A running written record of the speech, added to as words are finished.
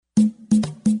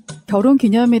결혼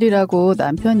기념일이라고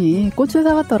남편이 꽃을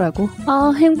사갔더라고.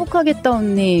 아, 행복하겠다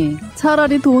언니.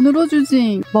 차라리 돈으로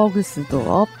주지. 먹을 수도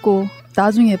없고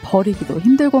나중에 버리기도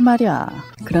힘들고 말이야.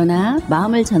 그러나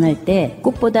마음을 전할 때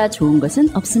꽃보다 좋은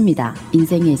것은 없습니다.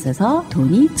 인생에 있어서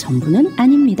돈이 전부는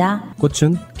아닙니다.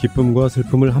 꽃은 기쁨과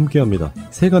슬픔을 함께합니다.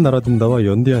 새가 날아든다와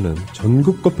연대하는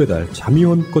전국 꽃배달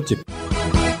자미원 꽃집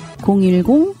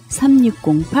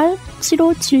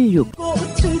 010-3608-7576.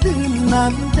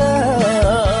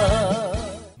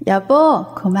 여보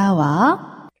고마워.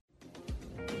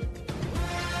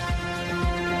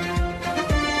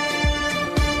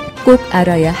 꼭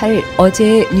알아야 할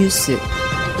어제의 뉴스.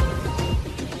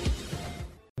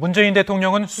 문재인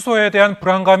대통령은 수소에 대한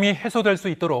불안감이 해소될 수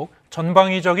있도록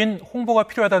전방위적인 홍보가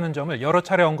필요하다는 점을 여러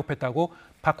차례 언급했다고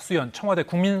박수현 청와대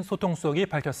국민소통수석이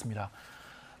밝혔습니다.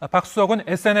 박 수석은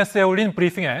SNS에 올린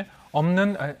브리핑에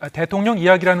없는 대통령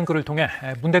이야기라는 글을 통해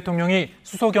문 대통령이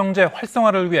수소 경제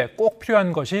활성화를 위해 꼭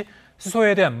필요한 것이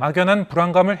수소에 대한 막연한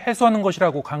불안감을 해소하는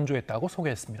것이라고 강조했다고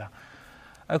소개했습니다.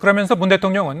 그러면서 문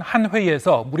대통령은 한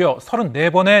회의에서 무려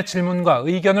 34번의 질문과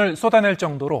의견을 쏟아낼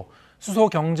정도로 수소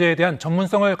경제에 대한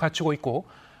전문성을 갖추고 있고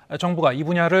정부가 이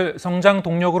분야를 성장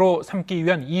동력으로 삼기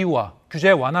위한 이유와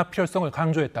규제 완화 필요성을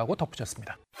강조했다고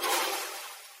덧붙였습니다.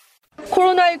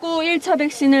 코로나19 1차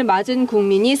백신을 맞은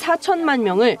국민이 4천만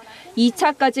명을,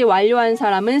 2차까지 완료한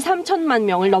사람은 3천만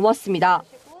명을 넘었습니다.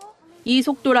 이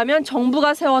속도라면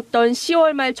정부가 세웠던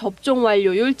 10월 말 접종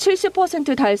완료율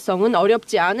 70% 달성은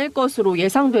어렵지 않을 것으로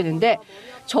예상되는데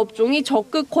접종이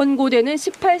적극 권고되는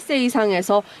 18세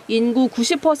이상에서 인구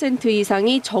 90%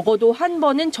 이상이 적어도 한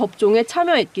번은 접종에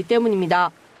참여했기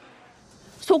때문입니다.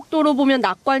 속도로 보면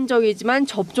낙관적이지만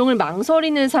접종을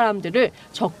망설이는 사람들을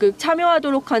적극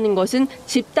참여하도록 하는 것은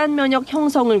집단 면역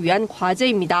형성을 위한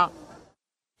과제입니다.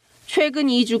 최근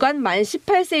 2주간 만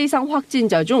 18세 이상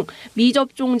확진자 중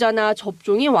미접종자나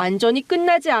접종이 완전히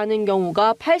끝나지 않은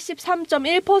경우가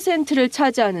 83.1%를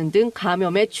차지하는 등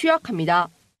감염에 취약합니다.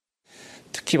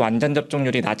 특히 완전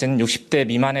접종률이 낮은 60대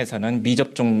미만에서는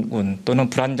미접종군 또는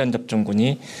불완전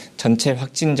접종군이 전체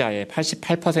확진자의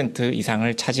 88%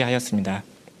 이상을 차지하였습니다.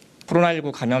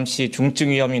 코로나19 감염 시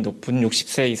중증 위험이 높은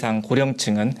 60세 이상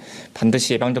고령층은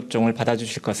반드시 예방접종을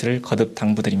받아주실 것을 거듭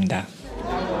당부드립니다.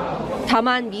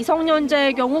 다만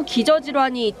미성년자의 경우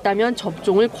기저질환이 있다면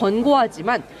접종을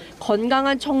권고하지만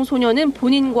건강한 청소년은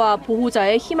본인과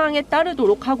보호자의 희망에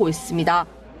따르도록 하고 있습니다.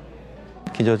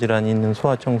 기저질환이 있는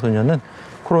소아청소년은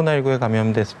코로나19에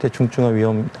감염됐을 때 중증화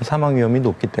위험, 사망 위험이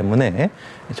높기 때문에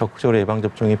적극적으로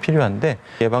예방접종이 필요한데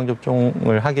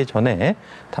예방접종을 하기 전에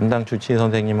담당 주치의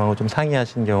선생님하고 좀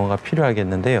상의하시는 경우가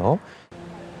필요하겠는데요.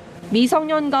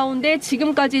 미성년 가운데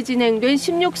지금까지 진행된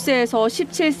 16세에서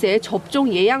 17세의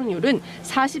접종 예약률은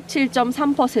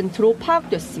 47.3%로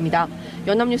파악됐습니다.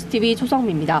 연합뉴스TV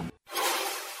조성미입니다.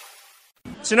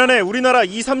 지난해 우리나라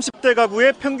 20, 30대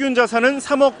가구의 평균 자산은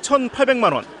 3억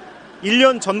 1,800만 원.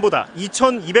 1년 전보다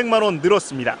 2,200만 원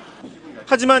늘었습니다.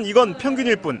 하지만 이건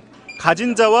평균일 뿐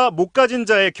가진 자와 못 가진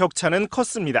자의 격차는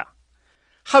컸습니다.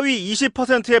 하위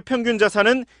 20%의 평균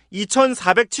자산은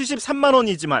 2,473만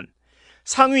원이지만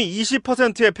상위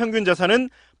 20%의 평균 자산은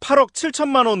 8억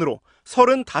 7천만 원으로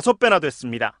 35배나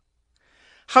됐습니다.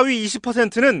 하위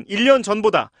 20%는 1년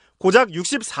전보다 고작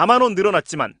 64만 원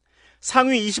늘어났지만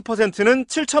상위 20%는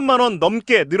 7천만 원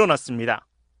넘게 늘어났습니다.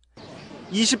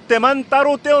 20대만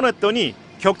따로 떼어냈더니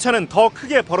격차는 더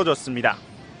크게 벌어졌습니다.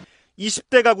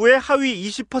 20대 가구의 하위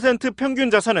 20% 평균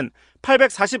자산은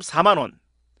 844만 원.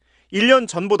 1년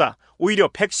전보다 오히려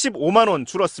 115만 원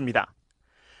줄었습니다.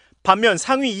 반면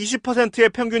상위 20%의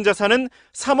평균 자산은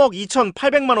 3억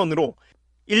 2,800만 원으로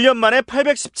 1년 만에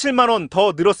 817만 원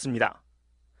더 늘었습니다.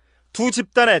 두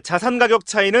집단의 자산 가격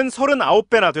차이는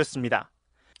 39배나 됐습니다.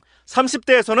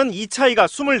 30대에서는 이 차이가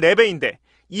 24배인데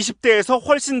 20대에서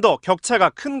훨씬 더 격차가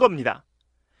큰 겁니다.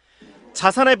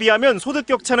 자산에 비하면 소득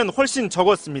격차는 훨씬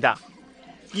적었습니다.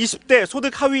 20대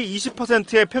소득 하위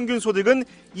 20%의 평균 소득은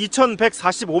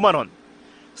 2,145만 원,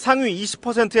 상위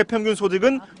 20%의 평균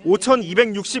소득은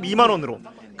 5,262만 원으로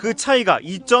그 차이가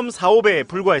 2.45배에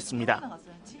불과했습니다.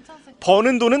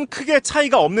 버는 돈은 크게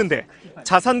차이가 없는데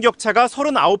자산 격차가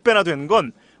 39배나 된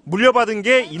건 물려받은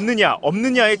게 있느냐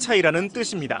없느냐의 차이라는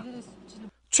뜻입니다.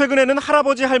 최근에는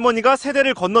할아버지 할머니가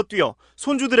세대를 건너뛰어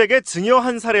손주들에게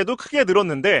증여한 사례도 크게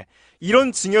늘었는데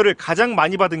이런 증여를 가장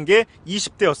많이 받은 게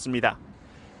 20대였습니다.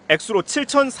 액수로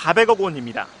 7,400억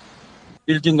원입니다.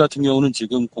 빌딩 같은 경우는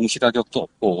지금 공시가격도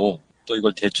없고 또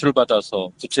이걸 대출을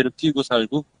받아서 부채를 띄고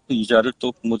살고 그 이자를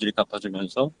또 부모들이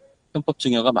갚아주면서 편법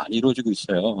증여가 많이 이루어지고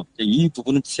있어요. 이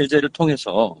부분은 세제를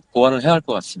통해서 보완을 해야 할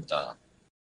것 같습니다.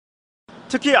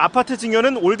 특히 아파트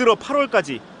증여는 올 들어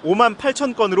 8월까지 5만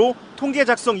 8천 건으로 통계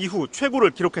작성 이후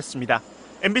최고를 기록했습니다.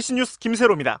 MBC 뉴스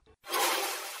김세로입니다.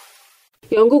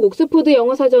 영국 옥스포드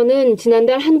영어사전은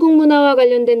지난달 한국 문화와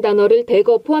관련된 단어를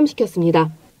대거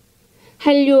포함시켰습니다.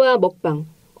 한류와 먹방,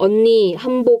 언니,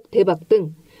 한복, 대박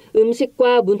등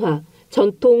음식과 문화,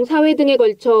 전통, 사회 등에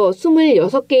걸쳐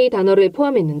 26개의 단어를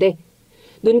포함했는데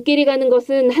눈길이 가는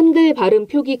것은 한글 발음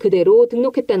표기 그대로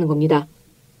등록했다는 겁니다.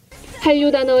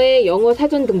 한류 단어의 영어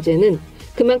사전 등재는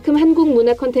그만큼 한국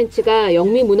문화 콘텐츠가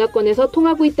영미 문화권에서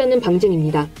통하고 있다는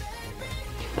방증입니다.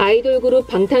 아이돌 그룹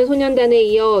방탄소년단에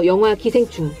이어 영화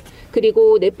기생충,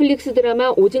 그리고 넷플릭스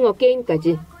드라마 오징어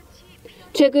게임까지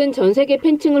최근 전 세계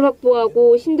팬층을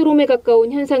확보하고 신드롬에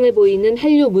가까운 현상을 보이는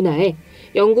한류 문화에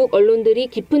영국 언론들이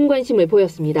깊은 관심을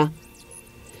보였습니다.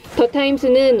 더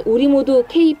타임스는 우리 모두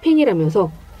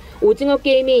K-팬이라면서 오징어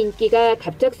게임의 인기가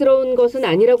갑작스러운 것은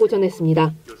아니라고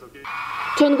전했습니다.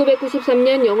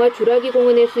 1993년 영화 주라기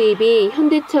공원의 수입이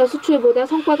현대차 수출보다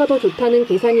성과가 더 좋다는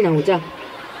계산이 나오자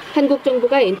한국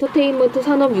정부가 엔터테인먼트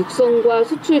산업 육성과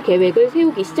수출 계획을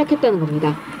세우기 시작했다는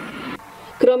겁니다.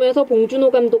 그러면서 봉준호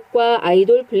감독과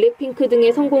아이돌 블랙핑크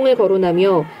등의 성공을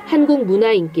거론하며 한국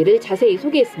문화 인기를 자세히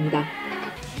소개했습니다.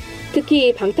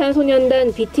 특히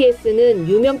방탄소년단 BTS는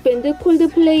유명 밴드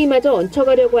콜드플레이마저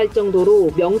얹혀가려고 할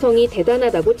정도로 명성이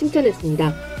대단하다고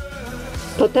칭찬했습니다.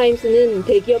 더타임스는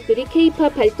대기업들이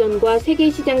K-팝 발전과 세계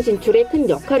시장 진출에 큰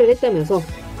역할을 했다면서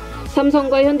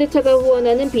삼성과 현대차가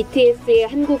후원하는 BTS의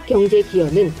한국 경제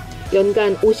기여는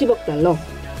연간 50억 달러,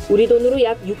 우리 돈으로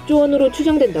약 6조 원으로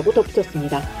추정된다고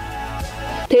덧붙였습니다.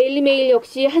 데일리메일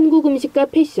역시 한국 음식과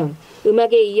패션,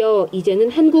 음악에 이어 이제는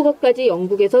한국어까지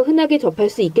영국에서 흔하게 접할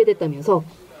수 있게 됐다면서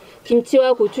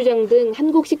김치와 고추장 등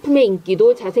한국 식품의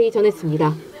인기도 자세히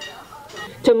전했습니다.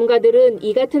 전문가들은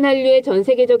이 같은 한류의 전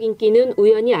세계적 인기는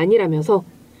우연이 아니라면서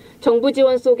정부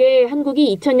지원 속에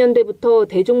한국이 2000년대부터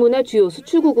대중문화 주요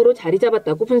수출국으로 자리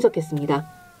잡았다고 분석했습니다.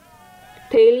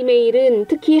 데일리메일은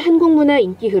특히 한국 문화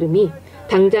인기 흐름이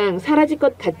당장 사라질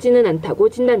것 같지는 않다고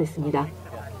진단했습니다.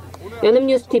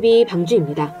 연합뉴스TV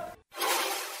방주입니다.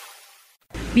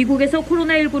 미국에서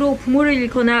코로나19로 부모를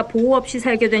잃거나 보호 없이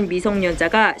살게 된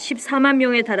미성년자가 14만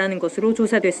명에 달하는 것으로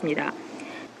조사됐습니다.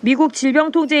 미국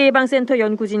질병통제예방센터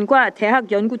연구진과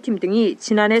대학 연구팀 등이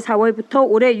지난해 4월부터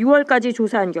올해 6월까지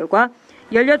조사한 결과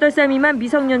 18살 미만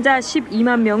미성년자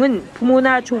 12만 명은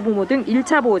부모나 조부모 등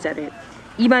 1차 보호자를,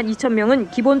 2만 2천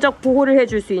명은 기본적 보호를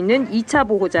해줄 수 있는 2차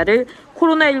보호자를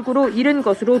코로나19로 잃은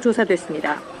것으로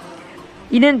조사됐습니다.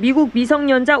 이는 미국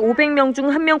미성년자 500명 중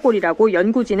 1명꼴이라고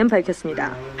연구진은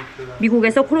밝혔습니다.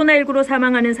 미국에서 코로나19로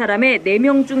사망하는 사람의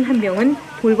 4명 중 1명은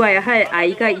돌봐야 할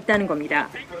아이가 있다는 겁니다.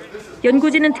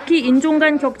 연구진은 특히 인종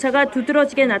간 격차가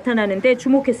두드러지게 나타나는 데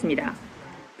주목했습니다.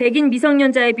 백인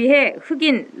미성년자에 비해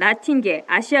흑인, 라틴계,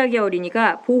 아시아계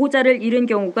어린이가 보호자를 잃은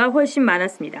경우가 훨씬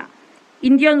많았습니다.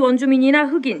 인디언 원주민이나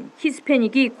흑인,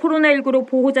 히스패닉이 코로나19로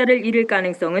보호자를 잃을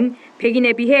가능성은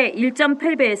백인에 비해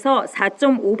 1.8배에서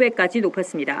 4.5배까지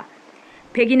높았습니다.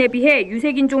 백인에 비해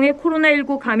유색인종의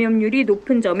코로나19 감염률이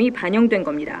높은 점이 반영된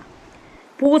겁니다.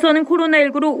 보고서는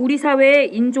코로나19로 우리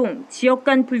사회의 인종, 지역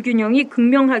간 불균형이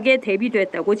극명하게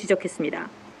대비됐다고 지적했습니다.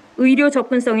 의료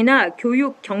접근성이나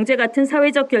교육, 경제 같은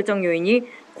사회적 결정 요인이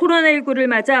코로나19를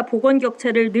맞아 보건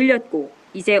격차를 늘렸고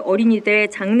이제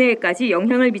어린이들의 장래에까지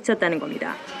영향을 미쳤다는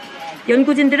겁니다.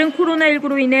 연구진들은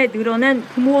코로나19로 인해 늘어난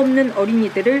부모 없는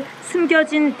어린이들을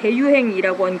숨겨진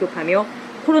대유행이라고 언급하며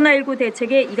코로나19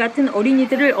 대책에 이 같은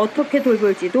어린이들을 어떻게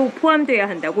돌볼지도 포함돼야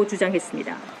한다고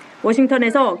주장했습니다.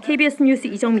 워싱턴에서 KBS 뉴스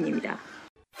이정민입니다.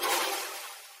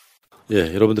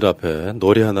 예, 여러분들 앞에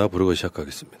노래 하나 부르고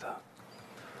시작하겠습니다.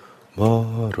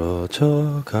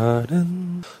 멀어져가는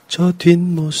저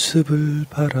뒷모습을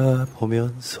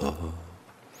바라보면서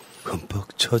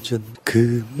흠뻑 젖은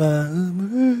그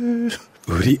마음을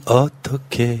우리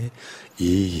어떻게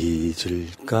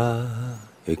잊을까.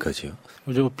 여기까지요.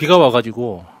 요즘 비가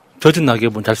와가지고 젖은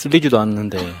낙엽은 잘 쓸리지도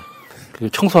않는데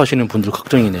청소하시는 분들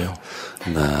걱정이네요.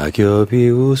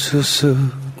 낙엽이 우수수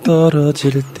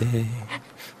떨어질 때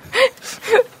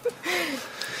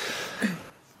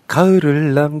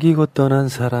가을을 남기고 떠난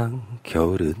사랑,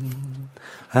 겨울은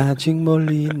아직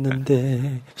멀리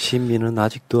있는데 신민은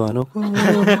아직도 안 오고.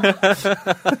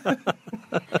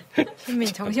 신민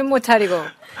정신 못 차리고.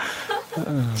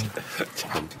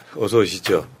 어서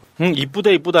오시죠.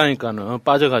 이쁘다 이쁘다니까는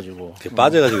빠져가지고.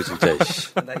 빠져가지고 진짜.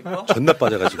 나 이뻐? 존나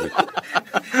빠져가지고.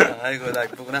 아이고 나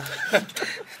이쁘구나.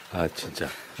 아 진짜.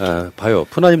 아, 봐요.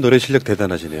 푸나님 노래 실력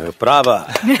대단하시네요. 브라바.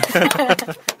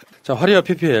 자, 화리와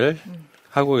PPL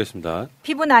하고 오겠습니다.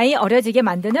 피부 나이 어려지게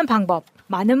만드는 방법.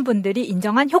 많은 분들이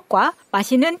인정한 효과,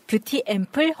 마시는 뷰티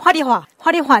앰플 화리화.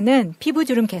 화리화는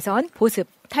피부주름 개선, 보습,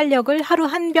 탄력을 하루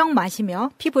한 병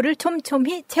마시며 피부를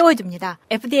촘촘히 채워줍니다.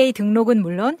 FDA 등록은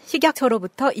물론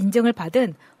식약처로부터 인증을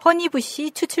받은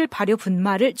허니부시 추출 발효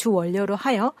분말을 주 원료로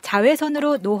하여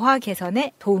자외선으로 노화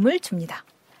개선에 도움을 줍니다.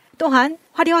 또한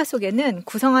화리화 속에는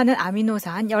구성하는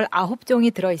아미노산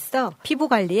 19종이 들어있어 피부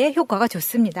관리에 효과가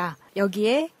좋습니다.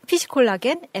 여기에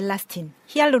피시콜라겐, 엘라스틴,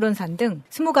 히알루론산 등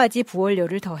 20가지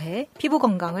부원료를 더해 피부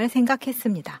건강을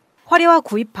생각했습니다. 화리화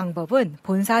구입 방법은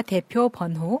본사 대표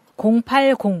번호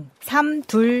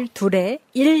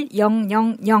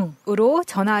 080-322-1000으로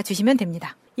전화 주시면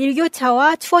됩니다.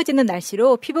 일교차와 추워지는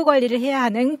날씨로 피부 관리를 해야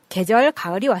하는 계절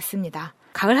가을이 왔습니다.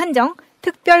 가을 한정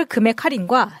특별 금액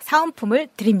할인과 사은품을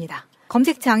드립니다.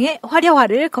 검색창에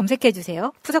화려화를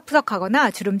검색해주세요.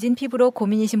 푸석푸석하거나 주름진 피부로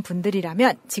고민이신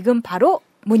분들이라면 지금 바로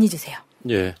문의주세요.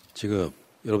 예, 지금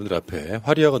여러분들 앞에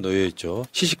화리화가 놓여있죠.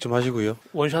 시식 좀 하시고요.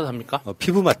 원샷 합니까?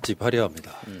 피부 맛집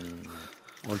화리화입니다.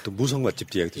 오늘 또 무성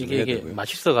맛집 이야기도 좀 해야 이게 되고요.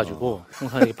 맛있어가지고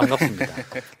항상 이게 반갑습니다.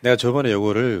 내가 저번에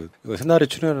요거를 새날에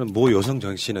출연하는 모 여성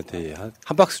정씨한테 한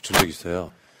박스 준 적이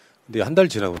있어요. 근데 한 달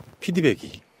지나고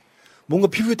피드백이 뭔가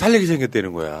피부에 탄력이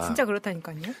생겼다는 거야. 진짜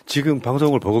그렇다니까요. 지금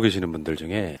방송을 보고 계시는 분들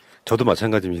중에 저도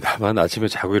마찬가지입니다만 아침에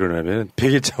자고 일어나면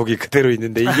베개 자국이 그대로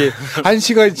있는데 이게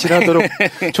 1시간이 지나도록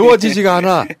좋아지지가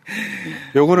않아.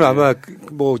 요거는 아마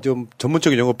뭐 좀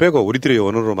전문적인 용어 빼고 우리들의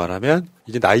언어로 말하면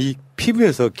이제 나이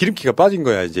피부에서 기름기가 빠진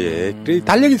거야 이제.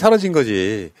 탄력이 사라진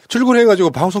거지. 출근해가지고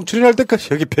방송 출연할 때까지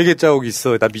여기 베개 자국이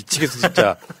있어. 나 미치겠어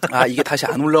진짜. 아, 이게 다시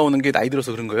안 올라오는 게 나이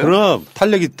들어서 그런 거예요? 그럼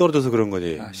탄력이 떨어져서 그런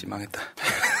거지. 아씨, 망했다.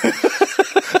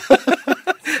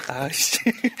 아씨.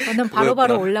 저는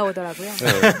바로바로 올라오더라고요. 네.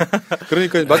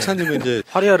 그러니까 마차님은 이제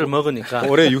화리화를 먹으니까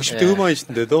올해 60대 예.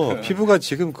 후반이신데도 피부가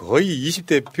지금 거의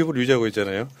 20대 피부를 유지하고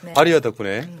있잖아요. 네. 화리화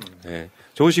덕분에. 네.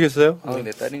 좋으시겠어요? 아,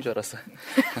 내 딸인 줄 알았어.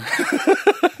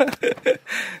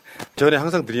 전에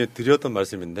항상 드렸던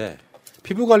말씀인데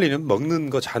피부 관리는 먹는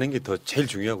거 자는 게 더 제일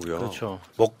중요하고요. 그렇죠.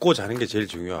 먹고 자는 게 제일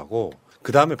중요하고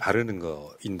그 다음에 바르는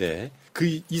거인데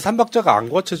이 삼박자가 안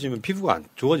갖춰지면 피부가 안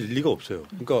좋아질 리가 없어요.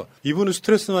 그러니까 이분은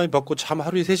스트레스 많이 받고 잠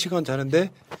하루에 3시간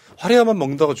자는데 화려화만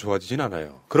먹다가 좋아지진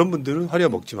않아요. 그런 분들은 화려화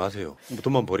먹지 마세요.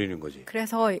 돈만 버리는 거지.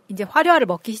 그래서 이제 화려화를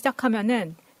먹기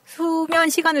시작하면은 수면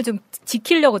시간을 좀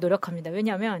지키려고 노력합니다.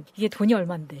 왜냐하면 이게 돈이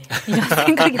얼만데 이런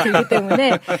생각이 들기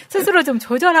때문에 스스로 좀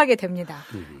조절하게 됩니다.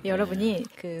 여러분이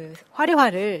그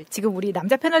화려화를 지금 우리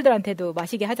남자 패널들한테도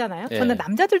마시게 하잖아요. 예. 저는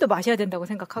남자들도 마셔야 된다고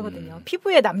생각하거든요.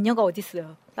 피부에 남녀가 어디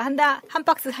있어요. 한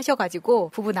박스 사셔가지고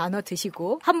부부 나눠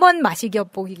드시고 한 번 마시겨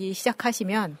보기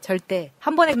시작하시면 절대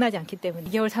한 번에 끝나지 않기 때문에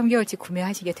 2개월, 3개월치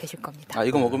구매하시게 되실 겁니다. 아,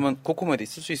 이거 먹으면 코코마디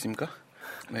쓸 수 있습니까?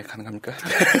 네, 가능합니까?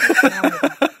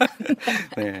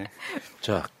 네.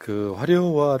 자, 그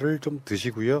화려화를 좀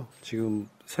드시고요. 지금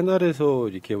새날에서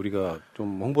이렇게 우리가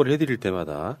좀 홍보를 해드릴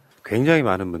때마다 굉장히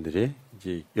많은 분들이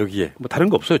이제 여기에 뭐 다른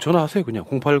거 없어요. 전화하세요. 그냥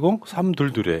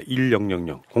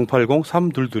 080-322-1000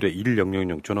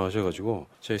 080-322-1000 전화하셔가지고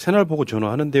저희 새날 보고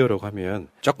전화하는데요라고 하면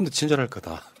조금 더 친절할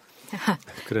거다.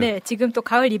 그래. 네, 지금 또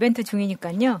가을 이벤트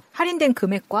중이니까요. 할인된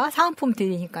금액과 사은품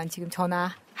드리니까 지금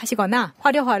전화하시거나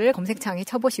화려화를 검색창에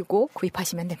쳐보시고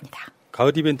구입하시면 됩니다.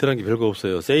 가을 이벤트라는 게 별거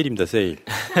없어요. 세일입니다. 세일.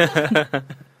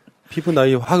 피부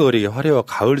나이 확 어리게 화려화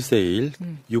가을 세일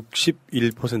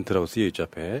 61%라고 쓰여있죠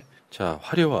앞에. 자,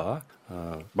 화려화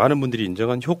많은 분들이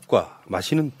인정한 효과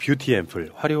마시는 뷰티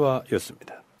앰플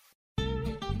화려화였습니다.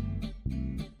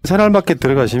 새날마켓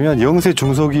들어가시면 영세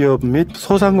중소기업 및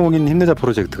소상공인 힘내자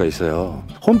프로젝트가 있어요.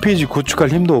 홈페이지 구축할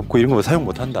힘도 없고 이런 거 사용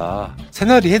못한다.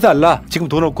 새날이 해달라. 지금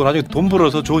돈 없고 나중에 돈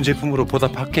벌어서 좋은 제품으로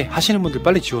보답할게 하시는 분들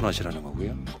빨리 지원하시라는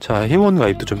거고요. 자, 회원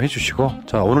가입도 좀 해주시고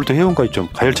자, 오늘도 회원 가입 좀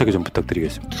가열차게 좀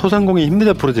부탁드리겠습니다. 소상공인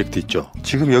힘내자 프로젝트 있죠.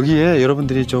 지금 여기에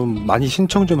여러분들이 좀 많이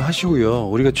신청 좀 하시고요.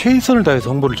 우리가 최선을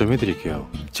다해서 홍보를 좀 해드릴게요.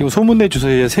 지금 소문내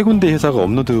주소에 3군데 회사가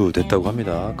업로드 됐다고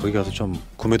합니다. 거기 가서 좀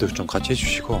구매도 좀 같이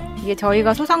해주시고 이게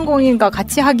저희가 소상공인과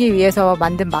같이 하기 위해서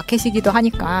만든 마켓이기도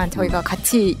하니까 저희가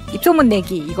같이 입소문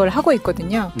내기 이걸 하고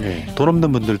있거든요. 네, 돈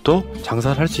없는 분들도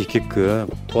장사를 할 수 있게끔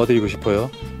도와드리고 싶어요.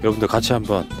 여러분들 같이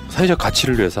한번 사회적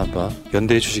가치를 위해서 한번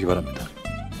연대해 주시기 바랍니다.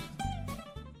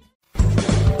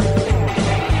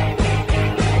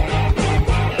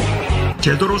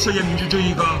 제도로서의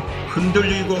민주주의가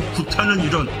흔들리고 구타는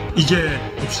일은 이제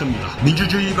없습니다.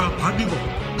 민주주의가 밥이고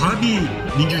밥이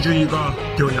민주주의가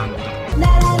되어야 합니다.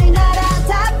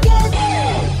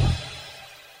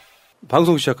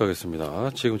 방송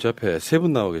시작하겠습니다. 지금 제 앞에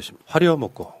 3분 나와 계십니다. 화려화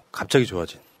먹고 갑자기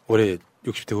좋아진 올해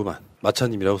 60대 후반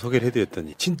마차님이라고 소개를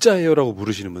해드렸더니 진짜예요 라고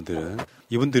물으시는 분들은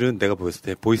이분들은 내가 보였을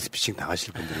때 보이스피싱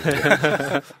당하실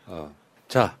분들인데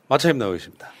자, 마차님 나와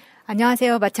계십니다.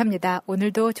 안녕하세요. 마차입니다.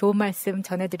 오늘도 좋은 말씀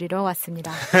전해드리러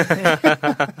왔습니다. 네.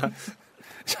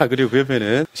 자, 그리고 그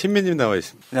옆에는 신민님 나와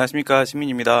있습니다. 안녕하십니까,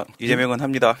 신민입니다. 이재명은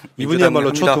합니다.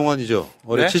 이분이야말로 초동안이죠.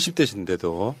 올해 네?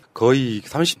 70대신데도 거의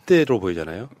 30대로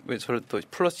보이잖아요. 왜 저를 또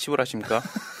플러스 칩을 하십니까?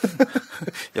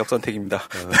 역선택입니다.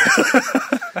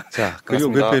 자,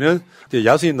 그리고 그 옆에는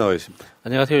야수님 나와 있습니다.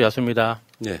 안녕하세요. 야수입니다.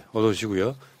 네, 어서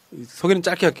오시고요. 소개는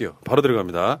짧게 할게요. 바로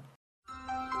들어갑니다.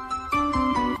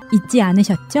 잊지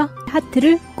않으셨죠?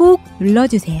 하트를 꼭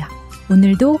눌러주세요.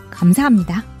 오늘도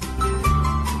감사합니다.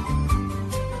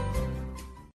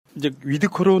 이제 위드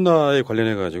코로나에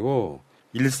관련해 가지고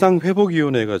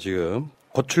일상회복위원회가 지금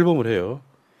곧 출범을 해요.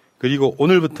 그리고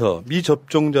오늘부터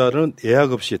미접종자는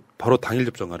예약 없이 바로 당일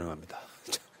접종 가능합니다.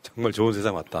 정말 좋은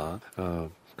세상 왔다.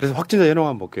 그래서 확진자 예능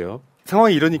한번 볼게요.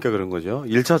 상황이 이러니까 그런 거죠.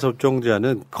 1차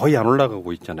접종자는 거의 안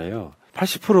올라가고 있잖아요.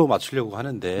 80% 맞추려고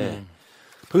하는데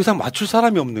더 이상 맞출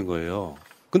사람이 없는 거예요.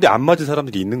 근데 안 맞은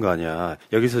사람들이 있는 거 아니야.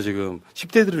 여기서 지금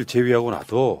 10대들을 제외하고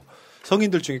나도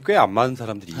성인들 중에 꽤 안 맞는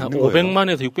사람들이 있는 거예요.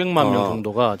 500만에서 600만 명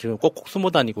정도가 지금 꼭꼭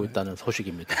숨어 다니고 있다는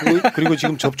소식입니다. 그리고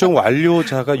지금 접종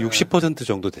완료자가 60%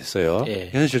 정도 됐어요.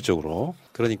 예. 현실적으로.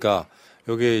 그러니까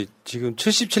여기 지금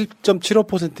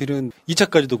 77.75%는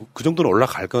 2차까지도 그 정도는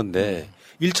올라갈 건데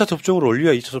 1차 접종을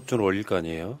올려야 2차 접종을 올릴 거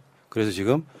아니에요. 그래서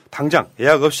지금 당장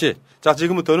예약 없이 자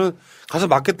지금부터는 가서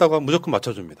맞겠다고 하면 무조건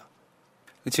맞춰줍니다.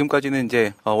 지금까지는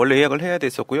이제 원래 예약을 해야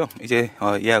됐었고요. 이제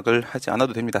예약을 하지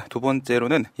않아도 됩니다. 두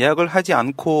번째로는 예약을 하지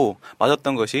않고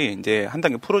맞았던 것이 이제 한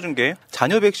단계 풀어준 게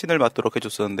자녀 백신을 맞도록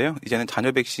해줬었는데요. 이제는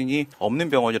자녀 백신이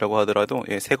없는 병원이라고 하더라도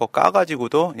새 거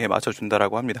까가지고도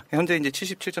맞춰준다라고 합니다. 현재 이제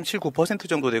 77.79%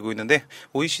 정도 되고 있는데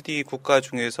OECD 국가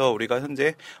중에서 우리가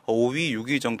현재 5위,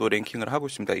 6위 정도 랭킹을 하고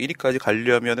있습니다. 1위까지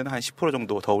가려면은 한 10%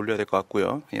 정도 더 올려야 될 것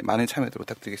같고요. 많은 참여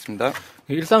부탁드리겠습니다.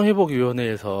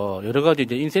 일상회복위원회에서 여러 가지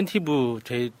이제 인센티브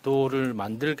제도를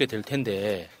만들게 될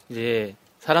텐데 이제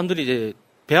사람들이 이제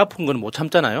배 아픈 건 못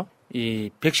참잖아요. 이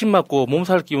백신 맞고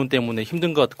몸살 기운 때문에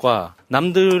힘든 것과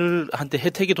남들한테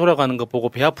혜택이 돌아가는 것 보고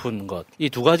배 아픈 것 이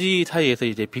두 가지 사이에서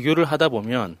이제 비교를 하다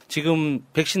보면 지금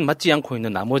백신 맞지 않고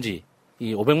있는 나머지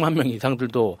이 500만 명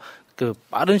이상들도 그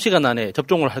빠른 시간 안에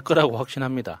접종을 할 거라고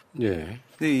확신합니다. 예.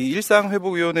 이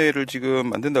일상회복위원회를 지금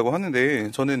만든다고 하는데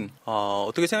저는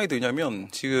어떻게 생각이 드냐면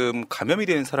지금 감염이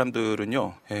된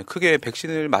사람들은요 크게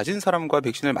백신을 맞은 사람과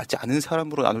백신을 맞지 않은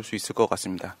사람으로 나눌 수 있을 것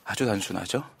같습니다. 아주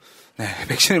단순하죠. 네,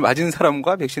 백신을 맞은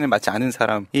사람과 백신을 맞지 않은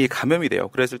사람이 감염이 돼요.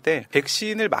 그랬을 때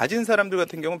백신을 맞은 사람들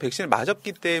같은 경우는 백신을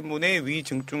맞았기 때문에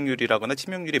위중증률이라거나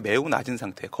치명률이 매우 낮은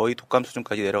상태, 거의 독감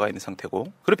수준까지 내려가 있는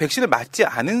상태고, 그리고 백신을 맞지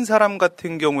않은 사람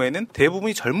같은 경우에는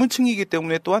대부분이 젊은 층이기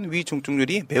때문에 또한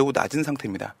위중증률이 매우 낮은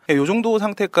상태입니다. 이 정도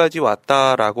상태까지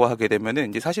왔다라고 하게 되면은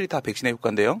이제 사실이 다 백신의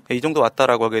효과인데요. 이 정도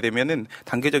왔다라고 하게 되면은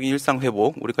단계적인 일상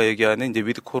회복, 우리가 얘기하는 이제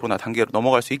위드 코로나 단계로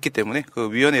넘어갈 수 있기 때문에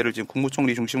그 위원회를 지금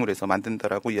국무총리 중심으로 해서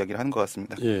만든다라고 이야기를 하는 것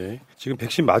같습니다. 예. 지금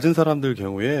백신 맞은 사람들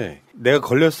경우에 내가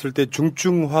걸렸을 때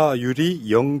중증화율이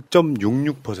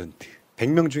 0.66%.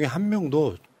 100명 중에 한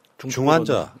명도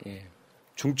중환자,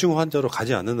 중증 환자로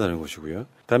가지 않는다는 것이고요.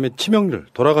 그다음에 치명률,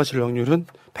 돌아가실 확률은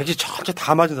백신 전체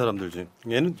다 맞은 사람들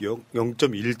중에는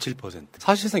 0.17%.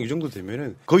 사실상 이 정도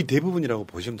되면은 거의 대부분이라고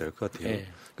보시면 될 것 같아요.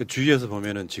 그 주위에서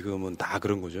보면은 지금은 다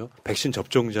그런 거죠. 백신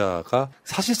접종자가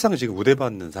사실상 지금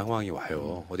우대받는 상황이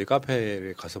와요. 어디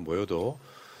카페에 가서 모여도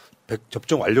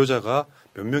접종 완료자가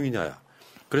몇 명이냐.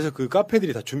 그래서 그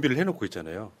카페들이 다 준비를 해놓고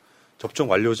있잖아요. 접종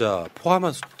완료자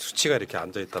포함한 수치가 이렇게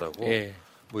앉아있다라고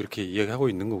뭐 이렇게 이야기하고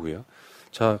있는 거고요.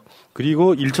 자,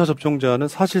 그리고 1차 접종자는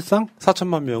사실상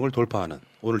 4천만 명을 돌파하는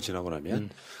오늘 지나고 나면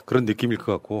그런 느낌일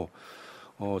것 같고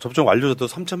접종 완료자도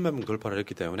 3천만 명 돌파를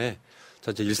했기 때문에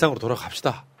자, 이제 일상으로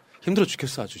돌아갑시다. 힘들어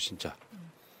죽겠어 아주 진짜.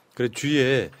 그래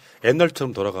주위에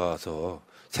옛날처럼 돌아가서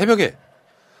새벽에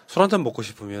술 한잔 먹고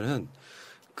싶으면은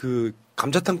그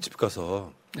감자탕 집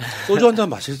가서 소주 한잔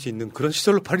마실 수 있는 그런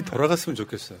시설로 빨리 돌아갔으면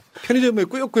좋겠어요. 편의점에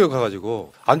꾸역꾸역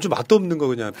가가지고 안주 맛도 없는 거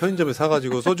그냥 편의점에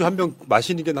사가지고 소주 한 병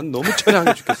마시는 게 난 너무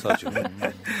처량해 죽겠어 아주.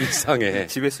 일상에.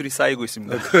 집에 술이 쌓이고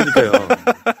있습니다. 그러니까요.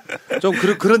 좀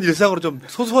그런 일상으로 좀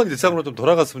소소한 일상으로 좀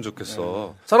돌아갔으면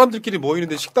좋겠어. 사람들끼리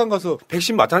모이는데 식당 가서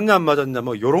백신 맞았냐 안 맞았냐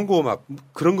뭐 이런 거 막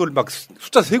그런 걸 막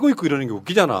숫자 세고 있고 이러는 게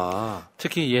웃기잖아.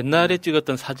 특히 옛날에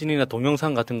찍었던 사진이나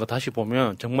동영상 같은 거 다시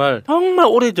보면 정말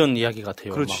오래전 이야기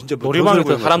같아요. 그렇지, 진짜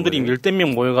놀이방에서 사람들이 열댓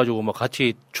명 모여가지고 막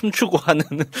같이 춤추고 하는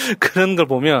그런 걸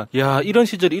보면 야 이런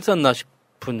시절이 있었나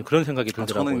싶은 그런 생각이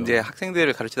들더라고요. 저는 이제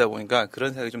학생들을 가르치다 보니까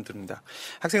그런 생각이 좀 듭니다.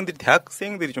 학생들이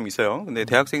대학생들이 좀 있어요. 근데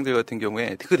대학생들 같은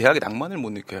경우에 그 대학의 낭만을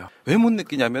못 느껴요. 왜 못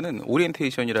느끼냐면은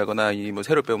오리엔테이션이라거나 이 뭐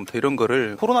새로 배움부터 이런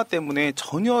거를 코로나 때문에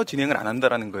전혀 진행을 안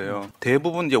한다라는 거예요.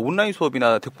 대부분 이제 온라인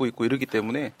수업이나 듣고 있고 이러기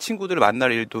때문에 친구들을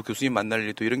만날 일도 교수님 만날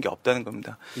일도 이런 게 없다는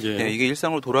겁니다. 예. 네, 이게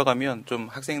일상으로 돌아가면 좀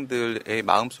학생들의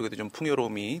마음속에도 좀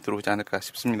풍요로움이 들어오지 않을까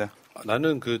싶습니다.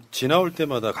 나는 그 지나올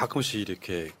때마다 가끔씩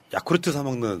이렇게 야쿠르트 사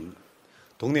먹는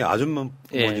동네 아줌마가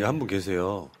한 분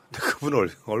계세요. 근데 그분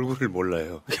얼굴을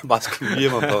몰라요. 마스크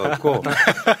위에만 봐갖고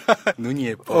눈이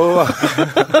예뻐.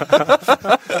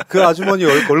 그 아주머니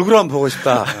얼굴 한번 보고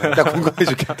싶다. 딱 건강해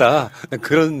죽겠다.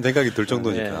 그런 생각이 들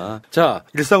정도니까. 자,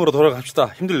 일상으로 돌아갑시다.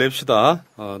 힘들 냅시다.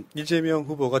 이재명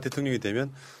후보가 대통령이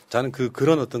되면 저는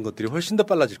그런 어떤 것들이 훨씬 더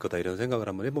빨라질 거다 이런 생각을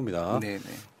한번 해봅니다. 네네.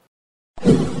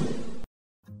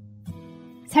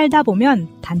 살다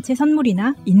보면 단체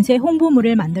선물이나 인쇄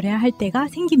홍보물을 만들어야 할 때가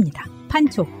생깁니다.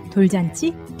 판촉,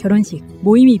 돌잔치, 결혼식,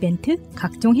 모임 이벤트,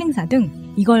 각종 행사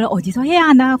등 이걸 어디서 해야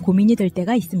하나 고민이 될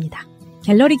때가 있습니다.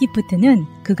 갤러리 기프트는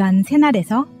그간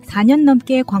새날에서 4년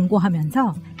넘게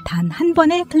광고하면서 단 한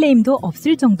번의 클레임도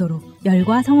없을 정도로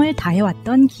열과 성을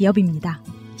다해왔던 기업입니다.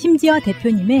 심지어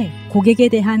대표님의 고객에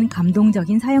대한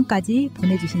감동적인 사연까지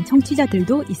보내주신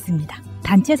청취자들도 있습니다.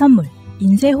 단체 선물,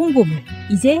 인쇄 홍보물,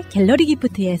 이제 갤러리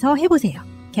기프트에서 해보세요.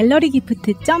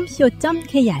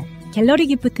 갤러리기프트.co.kr 갤러리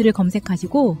기프트를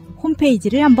검색하시고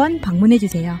홈페이지를 한번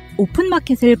방문해주세요.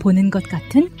 오픈마켓을 보는 것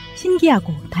같은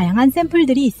신기하고 다양한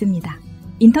샘플들이 있습니다.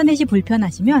 인터넷이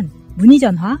불편하시면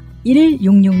문의전화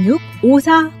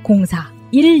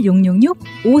 1666-5404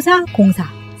 1666-5404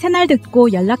 새날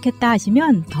듣고 연락했다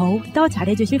하시면 더욱더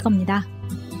잘해주실 겁니다.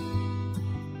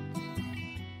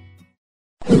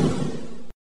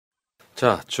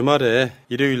 자, 주말에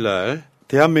일요일 날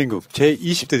대한민국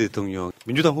제20대 대통령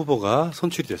민주당 후보가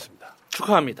선출이 됐습니다.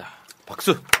 축하합니다.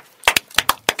 박수.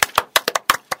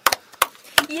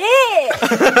 예!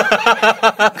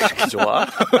 그렇게 좋아?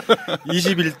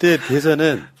 21대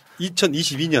대선은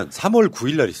 2022년 3월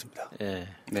 9일 날 있습니다. 예.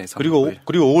 네, 그리고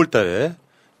 5월 달에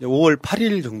 5월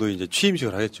 8일 정도에 이제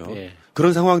취임식을 하겠죠. 예.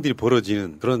 그런 상황들이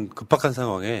벌어지는 그런 급박한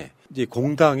상황에 이제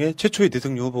공당의 최초의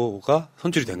대통령 후보가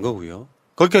선출이 된 거고요.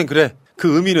 거기까지 그래.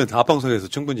 그 의미는 앞방송에서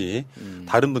충분히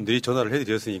다른 분들이 전화를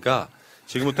해드렸으니까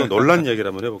지금부터 논란 이야기를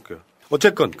한번 해볼게요.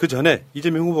 어쨌건 그 전에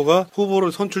이재명 후보가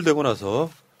후보를 선출되고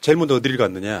나서 제일 먼저 어디를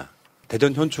갔느냐.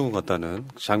 대전 현충원 갔다는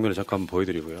장면을 잠깐 한번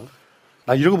보여드리고요.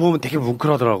 나 이런 거 보면 되게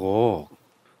뭉클하더라고.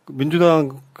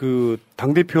 민주당 그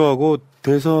당대표하고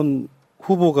대선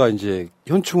후보가 이제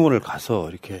현충원을 가서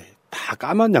이렇게 다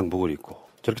까만 양복을 입고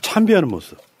저렇게 참배하는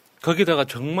모습. 거기다가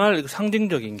정말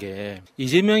상징적인 게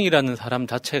이재명이라는 사람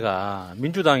자체가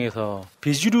민주당에서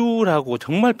비주류라고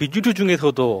정말 비주류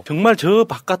중에서도 정말 저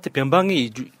바깥의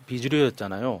변방의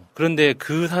비주류였잖아요. 그런데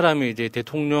그 사람이 이제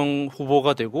대통령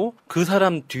후보가 되고 그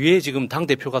사람 뒤에 지금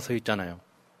당대표가 서 있잖아요.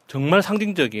 정말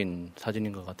상징적인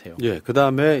사진인 것 같아요. 예, 그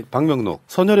다음에 박명록.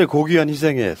 선열의 고귀한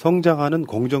희생에 성장하는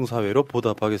공정사회로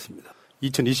보답하겠습니다.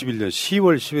 2021년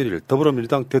 10월 11일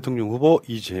더불어민주당 대통령 후보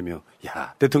이재명.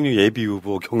 야, 대통령 예비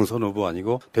후보, 경선 후보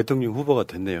아니고 대통령 후보가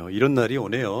됐네요. 이런 날이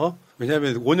오네요.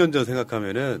 왜냐하면 5년 전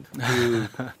생각하면은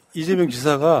이재명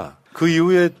지사가 그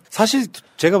이후에 사실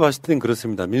제가 봤을 때는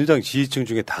그렇습니다. 민주당 지지층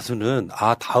중에 다수는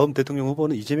다음 대통령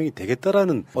후보는 이재명이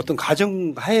되겠다라는 어떤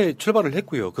가정하에 출발을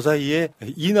했고요. 그 사이에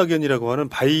이낙연이라고 하는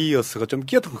바이어스가 좀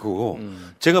끼었던 거고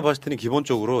제가 봤을 때는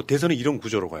기본적으로 대선은 이런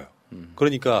구조로 가요.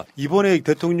 그러니까 이번에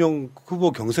대통령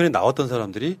후보 경선에 나왔던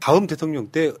사람들이 다음 대통령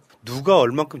때 누가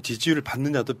얼만큼 지지율을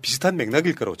받느냐도 비슷한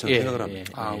맥락일 거라고 저는 생각을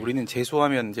합니다. 우리는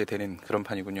재수하면 이제 되는 그런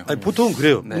판이군요. 아니, 보통은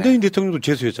그래요. 네. 문재인 대통령도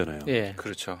재수였잖아요. 예.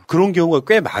 그렇죠. 그런 경우가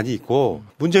꽤 많이 있고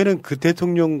문제는 그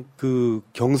대통령 그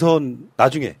경선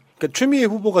나중에 그러니까 추미애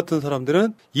후보 같은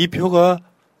사람들은 이 표가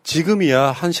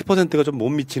지금이야 한 10%가 좀 못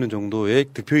미치는 정도의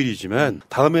득표율이지만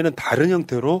다음에는 다른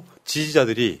형태로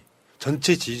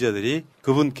전체 지지자들이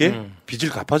그분께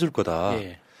빚을 갚아줄 거다.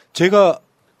 예. 제가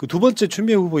그 두 번째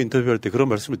추미애 후보 인터뷰할 때 그런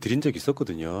말씀을 드린 적이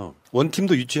있었거든요.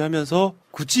 원팀도 유지하면서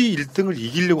굳이 1등을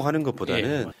이기려고 하는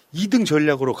것보다는 2등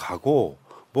전략으로 가고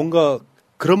뭔가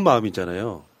그런 마음이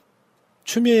있잖아요.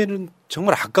 추미애는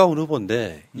정말 아까운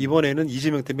후보인데 이번에는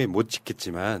이재명 때문에 못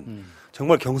찍겠지만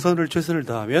정말 경선을 최선을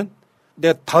다하면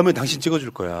내가 다음엔 당신 찍어줄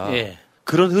거야. 예.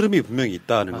 그런 흐름이 분명히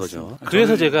있다는 맞습니다. 거죠.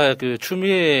 그래서 제가 그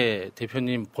추미애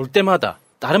대표님 볼 때마다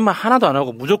다른 말 하나도 안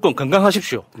하고 무조건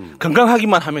건강하십시오.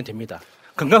 건강하기만 하면 됩니다.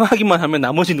 건강하기만 하면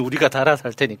나머지는 우리가 다 알아서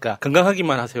할 테니까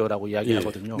건강하기만 하세요라고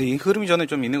이야기하거든요. 네, 이 흐름이 저는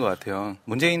좀 있는 것 같아요.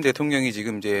 문재인 대통령이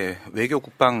지금 이제 외교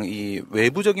국방 이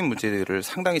외부적인 문제들을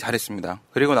상당히 잘했습니다.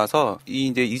 그리고 나서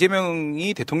이제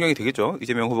이재명이 대통령이 되겠죠.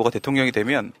 이재명 후보가 대통령이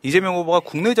되면 이재명 후보가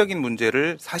국내적인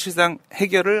문제를 사실상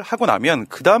해결을 하고 나면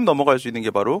그 다음 넘어갈 수 있는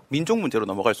게 바로 민족 문제로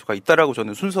넘어갈 수가 있다라고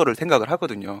저는 순서를 생각을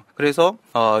하거든요. 그래서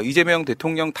이재명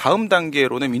대통령 다음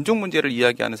단계로는 민족 문제를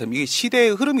이야기하는 사람, 이게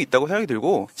시대의 흐름이 있다고 생각이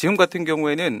들고, 지금 같은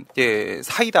경우에는 이제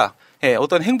사이다. 예,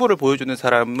 어떤 행보를 보여주는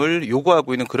사람을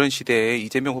요구하고 있는 그런 시대에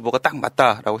이재명 후보가 딱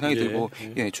맞다라고 생각이 들고,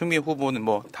 예, 추미애 후보는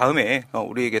뭐 다음에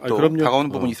우리에게 또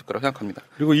다가오는 부분이 있을 거라고 생각합니다.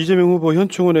 그리고 이재명 후보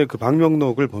현충원의 그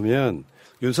방명록을 보면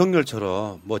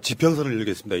윤석열처럼 뭐 지평선을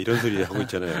읽겠습니다 이런 소리 하고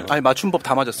있잖아요. 아니 맞춤법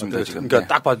다 맞았습니다 지금.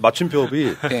 그러니까 딱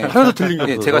맞춤법이 하나도 틀린 게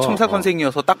없어서. 제가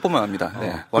첨사선생이어서 딱 보면 압니다.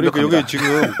 네, 그러니까 여기 지금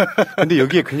근데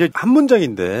여기에 굉장히 한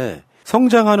문장인데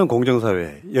성장하는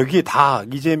공정사회, 여기에 다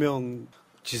이재명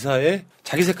지사의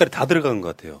자기 색깔이 다 들어간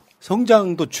것 같아요.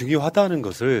 성장도 중요하다는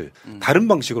것을 다른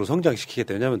방식으로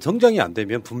성장시키겠다. 왜냐하면 성장이 안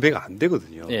되면 분배가 안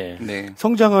되거든요. 네.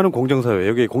 성장하는 공정사회,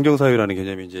 여기 공정사회라는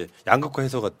개념이 이제 양극화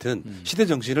해소 같은 시대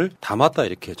정신을 담았다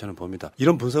이렇게 저는 봅니다.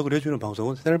 이런 분석을 해주는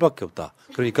방송은 새날밖에 없다.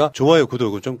 그러니까 좋아요,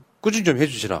 구독을 좀 꾸준히 좀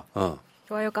해주시라.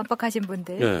 좋아요 깜빡하신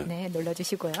분들 네,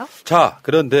 눌러주시고요. 자,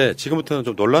 그런데 지금부터는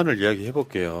좀 논란을 이야기해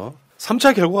볼게요.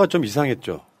 3차 결과가 좀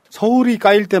이상했죠. 서울이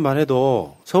까일 때만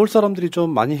해도 서울 사람들이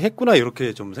좀 많이 했구나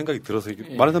이렇게 좀 생각이 들어서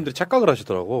많은 사람들이 착각을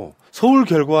하시더라고. 서울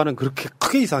결과는 그렇게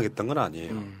크게 이상했던 건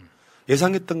아니에요.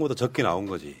 예상했던 것보다 적게 나온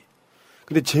거지.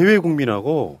 근데 제외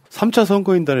국민하고 3차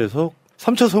선거인단에서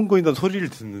 3차 선거인단 소리를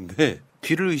듣는데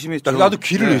귀를 의심했죠. 나도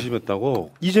귀를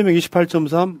의심했다고. 이재명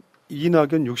 28.3, 이낙연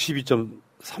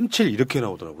 62.37 이렇게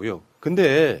나오더라고요.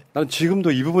 근데 난 지금도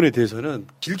이 부분에 대해서는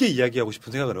길게 이야기하고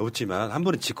싶은 생각은 없지만 한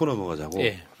번은 짚고 넘어가자고.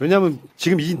 왜냐하면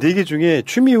지금 이 4개 중에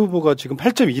추미애 후보가 지금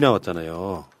 8.2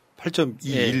 나왔잖아요.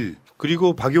 8.21.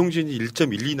 그리고 박용진이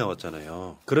 1.12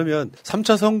 나왔잖아요. 그러면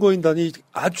 3차 선거인단이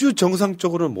아주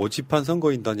정상적으로 모집한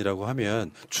선거인단이라고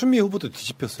하면 추미애 후보도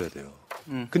뒤집혔어야 돼요.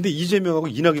 근데 이재명하고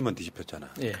이낙연만 뒤집혔잖아.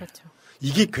 그렇죠.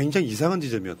 이게 굉장히 이상한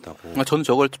지점이었다고. 저는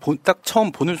저걸 딱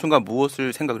처음 보는 순간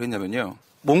무엇을 생각을 했냐면요.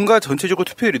 뭔가 전체적으로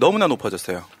투표율이 너무나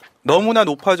높아졌어요. 너무나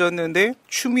높아졌는데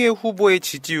추미애 후보의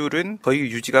지지율은 거의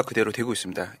유지가 그대로 되고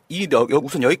있습니다.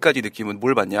 우선 여기까지 느낌은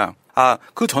뭘 봤냐.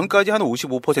 그 전까지 한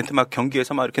 55% 막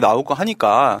경기에서 막 이렇게 나오고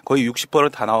하니까 거의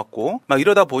 60% 다 나왔고 막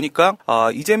이러다 보니까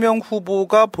이재명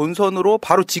후보가 본선으로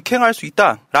바로 직행할 수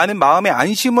있다라는 마음에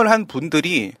안심을 한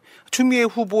분들이 추미애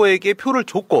후보에게 표를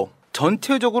줬고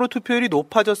전체적으로 투표율이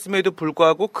높아졌음에도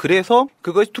불구하고 그래서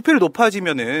그것이 투표율이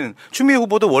높아지면은 추미애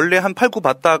후보도 원래 한 8, 9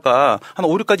 받다가 한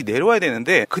 5, 6까지 내려와야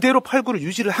되는데 그대로 8, 9를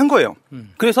유지를 한 거예요.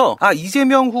 그래서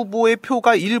이재명 후보의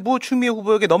표가 일부 추미애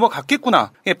후보에게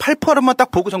넘어갔겠구나. 8%만 딱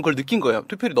보고 전 그걸 느낀 거예요.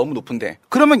 투표율이 너무 높은데.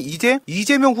 그러면 이제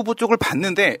이재명 후보 쪽을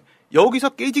봤는데 여기서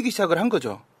깨지기 시작을 한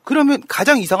거죠. 그러면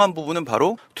가장 이상한 부분은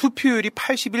바로 투표율이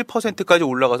 81%까지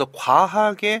올라가서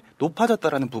과하게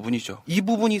높아졌다라는 부분이죠. 이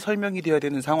부분이 설명이 돼야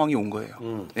되는 상황이 온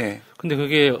거예요. 네. 근데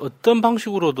그게 어떤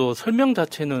방식으로도 설명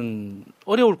자체는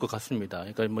어려울 것 같습니다.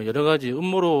 그러니까 뭐 여러 가지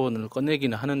음모론을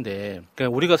꺼내기는 하는데,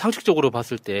 그러니까 우리가 상식적으로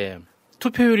봤을 때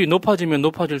투표율이 높아지면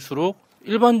높아질수록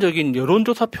일반적인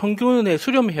여론조사 평균에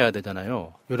수렴해야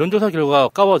되잖아요. 여론조사 결과가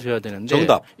까워져야 되는데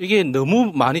정답. 이게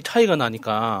너무 많이 차이가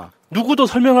나니까 누구도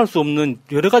설명할 수 없는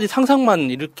여러 가지 상상만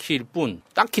일으킬 뿐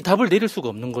딱히 답을 내릴 수가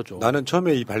없는 거죠. 나는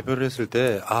처음에 이 발표를 했을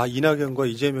때 이낙연과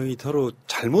이재명이 서로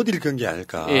잘못 읽은 게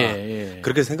아닐까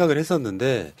그렇게 생각을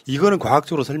했었는데 이거는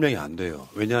과학적으로 설명이 안 돼요.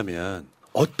 왜냐하면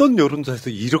어떤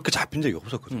여론조사에서 이렇게 잡힌 적이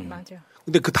없었거든요. 맞아요.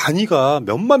 근데 그 단위가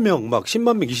몇만 명, 막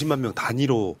 10만 명, 20만 명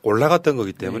단위로 올라갔던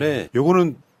거기 때문에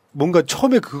요거는 뭔가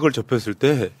처음에 그걸 접했을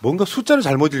때 뭔가 숫자를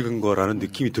잘못 읽은 거라는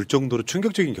느낌이 들 정도로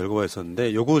충격적인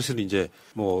결과였었는데 요것을 이제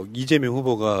뭐 이재명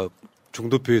후보가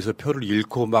중도표에서 표를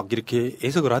잃고 막 이렇게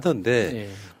해석을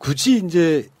하던데 굳이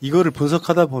이제 이거를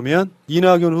분석하다 보면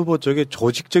이낙연 후보 쪽에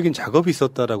조직적인 작업이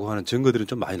있었다라고 하는 증거들은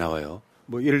좀 많이 나와요.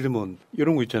 뭐 예를 들면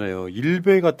이런 거 있잖아요.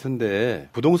 일베 같은데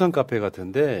부동산 카페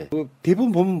같은데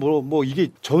대부분 보면 뭐 이게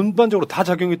전반적으로 다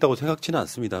작용했다고 생각지는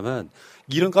않습니다만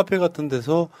이런 카페 같은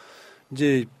데서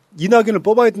이제 이낙연을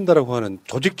뽑아야 된다라고 하는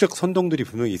조직적 선동들이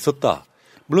분명히 있었다.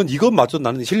 물론 이것마저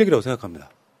나는 실력이라고 생각합니다.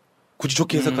 굳이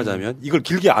좋게 해석하자면 이걸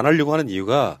길게 안 하려고 하는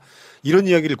이유가 이런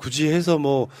이야기를 굳이 해서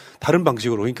뭐 다른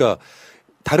방식으로 그러니까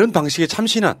다른 방식에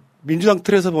참신한 민주당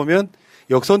틀에서 보면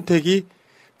역선택이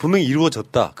분명히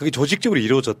이루어졌다. 그게 조직적으로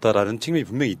이루어졌다라는 측면이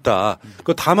분명히 있다.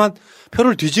 그 다만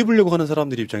표를 뒤집으려고 하는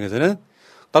사람들 입장에서는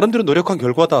나름대로 노력한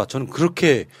결과다. 저는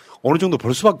그렇게 어느 정도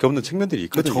볼 수밖에 없는 측면들이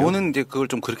있거든요. 저는 이제 그걸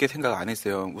좀 그렇게 생각 안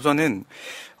했어요. 우선은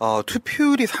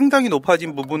투표율이 상당히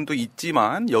높아진 부분도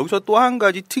있지만 여기서 또 한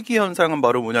가지 특이 현상은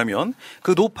바로 뭐냐면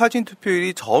그 높아진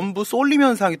투표율이 전부 쏠림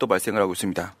현상이 또 발생을 하고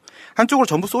있습니다. 한쪽으로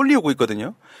전부 쏠리고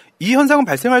있거든요. 이 현상은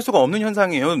발생할 수가 없는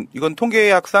현상이에요. 이건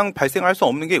통계학상 발생할 수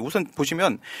없는 게 우선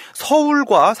보시면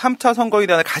서울과 3차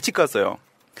선거인단을 같이 깠어요.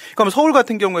 그럼 서울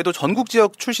같은 경우에도 전국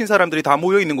지역 출신 사람들이 다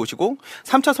모여 있는 곳이고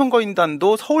 3차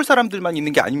선거인단도 서울 사람들만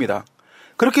있는 게 아닙니다.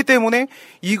 그렇기 때문에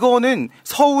이거는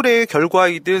서울의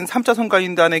결과이든 3차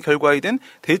선거인단의 결과이든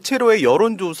대체로의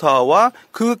여론조사와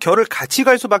그 결을 같이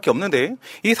갈 수밖에 없는데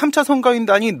이 3차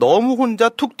선거인단이 너무 혼자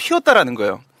툭 튀었다라는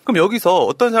거예요. 그럼 여기서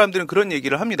어떤 사람들은 그런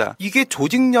얘기를 합니다. 이게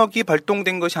조직력이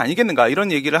발동된 것이 아니겠는가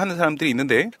이런 얘기를 하는 사람들이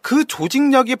있는데 그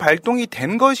조직력이 발동이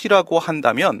된 것이라고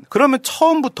한다면 그러면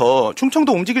처음부터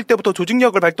충청도 움직일 때부터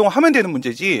조직력을 발동하면 되는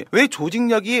문제지 왜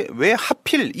조직력이 왜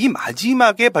하필 이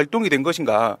마지막에 발동이 된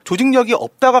것인가. 조직력이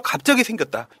없다가 갑자기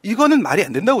생겼다. 이거는 말이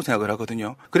안 된다고 생각을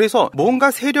하거든요. 그래서 뭔가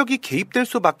세력이 개입될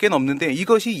수밖에 없는데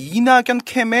이것이 이낙연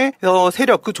캠의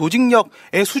세력 그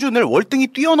조직력의 수준을 월등히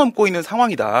뛰어넘고 있는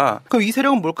상황이다. 그럼 이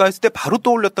세력은 뭘까 했을 때 바로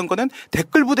떠올렸던 거는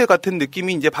댓글 부대 같은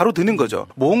느낌이 이제 바로 드는 거죠.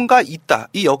 뭔가 있다.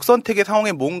 이 역선택의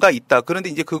상황에 뭔가 있다.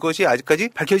 그런데 이제 그것이 아직까지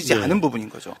밝혀지지 않은 부분인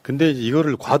거죠. 근데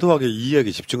이거를 과도하게 이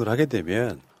이야기에 집중을 하게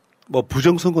되면 뭐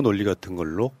부정선거 논리 같은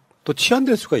걸로 또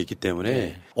치환될 수가 있기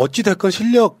때문에 어찌됐건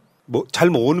실력 뭐 잘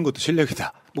모으는 것도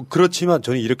실력이다. 뭐 그렇지만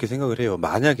저는 이렇게 생각을 해요.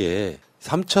 만약에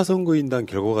 3차 선거인단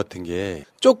결과 같은 게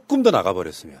조금 더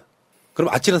나가버렸으면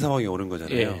그럼 아찔한 상황이 오는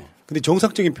거잖아요. 근데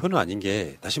정상적인 표는 아닌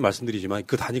게 다시 말씀드리지만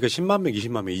그 단위가 10만 명,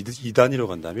 20만 명 이 단위로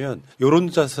간다면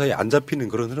여론조사에 안 잡히는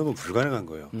그런 흐름은 불가능한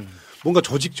거예요. 뭔가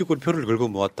조직적으로 표를 긁어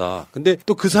모았다. 근데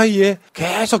또 그 사이에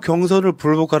계속 경선을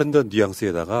불복하는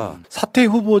뉘앙스에다가 사퇴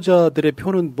후보자들의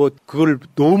표는 뭐 그걸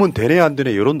놓으면 되네 안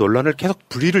되네 이런 논란을 계속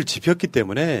분리를 짚었기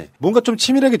때문에 뭔가 좀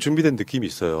치밀하게 준비된 느낌이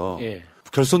있어요.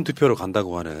 결선 투표로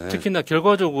간다고 하는. 특히나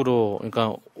결과적으로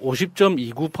그러니까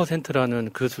 50.29%라는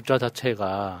그 숫자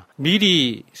자체가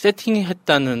미리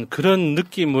세팅했다는 그런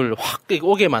느낌을 확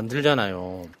오게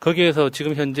만들잖아요. 거기에서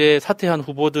지금 현재 사퇴한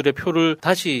후보들의 표를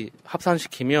다시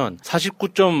합산시키면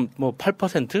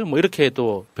 49.8% 뭐 이렇게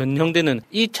또 변형되는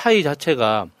이 차이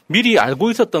자체가 미리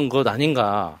알고 있었던 것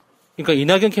아닌가. 그러니까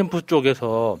이낙연 캠프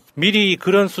쪽에서 미리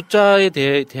그런 숫자에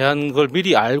대한 걸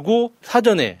미리 알고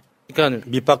사전에 그러니까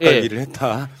밑바깔기를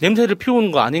했다. 냄새를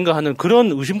피우는 거 아닌가 하는 그런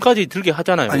의심까지 들게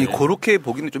하잖아요. 아니 그렇게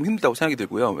보기는 좀 힘들다고 생각이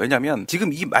들고요. 왜냐하면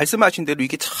지금 이 말씀하신 대로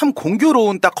이게 참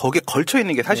공교로운 딱 거기에 걸쳐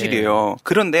있는 게 사실이에요.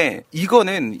 그런데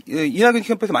이거는 이낙연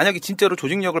캠프에서 만약에 진짜로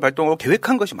조직력을 발동하고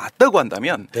계획한 것이 맞다고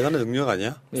한다면 대단한 능력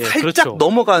아니야? 살짝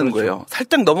넘어가는 거예요.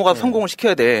 살짝 넘어가서 성공을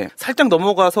시켜야 돼. 살짝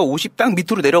넘어가서 50 딱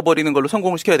밑으로 내려버리는 걸로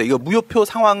성공을 시켜야 돼. 이거 무효표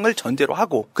상황을 전제로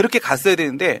하고 그렇게 갔어야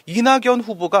되는데 이낙연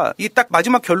후보가 이 딱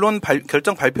마지막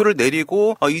결정 발표를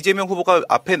내리고 이재명 후보가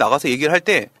앞에 나가서 얘기를 할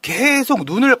때 계속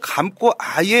눈을 감고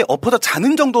아예 엎어져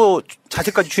자는 정도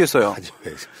자세까지 취했어요.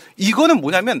 이거는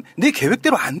뭐냐면 내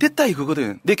계획대로 안 됐다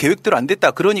이거거든. 내 계획대로 안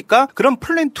됐다. 그러니까 그럼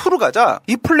플랜 2로 가자.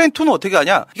 이 플랜 2는 어떻게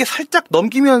하냐. 이게 살짝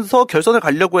넘기면서 결선을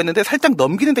가려고 했는데 살짝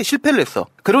넘기는데 실패를 했어.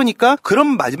 그러니까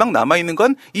그럼 마지막 남아있는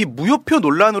건 이 무효표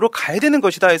논란으로 가야 되는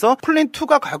것이다 해서 플랜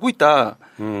 2가 가고 있다.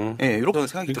 이렇게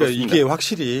생각이 들었습니다. 이게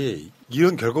확실히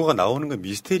이런 결과가 나오는 건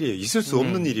미스테리예요. 있을 수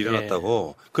없는 일이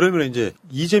일어났다고. 그러면 이제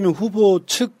이재명 후보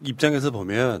측 입장에서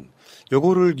보면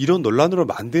요거를 이런 논란으로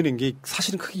만드는 게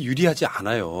사실은 크게 유리하지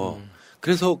않아요.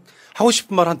 그래서 하고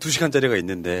싶은 말 한 2시간짜리가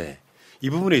있는데 이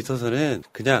부분에 있어서는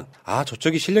그냥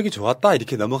저쪽이 실력이 좋았다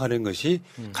이렇게 넘어가는 것이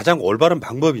가장 올바른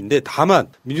방법인데 다만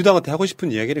민주당한테 하고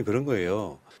싶은 이야기는 그런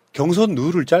거예요. 경선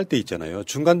룰을 짤 때 있잖아요.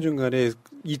 중간중간에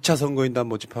 2차 선거인단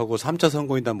모집하고 3차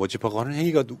선거인단 모집하고 하는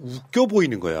행위가 웃겨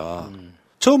보이는 거야.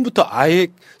 처음부터 아예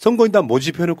선거인단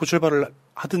모집해놓고 출발을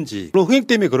하든지 물론 흥행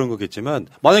때문에 그런 거겠지만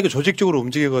만약에 조직적으로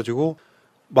움직여가지고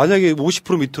만약에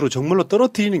 50% 밑으로 정말로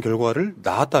떨어뜨리는 결과를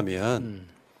나왔다면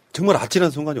정말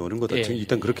아찔한 순간이 오는 거다.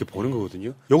 일단 그렇게 보는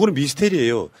거거든요. 요거는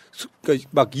미스테리예요. 그러니까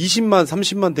막 20만,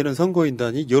 30만 되는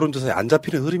선거인단이 여론조사에 안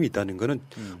잡히는 흐름이 있다는 거는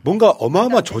뭔가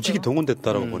어마어마한 조직이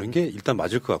동원됐다라고 보는 게 일단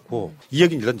맞을 것 같고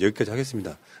이야기는 일단 여기까지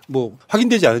하겠습니다. 뭐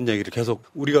확인되지 않은 이야기를 계속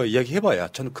우리가 이야기해봐야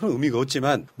저는 큰 의미가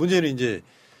없지만 문제는 이제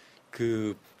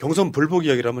그 경선 불복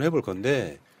이야기를 한번 해볼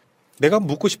건데 내가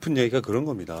묻고 싶은 이야기가 그런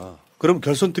겁니다. 그럼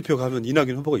결선 투표 가면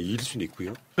이낙연 후보가 이길 수는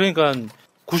있고요. 그러니까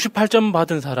 98점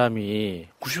받은 사람이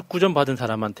 99점 받은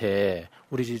사람한테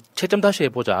우리 채점 다시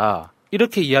해보자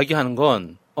이렇게 이야기하는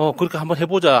건 그렇게 한번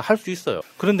해보자 할 수 있어요.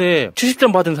 그런데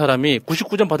 70점 받은 사람이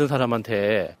 99점 받은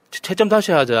사람한테 채점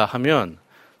다시 하자 하면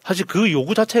사실 그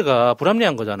요구 자체가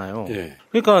불합리한 거잖아요. 예.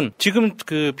 그러니까 지금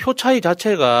그 표 차이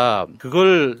자체가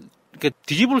그걸 이렇게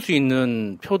뒤집을 수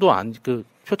있는 표도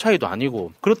표 차이도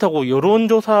아니고, 그렇다고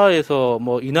여론조사에서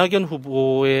뭐 이낙연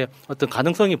후보의 어떤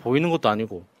가능성이 보이는 것도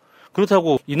아니고,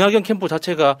 그렇다고 이낙연 캠프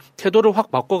자체가 태도를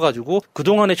확 바꿔가지고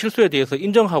그동안의 실수에 대해서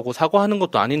인정하고 사과하는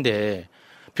것도 아닌데,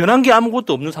 변한 게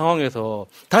아무것도 없는 상황에서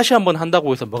다시 한번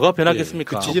한다고 해서 뭐가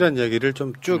변하겠습니까? 그 지질한 이야기를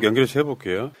좀 쭉 연결해서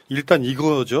해볼게요. 일단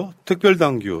이거죠.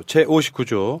 특별당규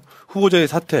제59조 후보자의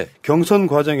사퇴. 경선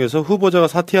과정에서 후보자가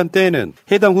사퇴한 때에는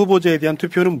해당 후보자에 대한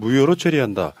투표는 무효로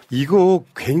처리한다. 이거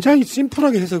굉장히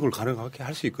심플하게 해석을 가능하게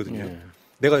할 수 있거든요.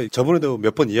 내가 저번에도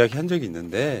몇 번 이야기한 적이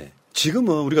있는데,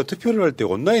 지금은 우리가 투표를 할 때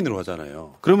온라인으로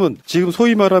하잖아요. 그러면 지금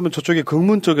소위 말하면 저쪽에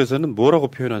극문 쪽에서는 뭐라고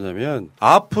표현하냐면,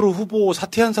 앞으로 후보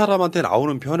사퇴한 사람한테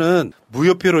나오는 표는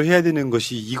무효표로 해야 되는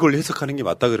것이 이걸 해석하는 게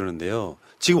맞다 그러는데요.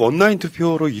 지금 온라인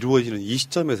투표로 이루어지는 이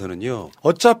시점에서는요,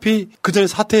 어차피 그전에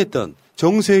사퇴했던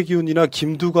정세균이나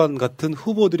김두관 같은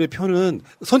후보들의 표는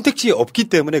선택지에 없기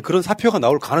때문에 그런 사표가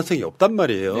나올 가능성이 없단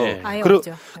말이에요. 네. 아예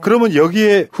없죠. 그러면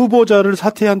여기에 후보자를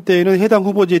사퇴한 때에는 해당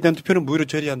후보자에 대한 투표는 무효로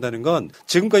처리한다는 건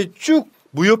지금까지 쭉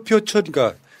무효표 처리,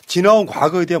 그러니까 지나온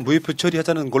과거에 대한 무효표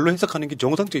처리하자는 걸로 해석하는 게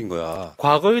정상적인 거야.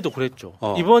 과거에도 그랬죠.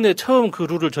 이번에 처음 그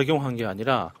룰을 적용한 게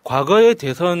아니라 과거의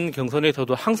대선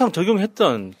경선에서도 항상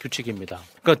적용했던 규칙입니다.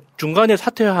 그러니까 중간에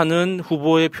사퇴하는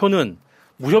후보의 표는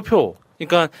무효표,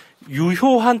 그러니까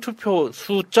유효한 투표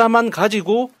숫자만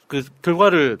가지고 그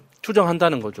결과를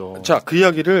추정한다는 거죠. 자, 그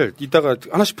이야기를 이따가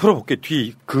하나씩 풀어볼게요.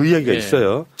 뒤 그 이야기가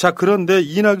있어요. 자, 그런데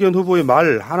이낙연 후보의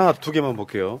말 하나 두 개만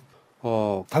볼게요.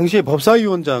 당시에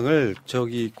법사위원장을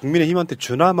국민의힘한테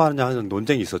주나 마냐 하는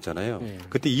논쟁이 있었잖아요.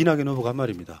 그때 이낙연 후보가 한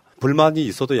말입니다. 불만이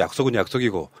있어도 약속은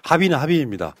약속이고 합의는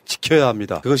합의입니다. 지켜야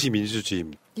합니다. 그것이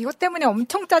민주주의입니다. 이것 때문에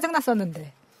엄청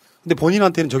짜증났었는데. 근데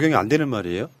본인한테는 적용이 안 되는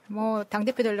말이에요? 뭐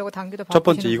당대표 되려고 당규도 바꾸시는 첫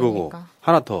번째 이거고 분이니까.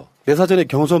 하나 더. 내 사전에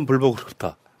경선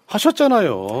불복으로부터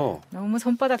하셨잖아요. 너무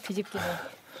손바닥 뒤집기네.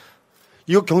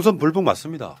 이거 경선 불복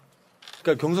맞습니다.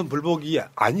 그러니까 경선 불복이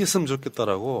아니었으면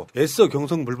좋겠다라고 애써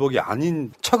경선 불복이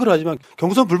아닌 척을 하지만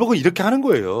경선 불복은 이렇게 하는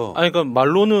거예요. 아니, 그러니까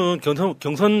말로는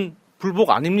경선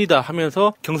불복 아닙니다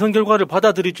하면서 경선 결과를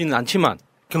받아들이지는 않지만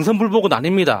경선 불복은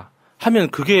아닙니다 하면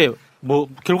그게 뭐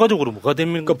결과적으로 뭐가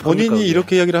됩니까? 그러니까 본인이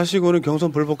이렇게 이야기를 하시고는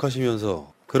경선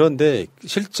불복하시면서, 그런데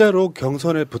실제로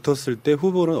경선에 붙었을 때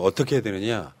후보는 어떻게 해야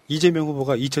되느냐. 이재명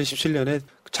후보가 2017년에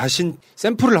자신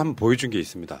샘플을 한번 보여준 게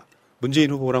있습니다. 문재인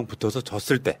후보랑 붙어서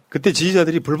졌을 때, 그때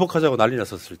지지자들이 불복하자고 난리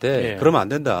났었을 때 그러면 안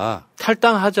된다.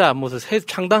 탈당하자, 새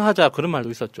창당하자 그런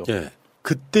말도 있었죠.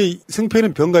 그때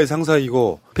승패는 병가의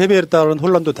상사이고 패배에 따른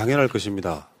혼란도 당연할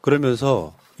것입니다.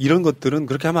 그러면서 이런 것들은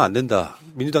그렇게 하면 안 된다.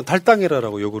 민주당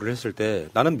탈당해라라고 요구를 했을 때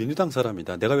나는 민주당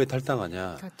사람이다. 내가 왜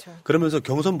탈당하냐. 그렇죠. 그러면서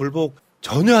경선 불복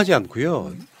전혀 하지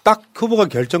않고요. 딱 후보가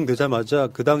결정되자마자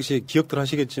그 당시에 기억들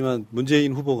하시겠지만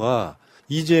문재인 후보가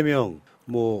이재명,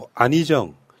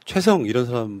 안희정, 최성 이런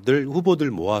사람들 후보들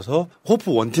모아서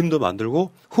호프 원팀도 만들고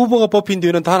후보가 뽑힌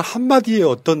뒤에는 단 한마디의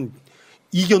어떤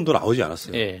이견도 나오지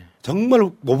않았어요. 정말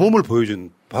모범을 보여준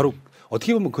바로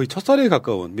어떻게 보면 거의 첫사례에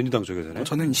가까운 민주당 쪽에서는.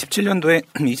 저는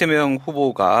 17년도에 이재명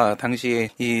후보가 당시에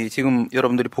지금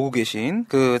여러분들이 보고 계신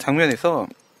그 장면에서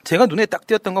제가 눈에 딱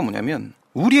띄었던 건 뭐냐면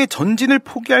우리의 전진을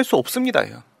포기할 수 없습니다.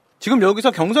 지금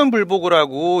여기서 경선 불복을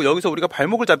하고 여기서 우리가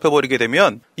발목을 잡혀버리게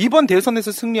되면 이번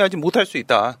대선에서 승리하지 못할 수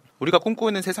있다. 우리가 꿈꾸고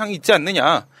있는 세상이 있지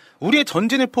않느냐. 우리의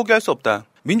전진을 포기할 수 없다.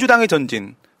 민주당의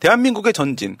전진, 대한민국의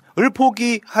전진을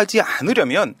포기하지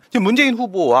않으려면 지금 문재인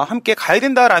후보와 함께 가야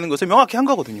된다라는 것을 명확히 한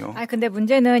거거든요. 근데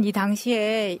문제는 이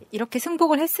당시에 이렇게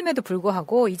승복을 했음에도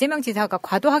불구하고 이재명 지사가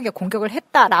과도하게 공격을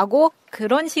했다라고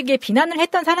그런 식의 비난을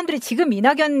했던 사람들이 지금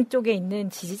이낙연 쪽에 있는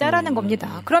지지자라는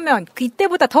겁니다. 그러면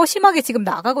이때보다 더 심하게 지금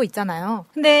나가고 있잖아요.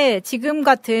 근데 지금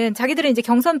같은 자기들은 이제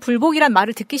경선 불복이란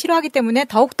말을 듣기 싫어하기 때문에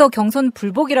더욱더 경선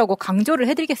불복이라고 강조를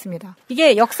해드리겠습니다.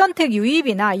 이게 역선택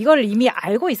유입이나 이걸 이미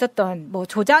알고 있었던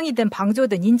조장이든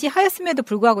방조든 인지하였음에도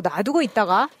불구하고 놔두고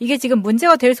있다가 이게 지금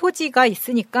문제가 될 소지가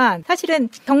있으니까 사실은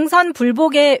경선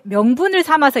불복의 명분을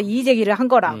삼아서 이의 제기를 한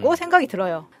거라고 생각이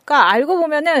들어요. 그러니까 알고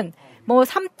보면은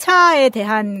 3차에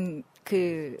대한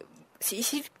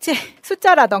실제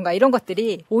숫자라던가 이런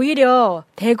것들이 오히려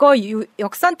대거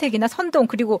역선택이나 선동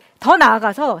그리고 더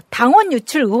나아가서 당원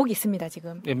유출 의혹이 있습니다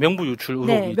지금. 명부 유출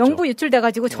의혹이 있죠. 명부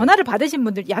유출돼가지고 전화를 받으신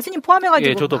분들 야수님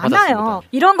포함해가지고 저도 많아요. 받았습니다.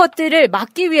 이런 것들을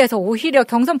막기 위해서 오히려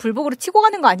경선 불복으로 치고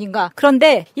가는 거 아닌가.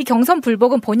 그런데 이 경선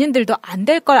불복은 본인들도 안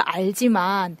될 걸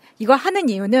알지만 이걸 하는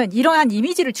이유는 이러한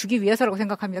이미지를 주기 위해서라고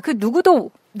생각합니다. 그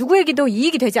누구에게도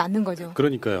이익이 되지 않는 거죠.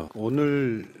 그러니까요.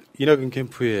 오늘 이낙연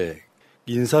캠프에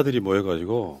인사들이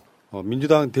모여가지고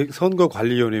민주당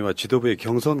선거관리위원회와 지도부의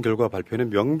경선 결과 발표는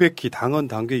명백히 당헌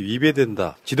당규에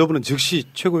위배된다. 지도부는 즉시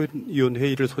최고위원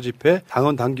회의를 소집해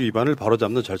당헌 당규 위반을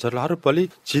바로잡는 절차를 하루빨리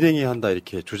진행해야 한다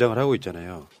이렇게 주장을 하고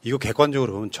있잖아요. 이거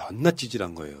객관적으로 보면 존나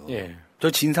찌질한 거예요. 예. 저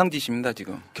진상짓입니다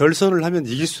지금. 결선을 하면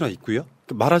이길 수나 있고요.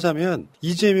 말하자면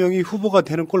이재명이 후보가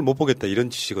되는 꼴 못 보겠다 이런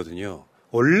짓이거든요.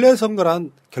 원래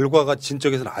선거란 결과가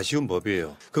진척에서는 아쉬운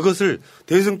법이에요. 그것을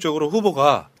대승적으로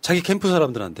후보가 자기 캠프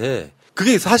사람들한테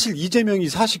그게 사실 이재명이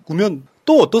 49면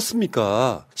또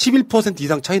어떻습니까? 11%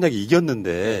 이상 차이 나게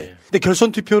이겼는데. 근데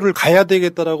결선 투표를 가야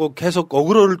되겠다라고 계속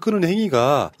어그로를 끄는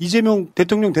행위가 이재명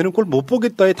대통령 되는 꼴 못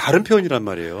보겠다의 다른 표현이란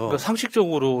말이에요. 그러니까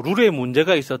상식적으로 룰에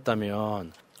문제가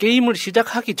있었다면 게임을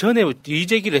시작하기 전에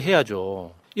이의제기를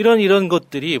해야죠. 이런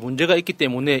것들이 문제가 있기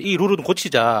때문에 이 룰은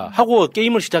고치자 하고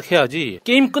게임을 시작해야지.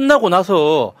 게임 끝나고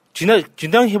나서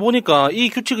진행해보니까 이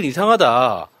규칙은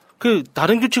이상하다.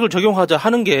 다른 규칙을 적용하자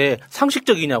하는 게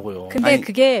상식적이냐고요. 근데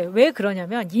그게 왜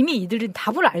그러냐면 이미 이들은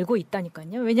답을 알고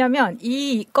있다니까요. 왜냐하면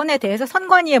이 건에 대해서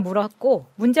선관위에 물었고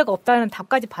문제가 없다는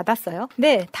답까지 받았어요.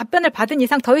 근데 답변을 받은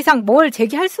이상 더 이상 뭘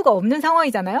제기할 수가 없는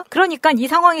상황이잖아요. 그러니까 이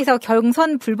상황에서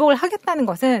경선 불복을 하겠다는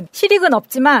것은 실익은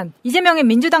없지만 이재명의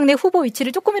민주당 내 후보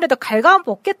위치를 조금이라도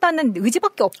갉아먹겠다는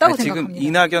의지밖에 없다고 생각합니다. 지금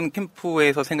이낙연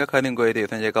캠프에서 생각하는 거에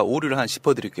대해서는 제가 오류를 한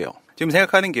짚어드릴게요. 지금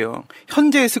생각하는 게요.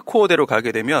 현재 스코어대로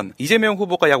가게 되면 이재명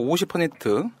후보가 약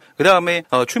 50%, 그 다음에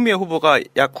추미애 후보가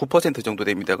약 9% 정도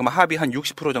됩니다. 그럼 합이 한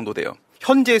 60% 정도 돼요.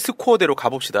 현재 스코어대로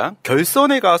가봅시다.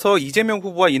 결선에 가서 이재명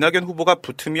후보와 이낙연 후보가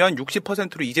붙으면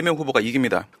 60%로 이재명 후보가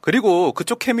이깁니다. 그리고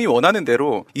그쪽 캠이 원하는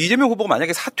대로 이재명 후보가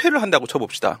만약에 사퇴를 한다고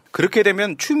쳐봅시다. 그렇게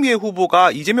되면 추미애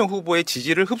후보가 이재명 후보의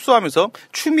지지를 흡수하면서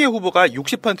추미애 후보가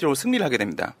 60%로 승리를 하게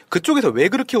됩니다. 그쪽에서 왜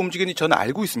그렇게 움직이는지 저는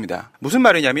알고 있습니다. 무슨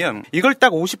말이냐면 이걸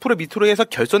딱 50% 밑으로 해서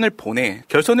결선을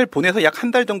보내서 약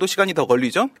한 달 정도 시간이 더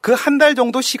걸리죠. 그 한 달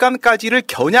정도 시간까지를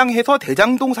겨냥해서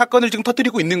대장동 사건을 지금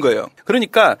터뜨리고 있는 거예요.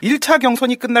 그러니까 1차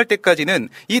경선이 끝날 때까지는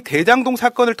이 대장동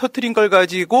사건을 터뜨린 걸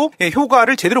가지고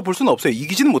효과를 제대로 볼 수는 없어요.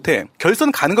 이기지는 못해.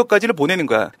 결선 가는 것까지를 보내는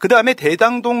거야. 그 다음에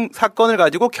대장동 사건을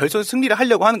가지고 결선 승리를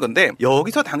하려고 하는 건데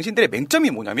여기서 당신들의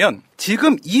맹점이 뭐냐면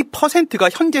지금 이 %가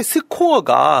현재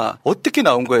스코어가 어떻게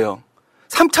나온 거예요.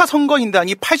 3차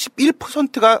선거인단이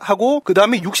 81%가 하고 그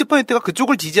다음에 60%가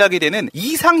그쪽을 지지하게 되는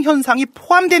이상현상이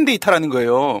포함된 데이터라는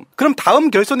거예요. 그럼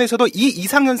다음 결선에서도 이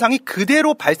이상현상이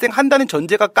그대로 발생한다는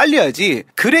전제가 깔려야지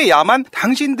그래야만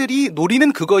당신들이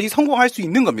노리는 그것이 성공할 수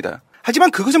있는 겁니다.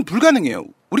 하지만 그것은 불가능해요.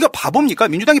 우리가 바보입니까?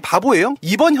 민주당이 바보예요?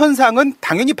 이번 현상은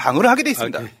당연히 방어를 하게 돼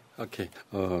있습니다. 오케이.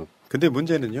 근데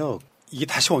문제는요. 이게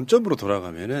다시 원점으로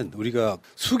돌아가면은 우리가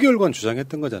수개월간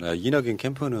주장했던 거잖아요. 이낙연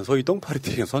캠프는 소위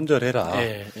똥파리들이랑 선절해라.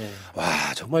 와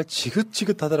정말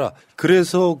지긋지긋하더라.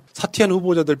 그래서 사퇴한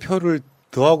후보자들 표를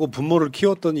더하고 분모를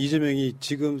키웠던 이재명이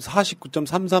지금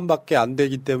 49.33밖에 안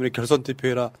되기 때문에 결선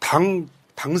투표해라.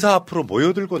 당사 앞으로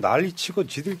모여들고 난리치고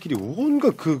지들끼리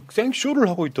온갖 그 생쇼를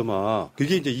하고 있더만.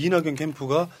 그게 이제 이낙연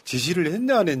캠프가 지시를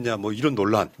했냐 안 했냐 뭐 이런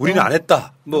논란. 우리는 안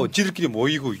했다. 뭐 지들끼리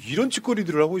모이고 이런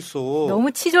짓거리들을 하고 있어.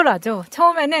 너무 치졸하죠.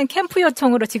 처음에는 캠프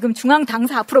요청으로 지금 중앙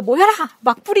당사 앞으로 모여라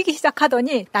막 뿌리기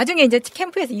시작하더니 나중에 이제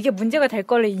캠프에서 이게 문제가 될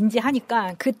걸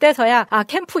인지하니까 그때서야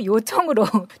캠프 요청으로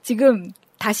지금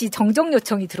다시 정정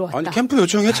요청이 들어왔다. 아니 캠프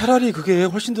요청에 차라리 그게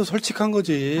훨씬 더 솔직한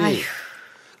거지. 아휴.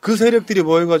 그 세력들이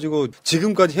모여가지고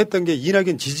지금까지 했던 게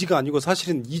이낙연 지지가 아니고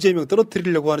사실은 이재명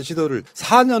떨어뜨리려고 하는 시도를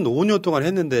 4년, 5년 동안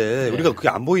했는데 우리가 그게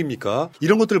안 보입니까?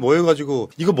 이런 것들 모여가지고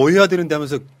이거 뭐 해야 되는데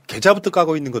하면서 계좌부터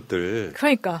까고 있는 것들.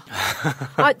 그러니까.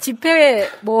 집회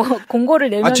공고를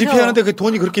내면서. 집회하는데 그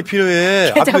돈이 그렇게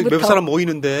필요해. 앞에 몇 사람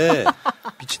모이는데.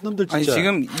 미친놈들 진짜. 아니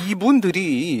지금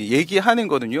이분들이 얘기하는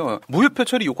거는요. 무효표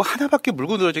처리 요거 하나밖에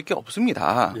물고 늘어질 게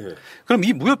없습니다. 그럼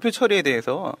이 무효표 처리에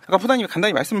대해서 아까 부장님이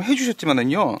간단히 말씀을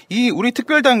해주셨지만은요. 이 우리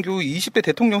특별당규 20대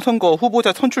대통령 선거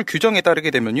후보자 선출 규정에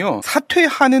따르게 되면요.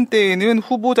 사퇴하는 때에는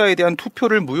후보자에 대한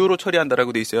투표를 무효로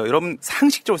처리한다라고 돼 있어요. 여러분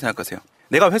상식적으로 생각하세요.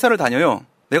 내가 회사를 다녀요.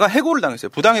 내가 해고를 당했어요.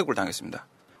 부당해고를 당했습니다.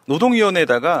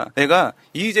 노동위원회에다가 내가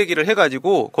이의제기를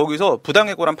해가지고 거기서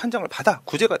부당해고란 판정을 받아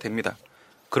구제가 됩니다.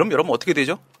 그럼 여러분 어떻게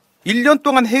되죠? 1년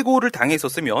동안 해고를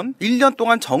당했었으면 1년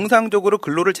동안 정상적으로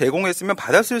근로를 제공했으면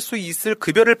받았을 수 있을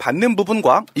급여를 받는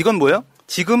부분과 이건 뭐예요?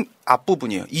 지금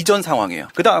앞부분이에요. 이전 상황이에요.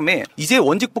 그 다음에 이제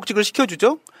원직복직을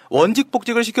시켜주죠?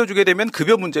 원직복직을 시켜주게 되면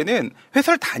급여 문제는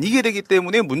회사를 다니게 되기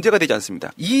때문에 문제가 되지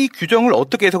않습니다. 이 규정을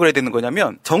어떻게 해석을 해야 되는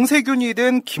거냐면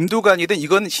정세균이든 김두관이든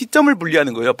이건 시점을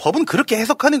분리하는 거예요. 법은 그렇게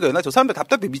해석하는 거예요. 나 저 사람들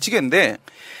답답해 미치겠는데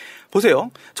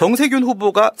보세요. 정세균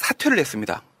후보가 사퇴를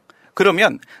했습니다.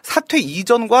 그러면 사퇴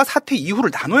이전과 사퇴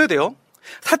이후를 나눠야 돼요.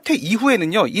 사퇴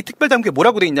이후에는요, 이 특별당규에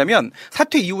뭐라고 돼 있냐면,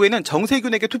 사퇴 이후에는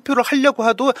정세균에게 투표를 하려고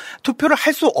해도 투표를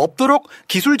할 수 없도록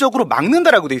기술적으로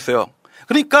막는다라고 돼 있어요.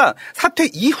 그러니까 사퇴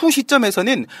이후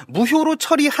시점에서는 무효로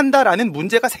처리한다라는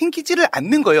문제가 생기지를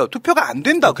않는 거예요. 투표가 안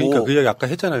된다고. 그러니까 그 이야기 아까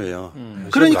했잖아요.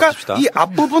 그러니까 이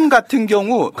앞부분 같은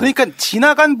경우, 그러니까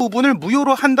지나간 부분을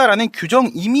무효로 한다라는 규정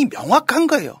이미 명확한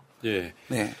거예요. 예.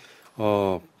 네.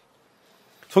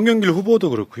 송영길 후보도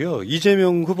그렇고요.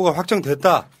 이재명 후보가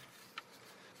확정됐다.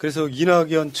 그래서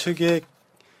이낙연 측의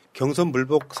경선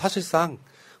불복 사실상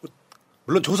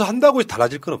물론 조사한다고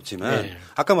달라질 건 없지만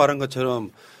아까 말한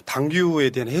것처럼 당규에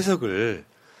대한 해석을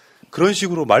그런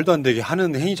식으로 말도 안 되게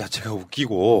하는 행위 자체가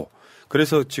웃기고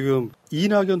그래서 지금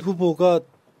이낙연 후보가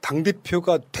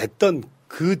당대표가 됐던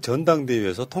그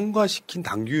전당대회에서 통과시킨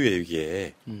당규에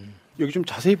이게 여기 좀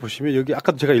자세히 보시면 여기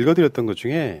아까 제가 읽어드렸던 것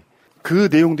중에 그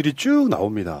내용들이 쭉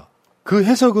나옵니다. 그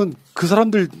해석은 그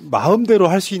사람들 마음대로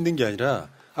할 수 있는 게 아니라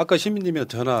아까 시민님이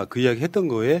전화 그 이야기 했던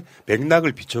거에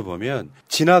맥락을 비춰보면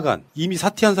지나간 이미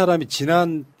사퇴한 사람이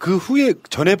지난 그 후에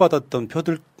전에 받았던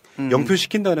표들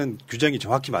영표시킨다는 규정이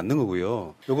정확히 맞는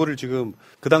거고요. 요거를 지금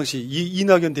그 당시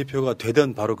이낙연 대표가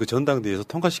되던 바로 그 전당대회에서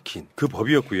통과시킨 그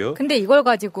법이었고요. 근데 이걸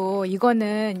가지고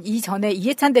이거는 이전에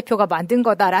이해찬 대표가 만든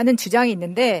거다라는 주장이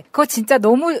있는데 그거 진짜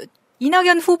너무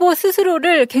이낙연 후보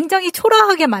스스로를 굉장히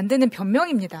초라하게 만드는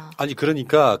변명입니다. 아니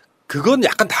그러니까 그건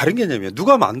약간 다른 개념이에요.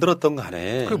 누가 만들었던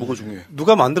간에. 그게 뭐가 중요해?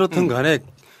 누가 만들었던 간에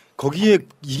거기에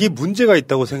이게 문제가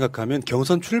있다고 생각하면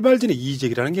경선 출발 전에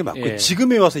이의제기라는 게 맞고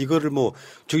지금에 와서 이거를 뭐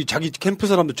저기 자기 캠프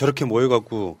사람들 저렇게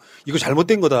모여갖고 이거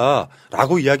잘못된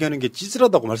거다라고 이야기하는 게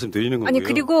찌질하다고 말씀드리는 거고요. 아니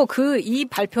그리고 이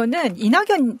발표는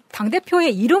이낙연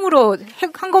당대표의 이름으로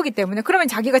한 거기 때문에 그러면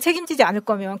자기가 책임지지 않을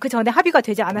거면 그 전에 합의가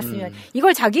되지 않았으면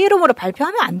이걸 자기 이름으로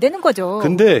발표하면 안 되는 거죠.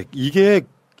 근데 이게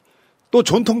또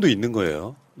전통도 있는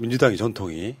거예요. 민주당의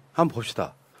전통이. 한번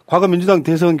봅시다. 과거 민주당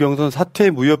대선 경선 사퇴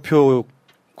무효표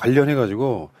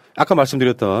관련해가지고 아까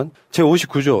말씀드렸던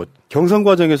제59조 경선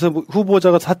과정에서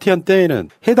후보자가 사퇴한 때에는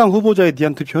해당 후보자에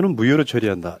대한 투표는 무효로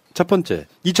처리한다. 첫 번째,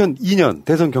 2002년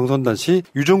대선 경선단 시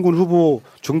유종군 후보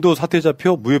중도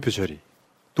사퇴자표 무효표 처리.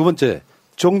 두 번째,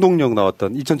 정동영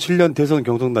나왔던 2007년 대선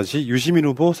경선단 시 유시민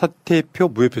후보 사퇴표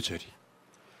무효표 처리.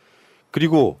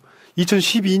 그리고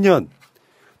 2012년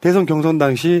대선 경선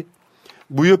당시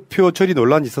무효표 처리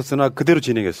논란이 있었으나 그대로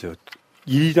진행했어요.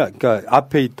 그러니까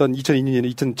앞에 있던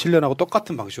 2002년에 2007년하고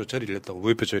똑같은 방식으로 처리를 했다고,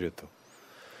 무효표 처리했다고.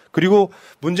 그리고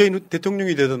문재인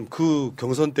대통령이 되던 그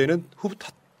경선 때는 후보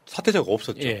사퇴자가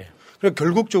없었죠. 그러니까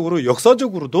결국적으로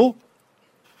역사적으로도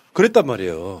그랬단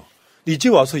말이에요. 이제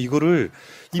와서 이거를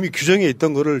이미 규정에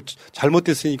있던 거를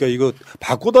잘못됐으니까 이거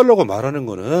바꿔달라고 말하는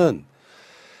거는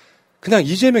그냥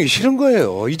이재명이 싫은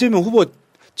거예요. 이재명 후보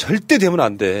절대 되면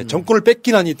안 돼. 정권을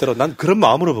뺏긴 한이 있더라도 난 그런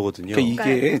마음으로 보거든요. 그러니까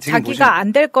이게 자기가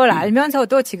안 될 걸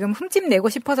알면서도 지금 흠집 내고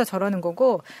싶어서 저러는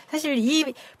거고 사실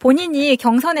이 본인이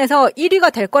경선에서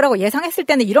 1위가 될 거라고 예상했을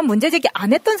때는 이런 문제 제기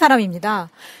안 했던 사람입니다.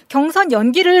 경선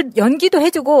연기도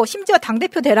해주고 심지어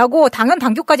당대표 되라고 당헌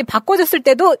당규까지 바꿔줬을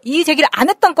때도 이의 제기를 안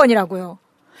했던 건이라고요.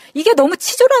 이게 너무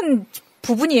치졸한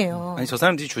부분이에요. 아니, 저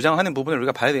사람들이 주장하는 부분을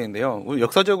우리가 봐야 되는데요.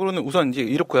 역사적으로는 우선 이제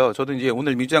이렇고요. 저도 이제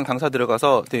오늘 민주당 당사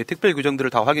들어가서 특별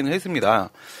규정들을 다 확인을 했습니다.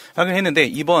 확인했는데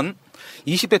이번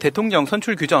 20대 대통령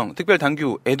선출 규정 특별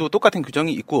당규에도 똑같은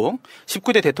규정이 있고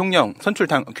 19대 대통령 선출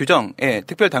규정의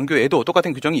특별 당규에도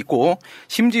똑같은 규정이 있고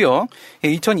심지어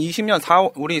 2020년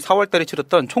 4월 달에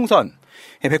치렀던 총선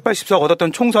 180석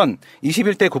얻었던 총선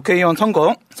 21대 국회의원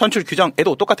선거 선출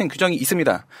규정에도 똑같은 규정이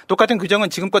있습니다. 똑같은 규정은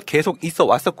지금껏 계속 있어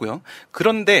왔었고요.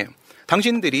 그런데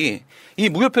당신들이 이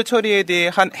무효표 처리에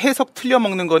대한 해석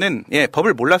틀려먹는 거는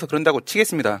법을 몰라서 그런다고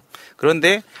치겠습니다.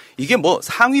 그런데 이게 뭐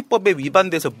상위법에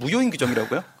위반돼서 무효인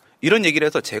규정이라고요? 이런 얘기를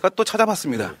해서 제가 또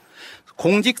찾아봤습니다.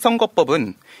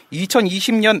 공직선거법은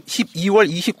 2020년 12월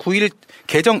 29일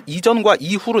개정 이전과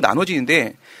이후로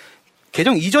나눠지는데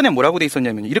개정 이전에 뭐라고 돼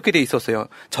있었냐면 이렇게 돼 있었어요.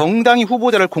 정당이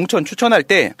후보자를 공천 추천할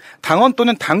때 당헌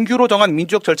또는 당규로 정한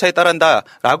민주적 절차에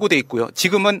따른다라고 돼 있고요.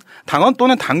 지금은 당헌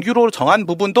또는 당규로 정한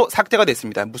부분도 삭제가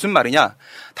됐습니다. 무슨 말이냐?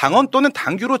 당헌 또는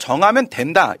당규로 정하면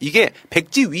된다. 이게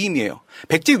백지위임이에요.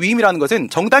 백지위임이라는 것은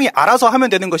정당이 알아서 하면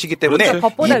되는 것이기 때문에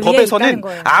그렇죠. 이 법에서는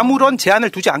아무런 제한을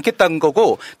두지 않겠다는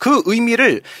거고 그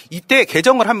의미를 이때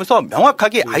개정을 하면서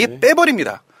명확하게 아예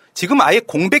빼버립니다. 지금 아예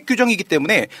공백 규정이기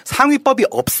때문에 상위법이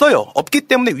없어요. 없기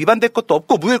때문에 위반될 것도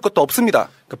없고 무효일 것도 없습니다.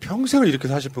 그러니까 평생을 이렇게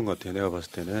사실 분 것 같아요. 내가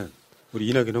봤을 때는. 우리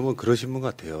이낙연 후보는 그러신 분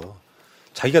같아요.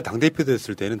 자기가 당대표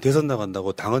됐을 때는 대선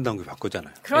나간다고 당헌 당규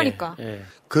바꾸잖아요. 그러니까.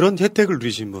 그런 혜택을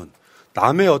누리신 분.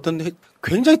 남의 어떤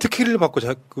굉장히 특혜를 받고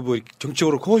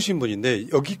정치적으로 커오신 분인데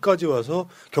여기까지 와서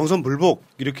경선 불복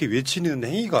이렇게 외치는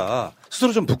행위가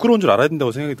스스로 좀 부끄러운 줄 알아야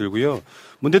된다고 생각이 들고요.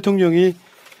 문 대통령이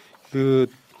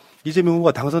이재명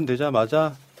후보가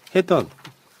당선되자마자 했던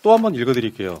또 한 번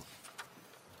읽어드릴게요.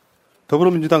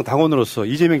 더불어민주당 당원으로서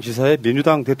이재명 지사의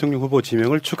민주당 대통령 후보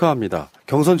지명을 축하합니다.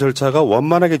 경선 절차가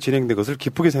원만하게 진행된 것을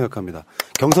기쁘게 생각합니다.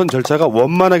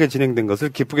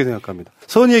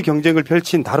 선의의 경쟁을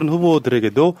펼친 다른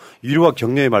후보들에게도 위로와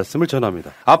격려의 말씀을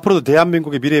전합니다. 앞으로도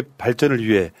대한민국의 미래 발전을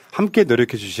위해 함께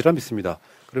노력해 주시라 믿습니다.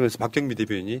 그러면서 박경미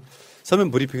대변인이 서면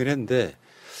브리핑을 했는데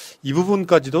이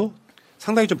부분까지도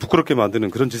상당히 좀 부끄럽게 만드는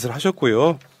그런 짓을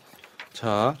하셨고요.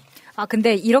 자.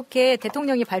 근데 이렇게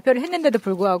대통령이 발표를 했는데도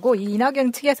불구하고 이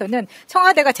이낙연 측에서는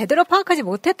청와대가 제대로 파악하지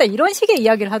못했다 이런 식의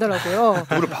이야기를 하더라고요.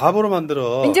 우리 바보로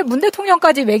만들어. 이제 문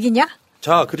대통령까지 매기냐?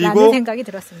 자, 그리고 라는 생각이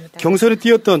들었습니다. 경선에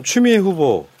뛰었던 추미애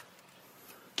후보,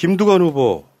 김두관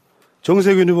후보,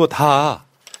 정세균 후보 다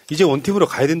이제 원팀으로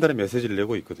가야 된다는 메시지를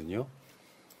내고 있거든요.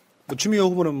 추미애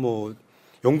후보는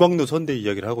용광로 선대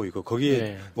이야기를 하고 있고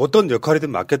거기에 어떤 역할이든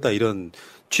맡겠다 이런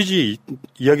취지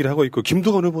이야기를 하고 있고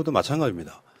김두관 후보도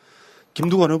마찬가지입니다.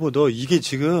 김두관 후보도 이게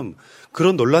지금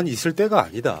그런 논란이 있을 때가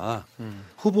아니다.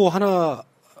 후보 하나로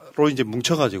이제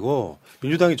뭉쳐가지고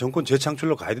민주당이 정권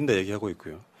재창출로 가야 된다 얘기하고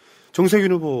있고요.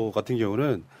 정세균 후보 같은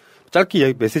경우는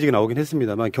짧게 메시지가 나오긴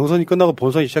했습니다만 경선이 끝나고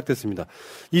본선이 시작됐습니다.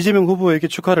 이재명 후보에게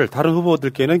축하를, 다른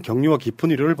후보들께는 격려와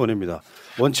깊은 위로를 보냅니다.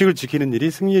 원칙을 지키는 일이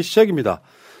승리의 시작입니다.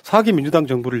 4기 민주당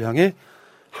정부를 향해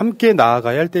함께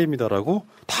나아가야 할 때입니다라고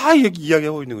다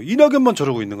이야기하고 있는 거예요. 이낙연만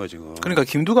저러고 있는 거예요, 지금. 그러니까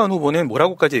김두관 후보는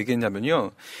뭐라고까지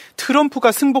얘기했냐면요.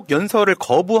 트럼프가 승복 연설을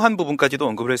거부한 부분까지도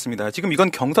언급을 했습니다. 지금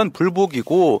이건 경선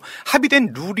불복이고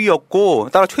합의된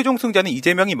룰이었고 따라 최종 승자는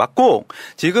이재명이 맞고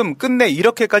지금 끝내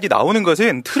이렇게까지 나오는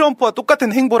것은 트럼프와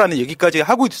똑같은 행보라는 얘기까지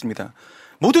하고 있습니다.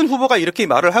 모든 후보가 이렇게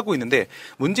말을 하고 있는데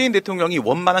문재인 대통령이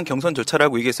원만한 경선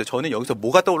절차라고 얘기했어요. 저는 여기서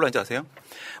뭐가 떠올랐는지 아세요?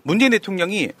 문재인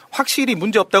대통령이 확실히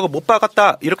문제 없다고 못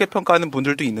박았다 이렇게 평가하는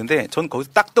분들도 있는데 전 거기서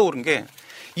딱 떠오른 게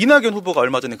이낙연 후보가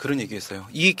얼마 전에 그런 얘기했어요.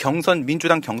 이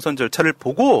민주당 경선 절차를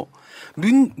보고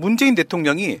문재인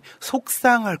대통령이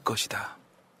속상할 것이다.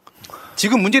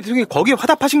 지금 문재인 대통령이 거기에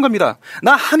화답하신 겁니다.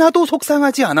 나 하나도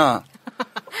속상하지 않아.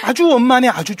 아주 원만해,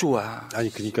 아주 좋아.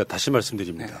 아니 그러니까 다시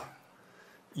말씀드립니다.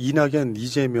 이낙연,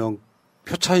 이재명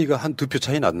표 차이가 한 2표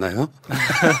차이 났나요?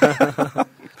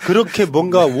 그렇게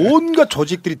뭔가 온갖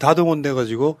조직들이 다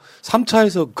동원돼가지고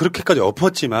 3차에서 그렇게까지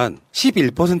엎었지만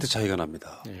 11% 차이가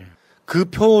납니다. 그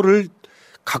표를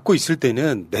갖고 있을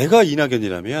때는 내가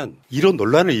이낙연이라면 이런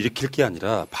논란을 일으킬 게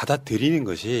아니라 받아들이는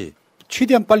것이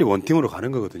최대한 빨리 원팀으로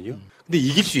가는 거거든요. 근데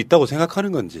이길 수 있다고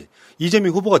생각하는 건지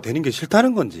이재명 후보가 되는 게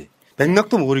싫다는 건지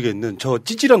맥락도 모르겠는 저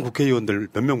찌질한 국회의원들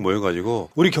몇 명 모여가지고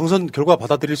우리 경선 결과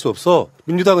받아들일 수 없어.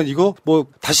 민주당은 이거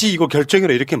다시 이거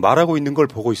결정해라 이렇게 말하고 있는 걸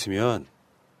보고 있으면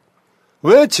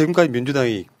왜 지금까지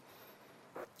민주당이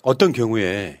어떤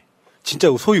경우에 진짜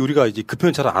소위 우리가 이제 그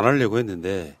표현 잘 안 하려고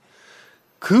했는데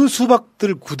그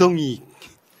수박들 구덩이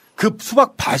그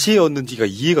수박 밭이었는지가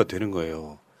이해가 되는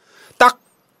거예요. 딱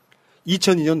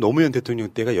 2002년 노무현 대통령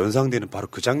때가 연상되는 바로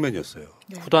그 장면이었어요.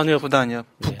 후단협.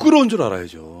 부끄러운 줄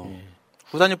알아야죠.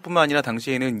 후단협뿐만 아니라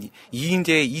당시에는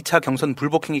이인재의 2차 경선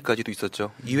불복 행위까지도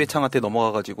있었죠. 이회창한테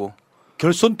넘어가가지고.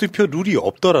 결선 투표 룰이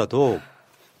없더라도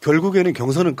결국에는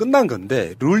경선은 끝난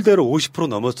건데 룰대로 50%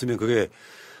 넘었으면 그게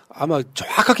아마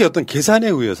정확하게 어떤 계산에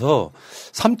의해서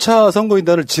 3차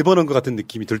선거인단을 집어넣은 것 같은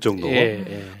느낌이 들 정도.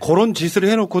 그런 짓을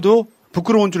해놓고도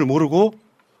부끄러운 줄 모르고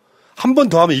한 번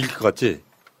더 하면 이길 것 같지.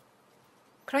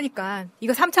 그러니까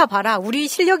이거 3차 봐라. 우리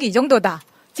실력이 이 정도다.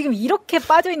 지금 이렇게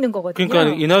빠져 있는 거거든요.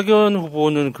 그러니까 이낙연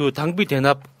후보는 그 당비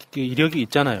대납 이력이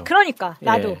있잖아요. 그러니까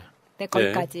나도 내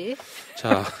거기까지.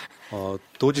 자,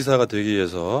 도지사가 되기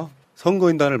위해서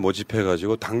선거인단을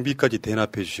모집해가지고 당비까지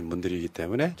대납해 주신 분들이기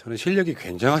때문에 저는 실력이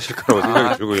굉장하실 거라고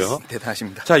생각이 들고요.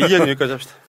 대단하십니다. 자, 이 이야기 여기까지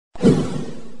합시다.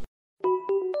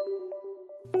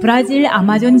 브라질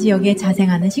아마존 지역에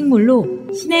자생하는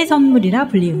식물로 신의 선물이라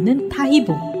불리우는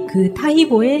타히보. 그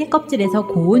타히보의 껍질에서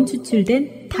고온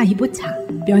추출된 타히보차.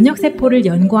 면역세포를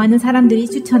연구하는 사람들이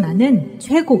추천하는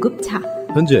최고급 차.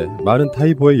 현재 많은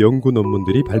타히보의 연구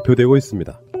논문들이 발표되고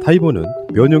있습니다. 타히보는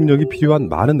면역력이 필요한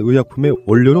많은 의약품의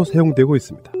원료로 사용되고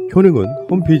있습니다. 효능은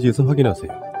홈페이지에서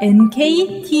확인하세요.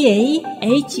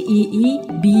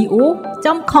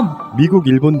 nktaheebo.com. 미국,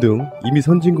 일본 등 이미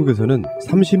선진국에서는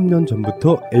 30년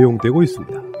전부터 애용되고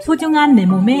있습니다. 소중한 내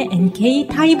몸에 NK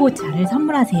타히보차를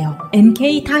선물하세요.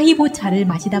 NK 타히보차를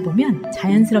마시다 보면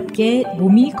자연스럽게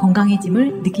몸이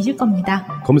건강해짐을 느끼실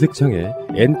겁니다. 검색창에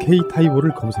NK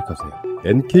타히보를 검색하세요.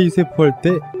 NK 세포할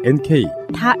때 NK.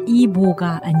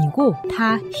 타이보가 아니고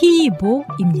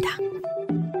타히보입니다.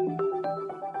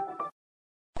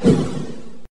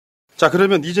 자,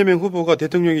 그러면 이재명 후보가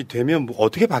대통령이 되면 뭐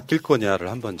어떻게 바뀔 거냐를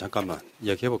한번 잠깐만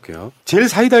이야기해 볼게요. 제일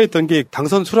사이다했던 게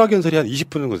당선 수락연설이 한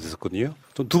 20분 정도 됐었거든요.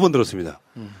 전 2번 들었습니다.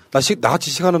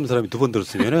 나같이 시간 없는 사람이 2번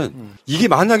들었으면은 이게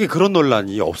만약에 그런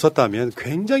논란이 없었다면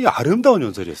굉장히 아름다운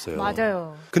연설이었어요.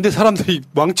 맞아요. 근데 사람들이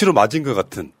왕치로 맞은 것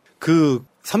같은 그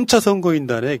 3차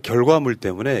선거인단의 결과물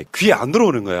때문에 귀에 안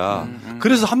들어오는 거야.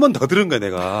 그래서 한 번 더 들은 거야,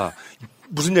 내가.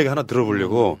 무슨 얘기 하나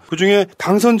들어보려고. 그중에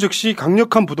당선 즉시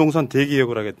강력한 부동산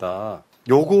대개혁을 하겠다.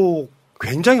 요거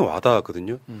굉장히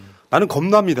와닿았거든요. 나는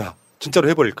겁납니다. 진짜로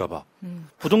해버릴까 봐.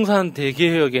 부동산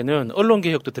대개혁에는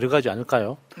언론개혁도 들어가지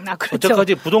않을까요? 그렇죠.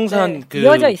 어쩌까지 부동산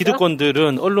네.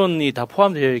 기득권들은 언론이 다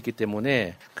포함되어 있기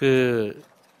때문에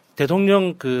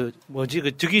대통령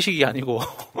즉위식이 아니고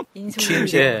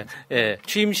취임식.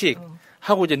 취임식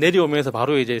하고 이제 내려오면서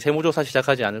바로 이제 세무조사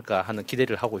시작하지 않을까 하는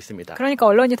기대를 하고 있습니다. 그러니까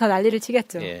언론이 더 난리를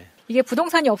치겠죠. 예. 이게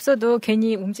부동산이 없어도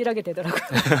괜히 움찔하게 되더라고요.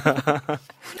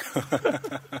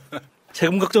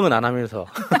 세금 걱정은 안 하면서.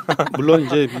 물론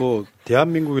이제 뭐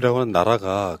대한민국이라고 하는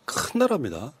나라가 큰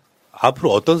나라입니다.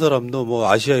 앞으로 어떤 사람도 뭐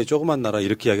아시아의 조그만 나라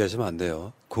이렇게 이야기하시면 안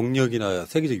돼요. 국력이나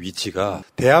세계적 위치가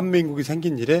대한민국이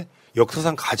생긴 이래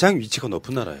역사상 가장 위치가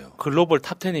높은 나라예요. 글로벌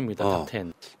탑10입니다.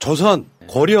 탑10. 조선,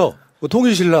 고려,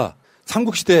 통일신라,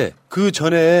 삼국시대 그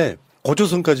전에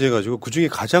고조선까지 해가지고 그중에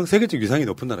가장 세계적 위상이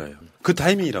높은 나라예요. 그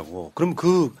타이밍이라고. 그럼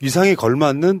그 위상에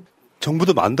걸맞는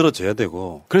정부도 만들어져야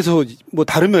되고. 그래서 뭐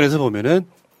다른 면에서 보면은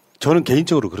저는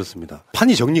개인적으로 그렇습니다.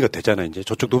 판이 정리가 되잖아요. 이제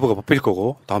저쪽도 후보가 뽑힐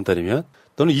거고 다음 달이면.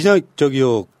 너는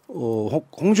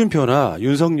홍준표나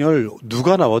윤석열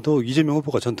누가 나와도 이재명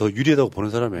후보가 전 더 유리하다고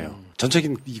보는 사람이에요.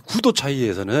 전체적인 이 구도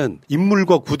차이에서는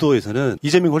인물과 구도에서는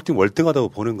이재명 훨씬 월등하다고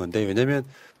보는 건데 왜냐하면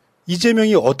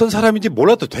이재명이 어떤 사람인지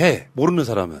몰라도 돼. 모르는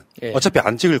사람은. 예. 어차피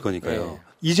안 찍을 거니까요. 예.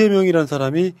 이재명이라는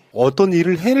사람이 어떤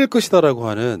일을 해낼 것이다라고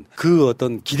하는 그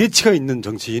어떤 기대치가 있는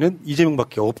정치인은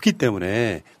이재명밖에 없기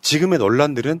때문에 지금의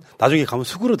논란들은 나중에 가면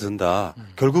수그러든다.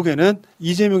 결국에는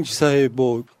이재명 지사의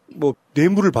뭐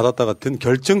뇌물을 받았다 같은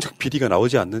결정적 비리가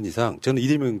나오지 않는 이상 저는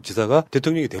이재명 지사가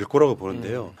대통령이 될 거라고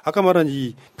보는데요. 아까 말한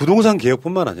이 부동산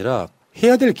개혁뿐만 아니라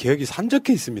해야 될 개혁이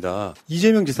산적해 있습니다.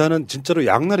 이재명 지사는 진짜로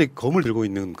양날의 검을 들고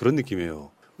있는 그런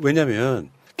느낌이에요. 왜냐하면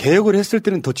개혁을 했을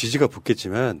때는 더 지지가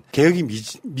붙겠지만 개혁이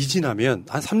미진하면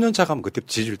한 3년 차 가면 그때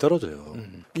지지율 떨어져요.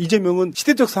 이재명은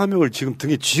시대적 사명을 지금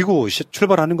등에 쥐고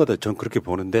출발하는 거다 저는 그렇게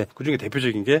보는데 그중에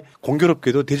대표적인 게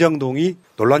공교롭게도 대장동이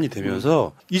논란이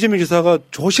되면서 이재명 지사가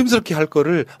조심스럽게 할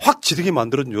거를 확 지르게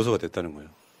만들어준 요소가 됐다는 거예요.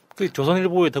 그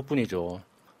조선일보의 덕분이죠.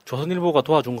 조선일보가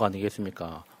도와준 거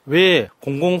아니겠습니까? 왜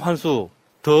공공환수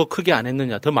더 크게 안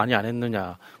했느냐, 더 많이 안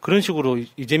했느냐 그런 식으로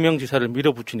이재명 지사를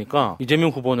밀어붙이니까 이재명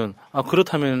후보는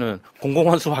그렇다면은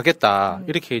공공환수 하겠다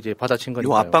이렇게 이제 받아친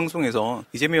거니까요. 이 앞방송에서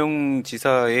이재명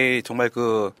지사의 정말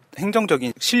그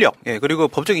행정적인 실력, 그리고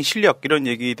법적인 실력 이런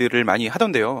얘기들을 많이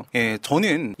하던데요.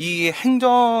 저는 이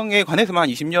행정에 관해서만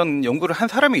 20년 연구를 한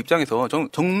사람의 입장에서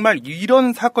정말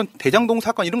이런 사건, 대장동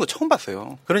사건 이런 거 처음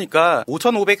봤어요. 그러니까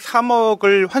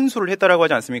 5,503억을 환수를 했다라고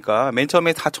하지 않습니까? 맨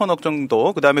처음에 4천억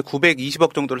정도, 그 다음에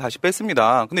 920억 정도를 다시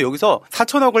뺐습니다. 근데 여기서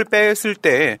 4천억을 뺐을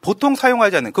때 보통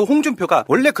사용하지 않는 그 홍준표가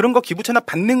원래 그런 거 기부 체납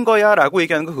받는 거야 라고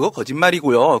얘기하는 거 그거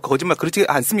거짓말이고요. 거짓말 그렇지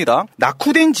않습니다.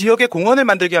 낙후된 지역에 공원을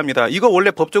만들게 합니다. 이거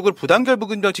원래 법적으로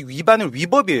부당결부금정책 위반은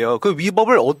위법이에요. 그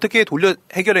위법을 어떻게 돌려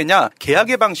해결했냐?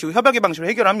 계약의 방식, 협약의 방식으로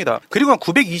해결합니다. 그리고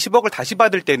 920억을 다시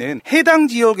받을 때는 해당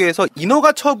지역에서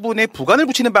인허가 처분에 부관을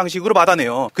붙이는 방식으로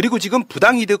받아내요. 그리고 지금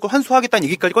부당이득을 환수하겠다는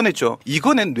얘기까지 꺼냈죠.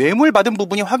 이거는 뇌물 받은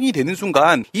부분이 확인이 되는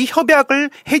순간 이 협약을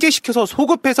해제시켜서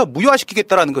소급해서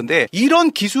무효화시키겠다라는 건데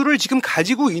이런 기술을 지금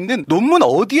가지고 있는 논문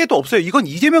어디에도 없어요. 이건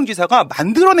이재명 지사가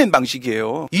만들어낸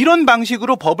방식이에요. 이런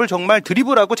방식으로 법을 정말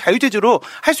드리블하고 자유제재로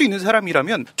할 수 있는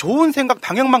사람이라면 좋은 생각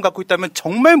방향만 갖고 있다면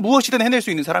정말 무엇이든 해낼 수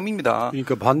있는 사람입니다.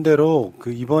 그러니까 반대로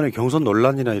그 이번에 경선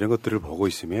논란이나 이런 것들을 보고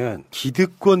있으면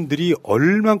기득권들이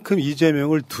얼만큼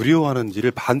이재명을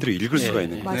두려워하는지를 반대로 읽을 수가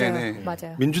있는 거예요.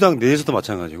 맞아요. 민주당 내에서도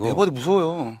마찬가지고. 내버려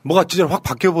무서워요. 뭐가 진짜 확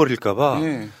바뀌어버릴까 봐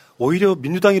오히려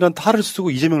민주당이란 탈을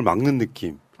쓰고 이재명을 막는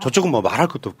느낌. 저쪽은 뭐 말할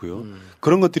것도 없고요.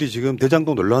 그런 것들이 지금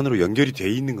대장동 논란으로 연결이 돼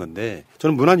있는 건데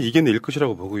저는 무난히 이겨낼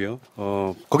것이라고 보고요.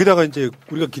 거기다가 이제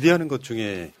우리가 기대하는 것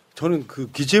중에 저는 그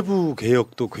기재부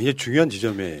개혁도 굉장히 중요한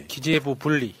지점에 기재부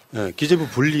분리. 기재부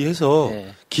분리해서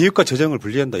기획과 재정을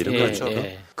분리한다 이런 거 아니죠.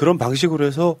 그런 방식으로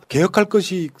해서 개혁할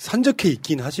것이 산적해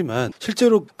있긴 하지만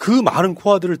실제로 그 많은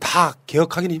코어들을 다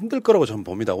개혁하기는 힘들 거라고 저는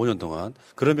봅니다. 5년 동안.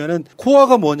 그러면은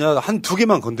코어가 뭐냐 한 두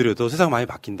개만 건드려도 세상 많이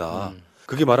바뀐다.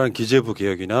 그게 말하는 기재부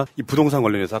개혁이나 이 부동산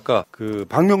관련해서 아까 그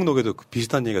방명록에도 그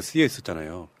비슷한 얘기가 쓰여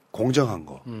있었잖아요. 공정한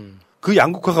거. 그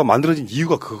양극화가 만들어진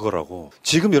이유가 그거라고.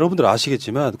 지금 여러분들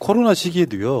아시겠지만 코로나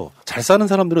시기에도요. 잘 사는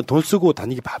사람들은 돈 쓰고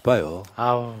다니기 바빠요.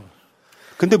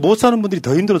 근데 못 사는 분들이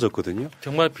더 힘들어졌거든요.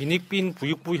 정말 빈익빈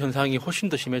부익부 현상이 훨씬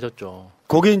더 심해졌죠.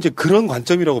 거기에 이제 그런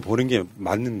관점이라고 보는 게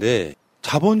맞는데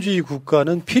자본주의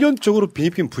국가는 필연적으로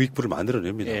빈익빈 부익부를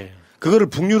만들어냅니다. 예. 그거를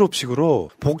북유럽식으로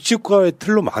복지국가의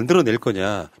틀로 만들어낼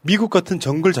거냐, 미국 같은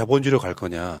정글 자본주의로 갈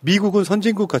거냐. 미국은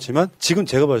선진국 같지만 지금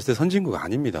제가 봤을 때 선진국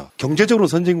아닙니다. 경제적으로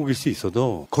선진국일 수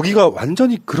있어도 거기가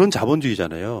완전히 그런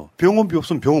자본주의잖아요. 병원비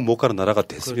없으면 병원 못 가는 나라가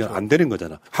됐으면 그렇죠. 안 되는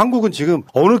거잖아. 한국은 지금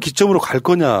어느 기점으로 갈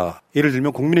거냐. 예를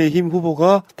들면 국민의힘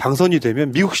후보가 당선이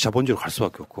되면 미국식 자본주의로 갈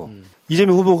수밖에 없고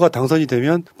이재명 후보가 당선이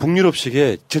되면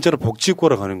북유럽식의 진짜로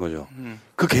복지국가로 가는 거죠.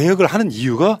 그 개혁을 하는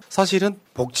이유가 사실은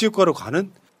복지국가로 가는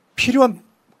필요한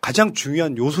가장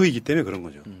중요한 요소이기 때문에 그런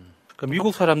거죠. 그러니까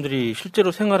미국 사람들이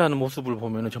실제로 생활하는 모습을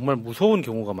보면 정말 무서운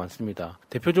경우가 많습니다.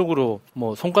 대표적으로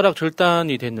뭐 손가락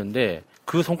절단이 됐는데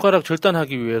그 손가락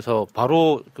절단하기 위해서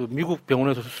바로 그 미국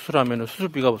병원에서 수술하면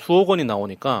수술비가 수억 원이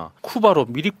나오니까 쿠바로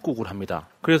미립국을 합니다.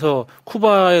 그래서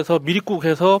쿠바에서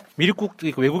미립국해서 미립국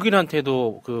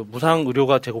외국인한테도 그 무상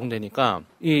의료가 제공되니까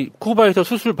이 쿠바에서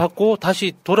수술 받고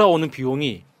다시 돌아오는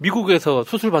비용이 미국에서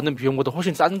수술 받는 비용보다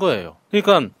훨씬 싼 거예요.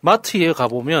 그러니까 마트에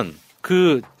가보면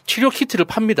그 치료 키트를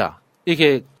팝니다.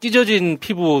 이게 찢어진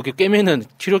피부 꿰매는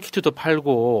치료 키트도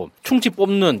팔고 충치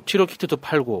뽑는 치료 키트도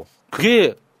팔고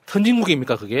그게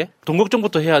선진국입니까 그게? 돈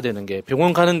걱정부터 해야 되는 게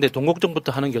병원 가는데 돈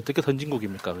걱정부터 하는 게 어떻게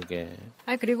선진국입니까 그게?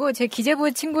 그리고 제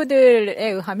기재부 친구들에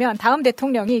의하면 다음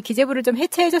대통령이 기재부를 좀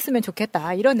해체해줬으면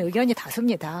좋겠다 이런 의견이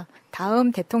다수입니다.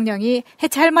 다음 대통령이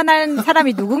해체할 만한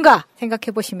사람이 누군가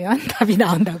생각해 보시면 답이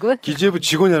나온다고. 기재부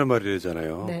직원이 하는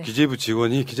말이잖아요. 네. 기재부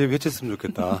직원이 기재부 해체했으면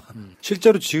좋겠다.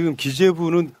 실제로 지금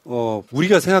기재부는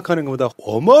우리가 생각하는 것보다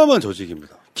어마어마한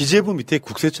조직입니다. 기재부 밑에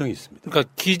국세청이 있습니다. 그러니까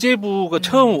기재부가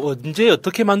처음 언제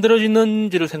어떻게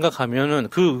만들어지는지를 생각하면은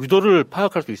그 의도를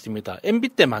파악할 수 있습니다. MB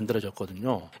때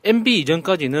만들어졌거든요. MB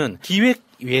이전까지는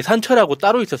기획예산처라고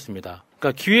따로 있었습니다.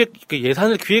 그러니까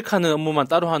예산을 기획하는 업무만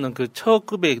따로 하는 그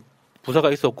처급의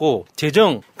부서가 있었고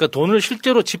그러니까 돈을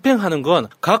실제로 집행하는 건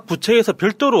각 부처에서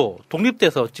별도로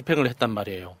독립돼서 집행을 했단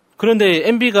말이에요. 그런데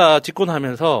MB가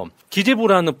집권하면서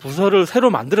기재부라는 부서를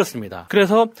새로 만들었습니다.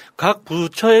 그래서 각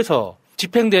부처에서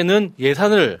집행되는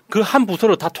예산을 그 한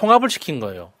부서로 다 통합을 시킨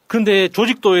거예요. 그런데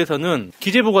조직도에서는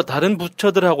기재부가 다른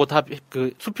부처들하고 다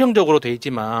그 수평적으로 돼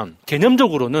있지만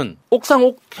개념적으로는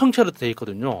옥상옥 형태로 돼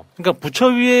있거든요. 그러니까 부처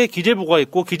위에 기재부가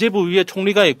있고 기재부 위에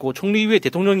총리가 있고 총리 위에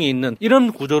대통령이 있는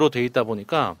이런 구조로 돼 있다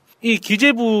보니까 이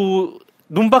기재부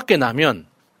눈밖에 나면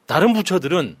다른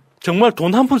부처들은 정말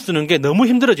돈 한 푼 쓰는 게 너무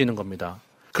힘들어지는 겁니다.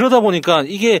 그러다 보니까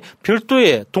이게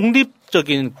별도의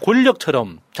독립적인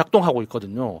권력처럼 작동하고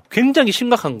있거든요. 굉장히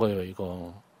심각한 거예요,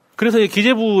 이거. 그래서 이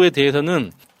기재부에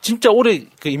대해서는 진짜 올해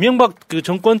그 이명박 그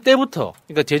정권 때부터,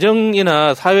 그러니까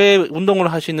재정이나 사회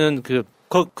운동을 하시는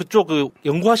그쪽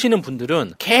연구하시는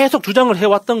분들은 계속 주장을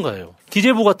해왔던 거예요.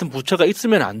 기재부 같은 부처가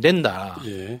있으면 안 된다.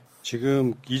 예.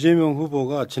 지금 이재명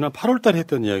후보가 지난 8월 달에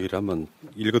했던 이야기를 한번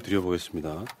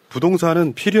읽어드려보겠습니다.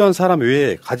 부동산은 필요한 사람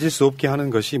외에 가질 수 없게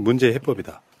하는 것이 문제의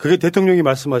해법이다. 그게 대통령이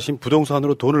말씀하신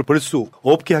부동산으로 돈을 벌 수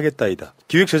없게 하겠다이다.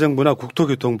 기획재정부나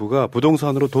국토교통부가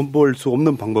부동산으로 돈 벌 수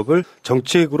없는 방법을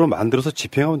정책으로 만들어서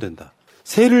집행하면 된다.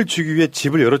 세를 주기 위해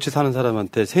집을 여러 채 사는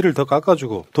사람한테 세를 더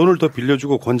깎아주고 돈을 더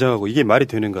빌려주고 권장하고 이게 말이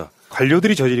되는가.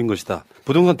 관료들이 저지른 것이다.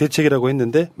 부동산 대책이라고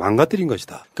했는데 망가뜨린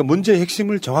것이다. 그러니까 문제의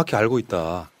핵심을 정확히 알고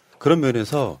있다. 그런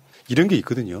면에서 이런 게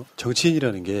있거든요.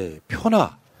 정치인이라는 게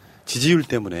표나 지지율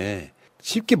때문에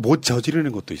쉽게 못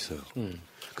저지르는 것도 있어요.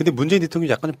 근데 문재인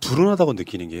대통령이 약간 불운하다고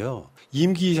느끼는 게요.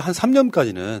 임기 한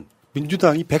 3년까지는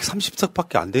민주당이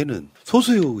 130석밖에 안 되는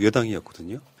소수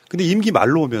여당이었거든요. 근데 임기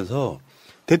말로 오면서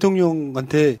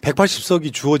대통령한테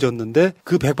 180석이 주어졌는데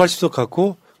그 180석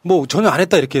갖고 뭐 전혀 안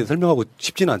했다 이렇게 설명하고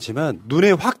싶지는 않지만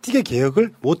눈에 확 띄게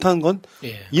개혁을 못한 건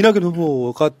이낙연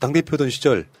후보가 당대표던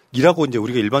시절이라고 이제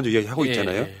우리가 일반적으로 이야기하고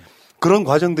있잖아요. 그런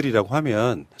과정들이라고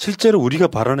하면 실제로 우리가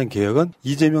바라는 개혁은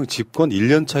이재명 집권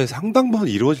 1년 차에 상당 부분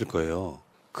이루어질 거예요.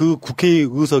 그 국회의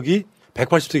의석이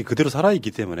 180석이 그대로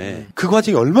살아있기 때문에 그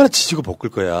과정이 얼마나 지지고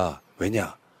볶을 거야.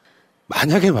 왜냐?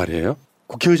 만약에 말이에요.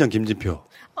 국회의장 김진표,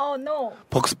 no.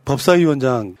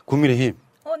 법사위원장 국민의힘.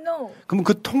 no. 그러면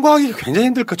그 통과하기가 굉장히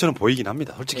힘들 것처럼 보이긴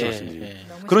합니다. 솔직히 말씀드리면.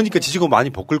 그러니까 지지고 많이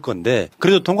볶을 건데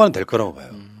그래도 통과는 될 거라고 봐요.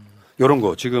 이런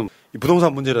거 지금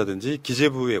부동산 문제라든지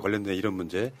기재부에 관련된 이런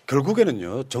문제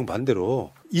결국에는요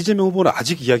정반대로 이재명 후보는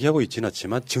아직 이야기하고 있지는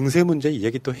않지만 증세 문제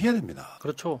이야기 또 해야 됩니다.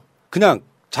 그렇죠. 그냥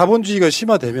자본주의가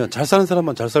심화되면 잘 사는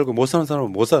사람만 잘 살고 못 사는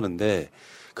사람은 못 사는데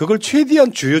그걸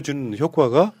최대한 줄여주는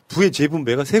효과가 부의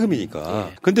재분배가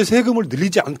세금이니까. 근데 세금을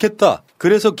늘리지 않겠다.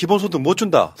 그래서 기본소득 못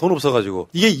준다. 돈 없어가지고.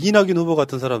 이게 이낙연 후보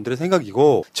같은 사람들의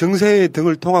생각이고 증세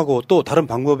등을 통하고 또 다른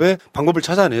방법을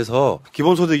찾아내서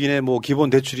기본소득이네 뭐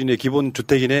기본대출이네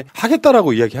기본주택이네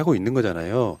하겠다라고 이야기하고 있는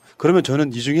거잖아요. 그러면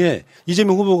저는 이 중에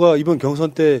이재명 후보가 이번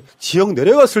경선 때 지역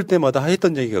내려갔을 때마다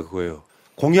했던 얘기가 그거예요.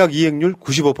 공약 이행률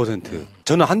 95%.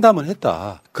 저는 한다면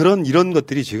했다. 이런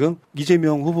것들이 지금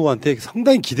이재명 후보한테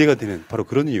상당히 기대가 되는 바로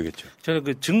그런 이유겠죠. 저는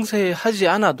그 증세하지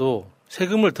않아도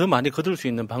세금을 더 많이 거둘 수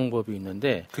있는 방법이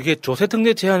있는데 그게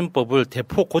조세특례 제한법을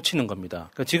대폭 고치는 겁니다.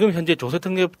 그러니까 지금 현재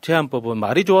조세특례 제한법은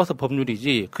말이 좋아서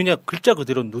법률이지 그냥 글자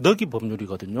그대로 누더기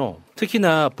법률이거든요.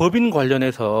 특히나 법인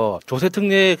관련해서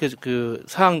조세특례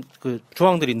사항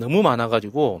조항들이 너무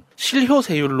많아가지고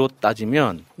실효세율로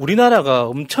따지면 우리나라가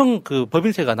엄청 그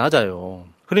법인세가 낮아요.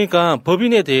 그러니까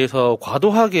법인에 대해서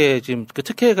과도하게 지금 그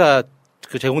특혜가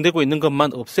제공되고 있는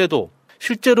것만 없애도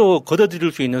실제로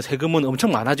걷어들일 수 있는 세금은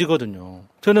엄청 많아지거든요.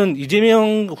 저는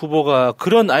이재명 후보가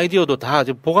그런 아이디어도 다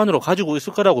보관으로 가지고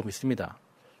있을 거라고 믿습니다.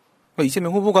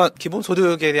 이재명 후보가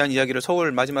기본소득에 대한 이야기를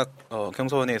서울 마지막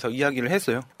경선에서 이야기를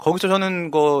했어요. 거기서 저는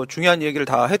중요한 얘기를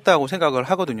다 했다고 생각을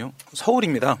하거든요.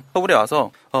 서울입니다. 서울에 와서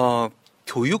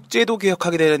교육제도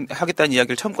개혁하겠다는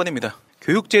이야기를 처음 꺼냅니다.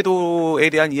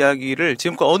 교육제도에 대한 이야기를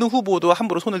지금껏 어느 후보도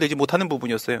함부로 손을 대지 못하는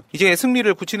부분이었어요. 이제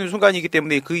승리를 굳히는 순간이기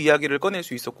때문에 그 이야기를 꺼낼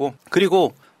수 있었고,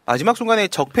 그리고 마지막 순간에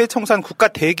적폐청산 국가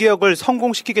대개혁을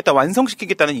성공시키겠다,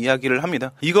 완성시키겠다는 이야기를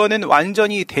합니다. 이거는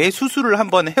완전히 대수술을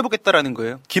한번 해보겠다라는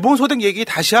거예요. 기본소득 얘기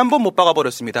다시 한번 못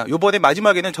박아버렸습니다. 이번에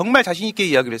마지막에는 정말 자신있게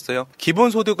이야기를 했어요.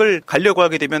 기본소득을 가려고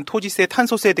하게 되면 토지세,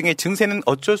 탄소세 등의 증세는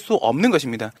어쩔 수 없는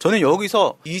것입니다. 저는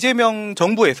여기서 이재명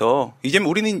정부에서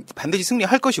우리는 반드시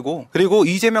승리할 것이고, 그리고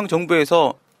이재명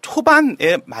정부에서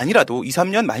초반에만이라도 2,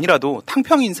 3년만이라도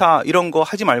탕평 인사 이런 거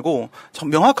하지 말고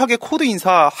명확하게 코드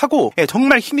인사하고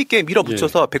정말 힘있게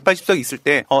밀어붙여서 180석 있을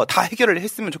때 다 해결을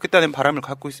했으면 좋겠다는 바람을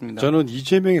갖고 있습니다. 저는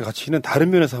이재명의 가치는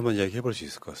다른 면에서 한번 이야기해 볼 수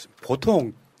있을 것 같습니다.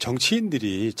 보통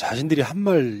정치인들이 자신들이 한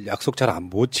말 약속 잘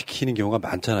못 지키는 경우가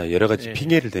많잖아요. 여러 가지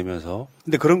핑계를 대면서.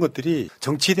 근데 그런 것들이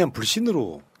정치에 대한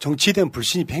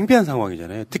불신이 팽배한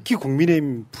상황이잖아요. 특히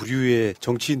국민의힘 부류의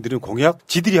정치인들은 공약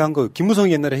지들이 한 거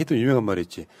김무성이 옛날에 했던 유명한 말이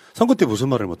있지. 선거 때 무슨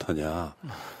말을 못하냐.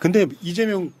 근데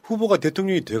이재명 후보가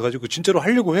대통령이 돼가지고 진짜로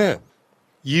하려고 해.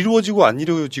 이루어지고 안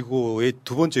이루어지고의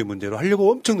두 번째 문제로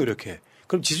하려고 엄청 노력해.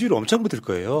 그럼 지지율이 엄청 붙을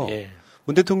거예요.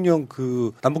 문 대통령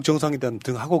남북 정상회담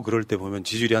등 하고 그럴 때 보면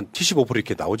지지율이 한 75%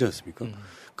 이렇게 나오지 않습니까?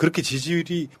 그렇게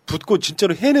지지율이 붙고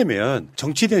진짜로 해내면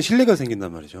정치에 대한 신뢰가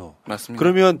생긴단 말이죠. 맞습니다.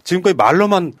 그러면 지금까지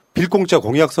말로만 빌공짜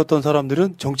공약 썼던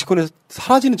사람들은 정치권에서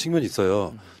사라지는 측면이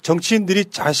있어요. 정치인들이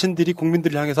자신들이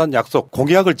국민들을 향해서 한 약속,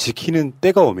 공약을 지키는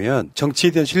때가 오면 정치에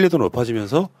대한 신뢰도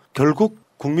높아지면서 결국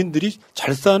국민들이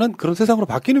잘 사는 그런 세상으로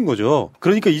바뀌는 거죠.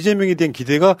 그러니까 이재명에 대한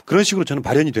기대가 그런 식으로 저는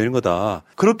발현이 되는 거다.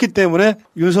 그렇기 때문에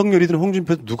윤석열이든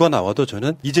홍준표든 누가 나와도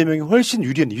저는 이재명이 훨씬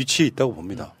유리한 위치에 있다고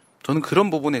봅니다. 저는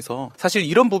그런 부분에서 사실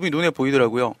이런 부분이 눈에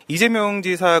보이더라고요. 이재명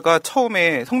지사가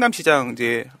처음에 성남시장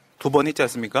두 번 했지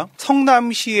않습니까?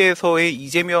 성남시에서의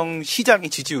이재명 시장의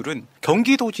지지율은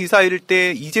경기도지사일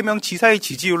때 이재명 지사의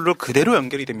지지율로 그대로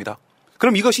연결이 됩니다.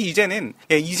 그럼 이것이 이제는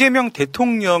이재명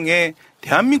대통령의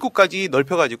대한민국까지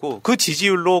넓혀가지고 그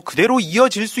지지율로 그대로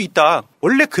이어질 수 있다.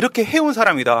 원래 그렇게 해온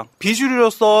사람이다.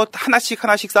 비주류로서 하나씩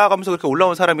쌓아가면서 그렇게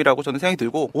올라온 사람이라고 저는 생각이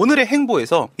들고, 오늘의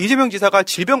행보에서 이재명 지사가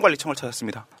질병관리청을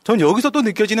찾았습니다. 저는 여기서 또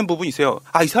느껴지는 부분이 있어요.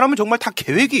 이 사람은 정말 다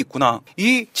계획이 있구나.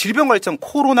 이 질병관리청,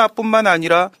 코로나뿐만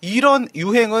아니라 이런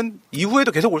유행은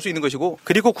이후에도 계속 올 수 있는 것이고,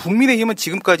 그리고 국민의힘은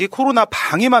지금까지 코로나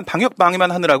방역 방해만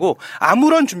하느라고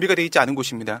아무런 준비가 되어 있지 않은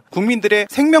곳입니다. 국민들의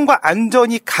생명과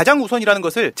안전이 가장 우선이라는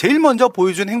것을 제일 먼저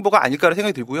보여준 행보가 아닐까라는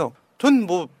생각이 들고요. 전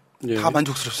다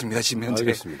만족스럽습니다, 지금 현재.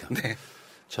 알겠습니다. 네.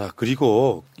 자,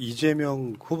 그리고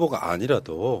이재명 후보가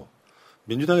아니라도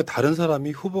민주당의 다른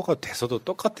사람이 후보가 돼서도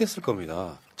똑같았을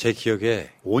겁니다. 제 기억에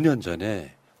 5년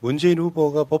전에 문재인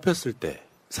후보가 뽑혔을 때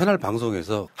새날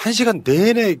방송에서 1시간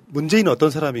내내 문재인은 어떤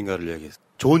사람인가를 이야기했어요.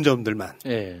 좋은 점들만.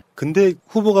 근데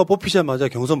후보가 뽑히자마자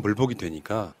경선 불복이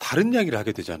되니까 다른 이야기를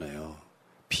하게 되잖아요.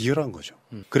 비열한 거죠.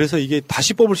 그래서 이게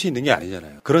다시 뽑을 수 있는 게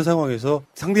아니잖아요. 그런 상황에서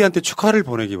상대한테 축하를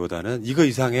보내기보다는 이거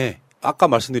이상해. 아까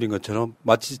말씀드린 것처럼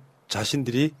마치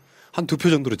자신들이 한 2표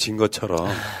정도로 진 것처럼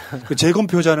그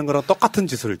재검표하자는 거랑 똑같은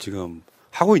짓을 지금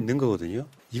하고 있는 거거든요.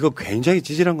 이거 굉장히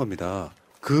찌질한 겁니다.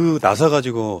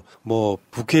 나서가지고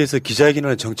국회에서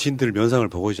기자회견하는 정치인들 면상을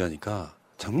보고자 하니까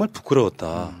정말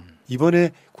부끄러웠다.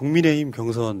 이번에 국민의힘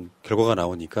경선 결과가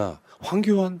나오니까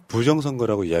황교안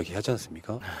부정선거라고 이야기하지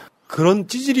않습니까? 그런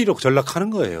찌질이로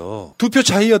전락하는 거예요. 2표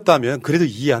차이였다면 그래도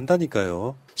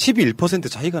이해한다니까요. 11%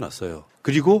 차이가 났어요.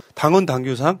 그리고 당헌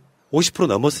당규상 50%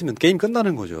 넘었으면 게임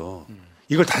끝나는 거죠.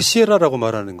 이걸 다시 해라라고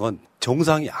말하는 건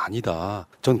정상이 아니다.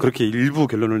 전 그렇게 일부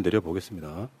결론을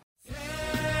내려보겠습니다.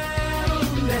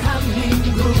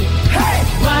 대한민국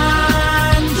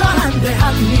완전한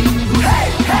대한민국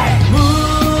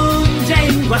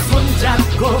문재인과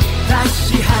손잡고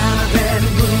다시 하나 되는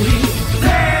우리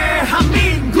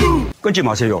대한민국. 끊지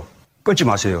마세요. 끊지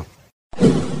마세요.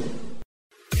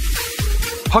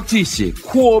 박지희 씨,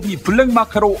 코업이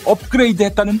블랙마카로 업그레이드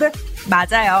했다는데?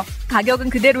 맞아요. 가격은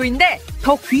그대로인데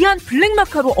더 귀한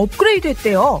블랙마카로 업그레이드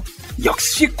했대요.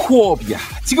 역시 코업이야.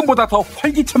 지금보다 더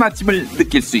활기찬 아침을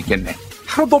느낄 수 있겠네.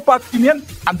 하루도 빠뜨리면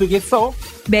안 되겠어.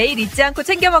 매일 잊지 않고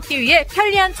챙겨 먹기 위해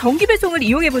편리한 정기 배송을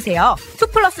이용해보세요.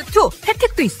 2+2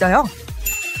 혜택도 있어요.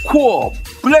 코업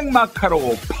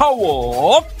블랙마카로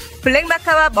파워업.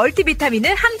 블랙마카와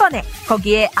멀티비타민을 한 번에,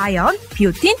 거기에 아연,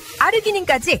 비오틴,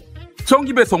 아르기닌까지.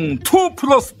 정기배송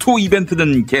 2+2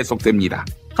 이벤트는 계속됩니다.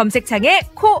 검색창에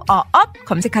코어업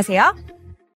검색하세요.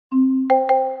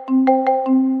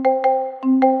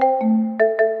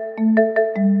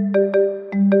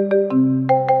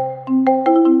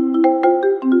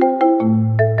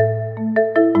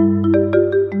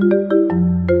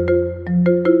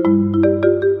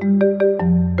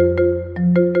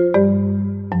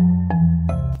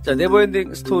 자,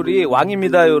 네버엔딩 스토리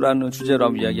왕입니다요라는 주제로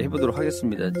한번 이야기해보도록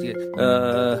하겠습니다.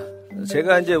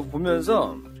 제가 이제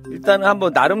보면서 일단은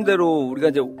한번 나름대로 우리가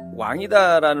이제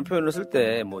왕이다라는 표현을 쓸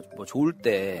때 뭐 좋을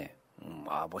때,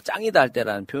 뭐 짱이다 할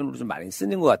때라는 표현으로 좀 많이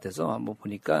쓰는 것 같아서 한번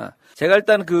보니까 제가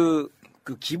일단 그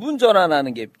기분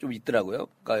전환하는 게 좀 있더라고요.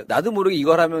 그러니까 나도 모르게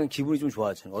이걸 하면 기분이 좀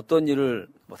좋아지는, 어떤 일을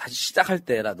뭐 다시 시작할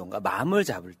때라던가 마음을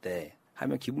잡을 때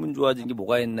하면 기분 좋아지는 게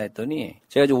뭐가 있나 했더니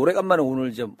제가 이제 오래간만에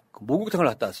오늘 이제 목욕탕을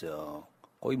갔다 왔어요.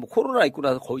 거의 뭐 코로나 있고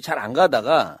나서 거의 잘 안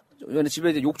가다가 전에 집에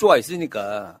이제 욕조가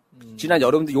있으니까 지난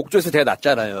여름도 욕조에서 대가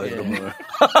났잖아요. 예. 여름을.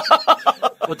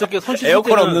 어떻게 손 씻을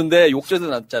에어컨 때는 없는데 욕조에서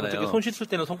났잖아요. 어떻게 손 씻을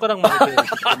때는 손가락만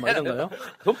이렇게 이런가요?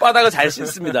 손바닥을 잘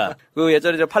씻습니다. 그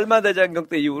예전에 저 팔만대장경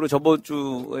때 이후로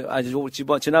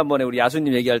지난번에 우리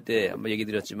야수님 얘기할 때 한번 얘기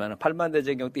드렸지만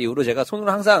팔만대장경 때 이후로 제가 손을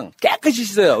항상 깨끗이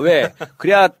씻어요. 왜?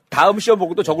 그래야 다음 시험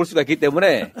보고 또 적을 수가 있기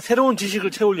때문에. 새로운 지식을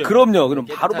채우려면. 그럼요. 그럼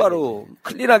바로바로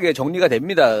클린하게 정리가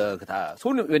됩니다. 다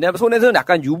왜냐하면 손에서는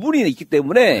약간 유분이 있기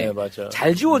때문에 네, 맞아.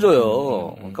 잘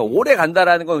지워져요. 그러니까 오래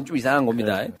간다라는 건 좀 이상한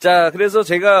겁니다. 네. 자, 그래서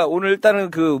제가 오늘 일단은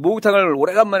그 목욕탕을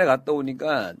오래간만에 갔다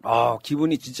오니까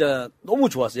기분이 진짜 너무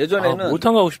좋았어요. 예전에는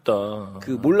목욕탕 가고 싶다.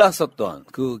 그 몰랐었던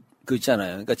그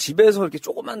있잖아요. 그러니까 집에서 이렇게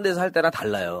조그만 데서 할 때랑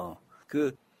달라요.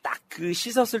 딱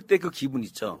씻었을 때 그 기분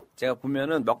있죠. 제가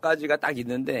보면은 몇 가지가 딱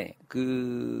있는데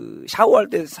그 샤워할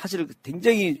때 사실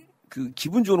굉장히 그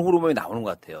기분 좋은 호르몬이 나오는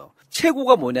것 같아요.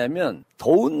 최고가 뭐냐면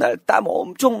더운 날 땀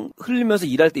엄청 흘리면서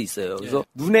일할 때 있어요. 그래서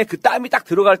눈에 그 땀이 딱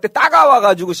들어갈 때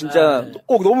따가워가지고 진짜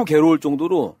너무 괴로울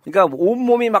정도로, 그러니까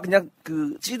온몸이 막 그냥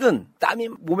찌든 땀이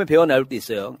몸에 배어 나올 때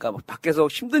있어요. 그러니까 밖에서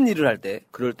힘든 일을 할 때,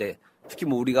 그럴 때 특히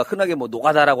뭐 우리가 흔하게 뭐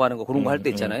노가다라고 하는 거 그런 거 할 때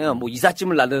있잖아요. 뭐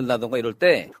이삿짐을 나른다던가 이럴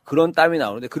때 그런 땀이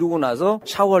나오는데, 그러고 나서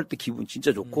샤워할 때 기분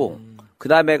진짜 좋고, 그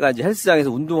다음에가 이제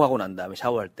헬스장에서 운동하고 난 다음에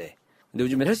샤워할 때. 근데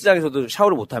요즘에 헬스장에서도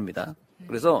샤워를 못 합니다.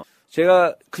 그래서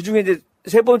제가 그 중에 이제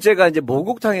세 번째가 이제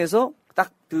목욕탕에서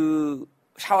딱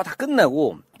샤워 다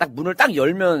끝나고 딱 문을 딱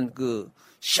열면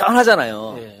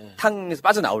시원하잖아요. 예. 탕에서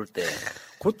빠져나올 때.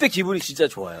 그때 기분이 진짜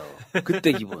좋아요.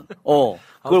 그때 기분.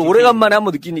 그걸 오래간만에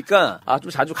한번 느끼니까 좀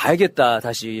자주 가야겠다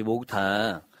다시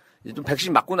목욕탕. 이제 좀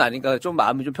백신 맞고 나니까 좀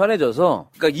마음이 좀 편해져서,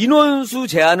 그러니까 인원수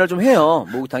제한을 좀 해요.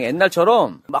 목욕탕에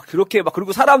옛날처럼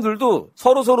그리고 사람들도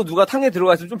서로 누가 탕에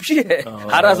들어가 있으면 좀 피해.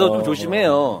 알아서 좀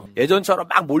조심해요. 예전처럼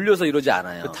막 몰려서 이러지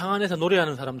않아요. 그 탕 안에서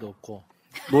노래하는 사람도 없고.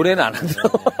 노래는 안 하죠.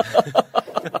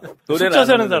 숫자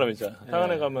세는 사람 있잖아. 탕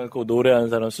안에 가면 노래하는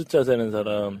사람, 숫자 세는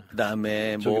사람.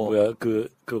 그다음에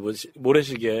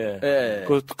모래시계. 네.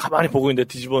 그거 가만히 보고 있는데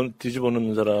뒤집어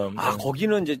놓는 사람.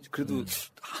 거기는 이제 그래도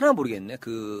하나 모르겠네.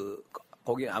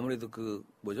 거기 아무래도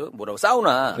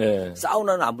사우나. 네.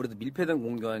 사우나는 아무래도 밀폐된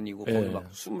공간이고, 거기 막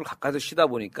숨을 가까이서 쉬다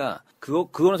보니까,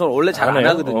 그거는 저는 원래 잘 안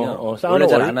하거든요. 원래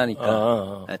잘 안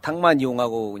하니까. 탕만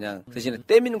이용하고 그냥 대신에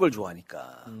때미는 걸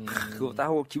좋아하니까. 그거 딱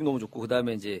하고 기분 너무 좋고, 그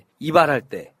다음에 이제 이발할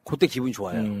때, 그때 기분이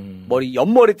좋아요.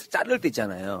 옆머리 자를 때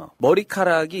있잖아요.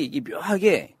 머리카락이 이게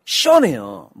묘하게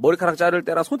시원해요. 머리카락 자를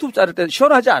때랑 손톱 자를 때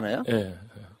시원하지 않아요? 네.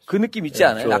 그 느낌 있지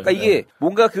않아요? 좋아요. 아까 이게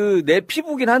뭔가 내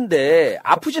피부긴 한데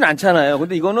아프진 않잖아요.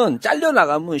 근데 이거는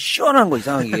잘려나가면 시원한 거,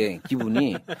 이상하게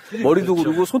기분이. 머리도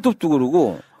그러고 손톱도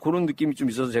그러고 그런 느낌이 좀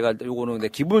있어서 제가 요거는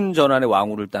기분 전환의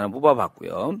왕으로 일단은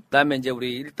뽑아봤고요. 그다음에 이제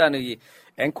우리 일단은 이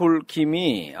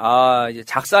앵콜킴이 이제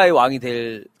작사의 왕이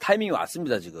될 타이밍이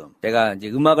왔습니다. 지금 제가 이제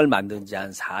음악을 만든 지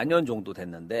한 4년 정도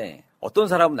됐는데 어떤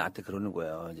사람은 나한테 그러는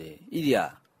거예요. 이제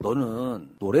일이야. 너는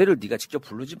노래를 네가 직접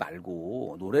부르지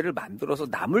말고 노래를 만들어서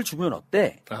남을 주면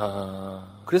어때?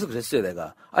 그래서 그랬어요,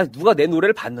 내가. 아니, 누가 내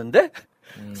노래를 봤는데?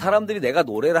 사람들이 내가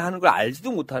노래를 하는 걸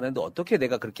알지도 못하는데 어떻게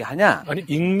내가 그렇게 하냐? 아니,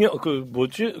 익명, 그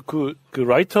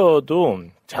라이터도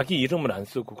자기 이름을 안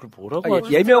쓰고 그걸 뭐라고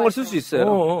하지? 예명을 쓸 수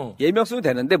있어요. 예명 쓰면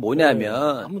되는데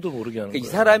뭐냐면 아무도 모르게 하는 거예요. 이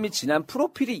사람이 지난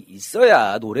프로필이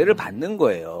있어야 노래를 받는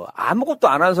거예요. 아무것도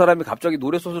안 하는 사람이 갑자기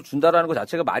노래 써서 준다라는 것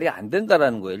자체가 말이 안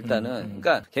된다라는 거예요. 일단은.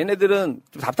 그러니까 걔네들은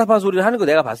좀 답답한 소리를 하는 거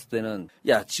내가 봤을 때는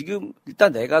야, 지금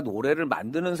일단 내가 노래를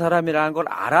만드는 사람이라는 걸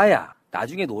알아야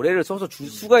나중에 노래를 써서 줄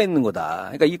수가 있는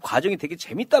거다. 그러니까 이 과정이 되게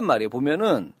재밌단 말이에요.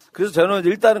 보면은. 그래서 저는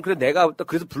일단은 그래 내가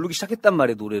그래서 부르기 시작했단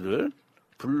말이에요. 노래를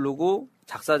부르고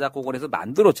작사 작곡을 해서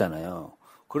만들었잖아요.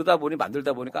 그러다 보니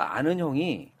만들다 보니까 아는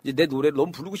형이 이제 내 노래를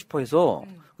너무 부르고 싶어 해서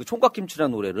그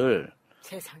총각김치라는 노래를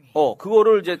세상에.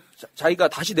 그거를 이제 자기가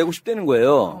다시 내고 싶다는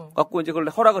거예요. 갖고 이제 그걸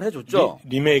허락을 해줬죠.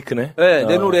 리메이크네. 네,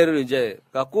 내 노래를 이제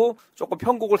갖고 조금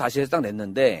편곡을 다시 해서 딱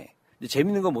냈는데. 이제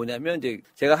재밌는 건 뭐냐면 이제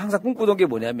제가 항상 꿈꾸던 게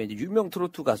뭐냐면 이제 유명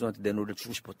트로트 가수한테 내 노래를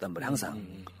주고 싶었단 말이에요. 항상.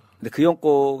 근데 그 형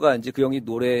거가 이제 그 형이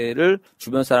노래를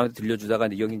주변 사람한테 들려주다가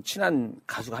이제 여기 친한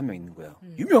가수가 한 명 있는 거예요.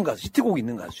 유명 가수, 히트곡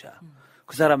있는 가수야.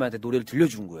 그 사람한테 노래를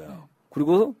들려준 거예요.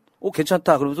 그리고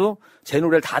괜찮다 그러면서 제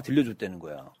노래를 다 들려줬다는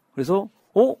거야. 그래서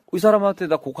이 사람한테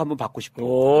나 곡 한번 받고 싶어.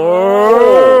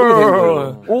 이렇게 된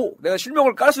거예요. 내가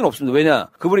실명을 깔 수는 없습니다. 왜냐?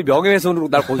 그분이 명예훼손으로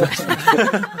날 고소했으니까.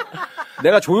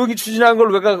 내가 조용히 추진한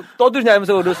걸 왜가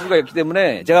떠드냐면서 그럴 수가 있기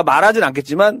때문에 제가 말하진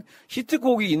않겠지만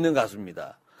히트곡이 있는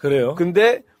가수입니다. 그래요?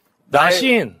 근데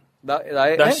나시인.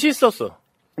 나의 나 시 썼어.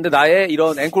 근데 나의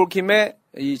이런 앵콜킴의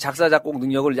이 작사 작곡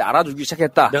능력을 이제 알아주기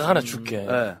시작했다. 내가 하나 줄게.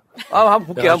 네.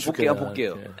 한번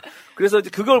볼게요. 그래서 이제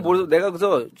그걸 모르서 내가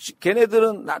그래서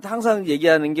걔네들은 나한테 항상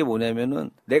얘기하는 게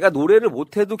뭐냐면은 내가 노래를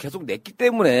못해도 계속 냈기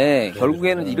때문에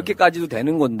결국에는 이렇게까지도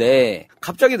되는 건데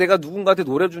갑자기 내가 누군가한테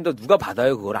노래 준다 누가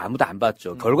받아요? 그걸 아무도 안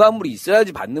받죠. 결과물이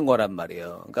있어야지 받는 거란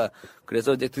말이에요. 그러니까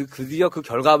그래서 이제 드디어 그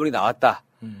결과물이 나왔다.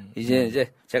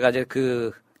 이제 제가 이제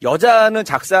그 여자는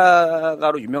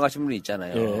작사가로 유명하신 분이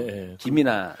있잖아요.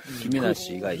 김이나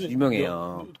씨가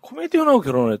유명해요. 코미디언하고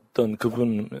결혼했던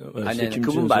그분 아니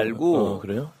그분 말고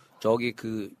그래요? 저기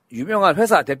그 유명한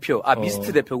회사 대표,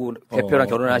 미스트 대표랑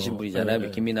결혼하신 분이잖아요.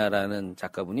 김이나라는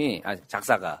작가분이,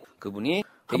 작사가 그분이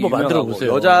되게 한번 만들어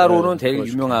보세요. 여자로는 되게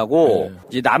유명하고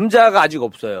이제 남자가 아직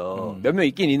없어요. 몇 명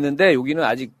있긴 있는데 여기는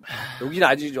아직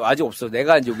없어.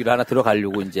 내가 이제 여기를 하나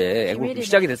들어가려고 이제 애국이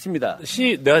시작이 됐습니다.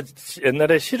 내가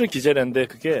옛날에 시를 기재했는데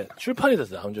그게 출판이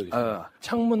돼서 나온 적이 있어요.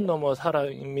 창문 너머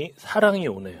사랑이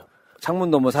오네요.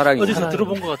 창문 너머 사랑이 어디서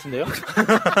들어본 것 같은데요?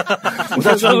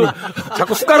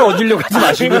 자꾸 숟가락 얹으려고 하지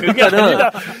마시고 일단은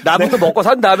나부터 먹고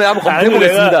산 다음에 한번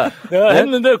검토해보겠습니다. 내가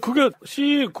했는데 그게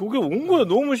온 거야.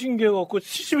 너무 신기해갖고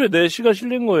시집에 내 시가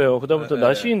실린 거예요. 그다음부터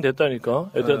나 시인 됐다니까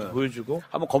애들한테 보여주고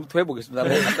한번 검토해보겠습니다.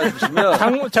 한번 갖다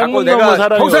주시면 장문 너머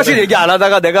사랑이 평상시 얘기 안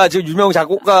하다가 내가 지금 유명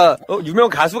작곡가 유명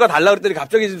가수가 달라 그랬더니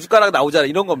갑자기 숟가락 나오잖아.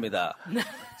 이런 겁니다.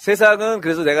 세상은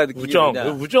그래서 내가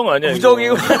느끼는 우정 아니야?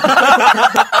 우정이고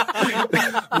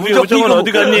우정은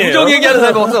어디 갔니? 우정 얘기하는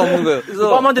사람이 항상 없는 거예요. 그래서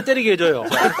뺨한테 때리게 해줘요.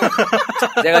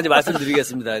 제가 이제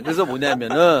말씀드리겠습니다. 그래서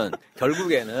뭐냐면은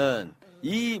결국에는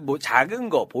이 작은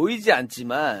거 보이지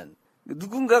않지만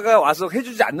누군가가 와서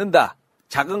해주지 않는다.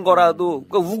 작은 거라도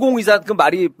그러니까 우공이사 그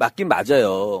말이 맞긴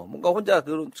맞아요. 뭔가 혼자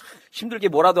힘들게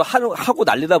뭐라도 하고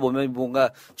날리다 보면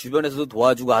뭔가 주변에서도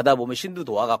도와주고 하다 보면 신도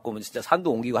도와갖고 진짜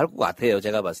산도 옮기고 할 것 같아요.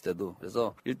 제가 봤을 때도.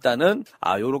 그래서 일단은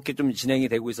요렇게 좀 진행이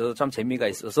되고 있어서 참 재미가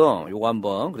있어서 요거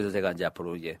한번 그래서 제가 이제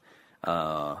앞으로 이제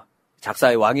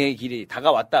작사의 왕의 길이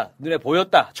다가왔다. 눈에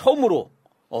보였다. 처음으로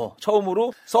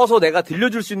써서 내가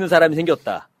들려줄 수 있는 사람이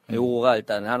생겼다. 요거가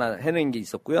일단 하나 해낸 게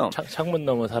있었고요. 창문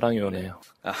너머 사랑이 오네요.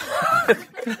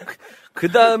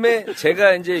 그 다음에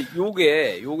제가 이제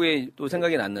요게 또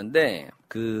생각이 났는데,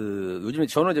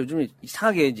 저는 요즘에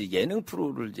이상하게 이제 예능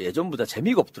프로를 이제 예전보다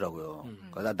재미가 없더라고요.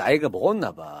 그러니까 나이가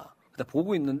먹었나 봐.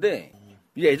 보고 있는데,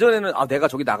 예전에는 내가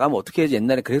저기 나가면 어떻게 해야지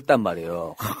옛날에 그랬단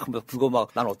말이에요. 그거 막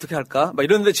난 어떻게 할까? 막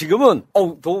이러는데 지금은,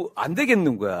 더 안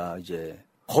되겠는 거야, 이제.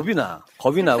 겁이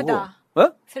나고.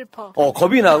 슬퍼.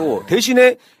 겁이 나고,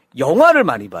 대신에 영화를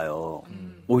많이 봐요.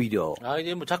 오히려.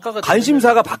 이제 뭐 작가가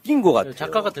관심사가 바뀐 것 같아요.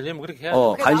 작가가 되려면 그렇게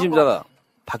해야죠. 관심사가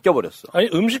바뀌어버렸어. 아니,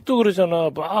 음식도 그러잖아.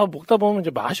 먹다 보면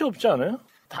이제 맛이 없지 않아요?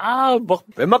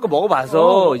 웬만큼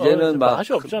먹어봐서 이제는 막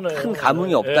맛이 없잖아요. 큰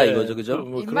감흥이 없다 이거죠, 그죠?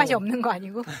 입맛이 없는 거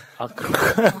아니고?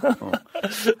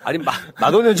 아니,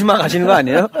 마도년지만 가시는 거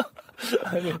아니에요?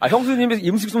 형수님이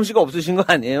임식 솜씨가 없으신 거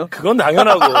아니에요? 그건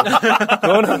당연하고.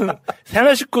 그거는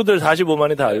생활 식구들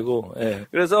 45만이 다 알고. 예.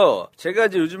 그래서 제가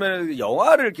이제 요즘에는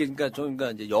영화를 이렇게,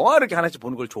 그러니까 이제 영화를 이렇게 하나씩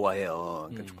보는 걸 좋아해요.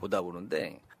 그러니까 보다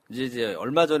보는데. 이제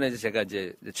얼마 전에 제가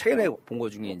이제 최근에 본 거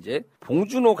중에 이제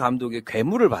봉준호 감독의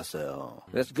괴물을 봤어요.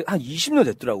 그래서 한 20년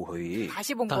됐더라고 거의.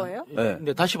 다시 본 거예요? 네.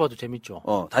 근데 다시 봐도 재밌죠.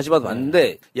 다시 봐도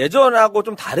봤는데 예전하고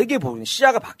좀 다르게 보는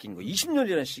시야가 바뀐 거예요.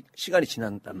 20년이라는 시간이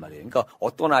지났단 말이에요. 그러니까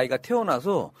어떤 아이가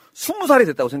태어나서 20살이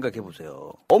됐다고 생각해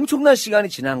보세요. 엄청난 시간이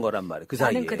지난 거란 말이에요. 그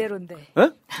사이에. 나는 그대로인데. 네?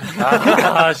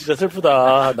 진짜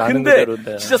슬프다. 나는 근데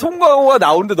그대로인데. 진짜 송강호가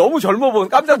나오는데 너무 젊어 보면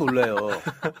깜짝 놀라요.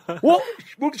 뭐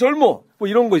이렇게 젊어? 뭐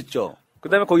이런 거 있죠.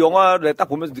 그다음에 그 영화를 딱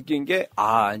보면서 느낀 게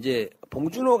이제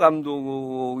봉준호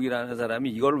감독이라는 사람이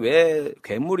이걸 왜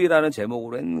괴물이라는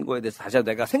제목으로 했는 거에 대해서 다시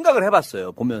내가 생각을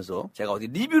해봤어요. 보면서 제가 어디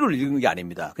리뷰를 읽은 게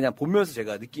아닙니다. 그냥 보면서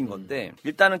제가 느낀 건데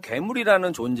일단은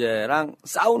괴물이라는 존재랑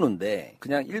싸우는데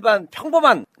그냥 일반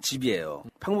평범한 집이에요.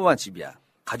 평범한 집이야.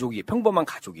 가족이 평범한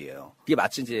가족이에요. 이게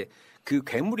마치 이제 그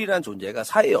괴물이라는 존재가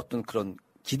사회의 어떤 그런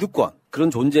기득권 그런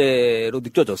존재로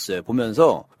느껴졌어요.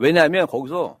 보면서. 왜냐하면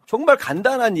거기서 정말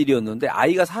간단한 일이었는데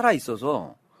아이가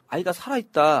살아있어서 아이가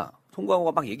살아있다.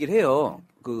 송강호가 막 얘기를 해요.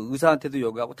 그 의사한테도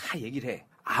여기하고 다 얘기를 해.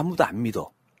 아무도 안 믿어.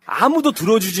 아무도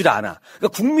들어주질 않아. 그러니까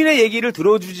국민의 얘기를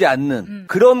들어주지 않는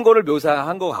그런 거를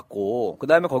묘사한 것 같고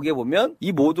그다음에 거기에 보면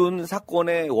이 모든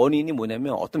사건의 원인이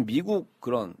뭐냐면 어떤 미국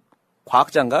그런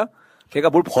과학자인가? 걔가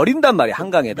뭘 버린단 말이야,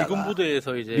 한강에다가. 미군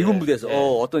부대에서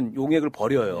어떤 용액을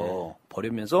버려요.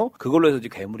 버리면서 그걸로 해서 이제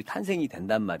괴물이 탄생이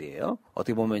된단 말이에요.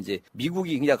 어떻게 보면 이제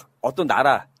미국이 그냥 어떤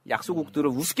나라, 약소국들을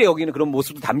우습게 여기는 그런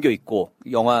모습도 담겨 있고,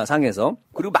 영화상에서.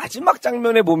 그리고 마지막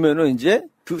장면에 보면은 이제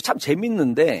그 참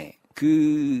재밌는데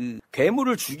그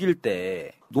괴물을 죽일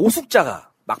때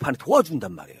노숙자가 막판에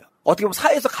도와준단 말이에요. 어떻게 보면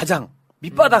사회에서 가장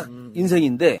밑바닥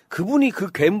인생인데 그분이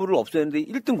그 괴물을 없애는데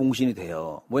 1등 공신이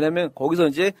돼요. 뭐냐면 거기서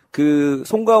이제 그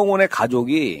송강호의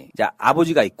가족이 이제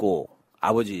아버지가 있고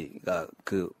아버지가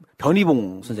그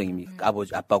변희봉 선생님이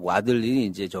아빠고 아들이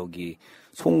이제 저기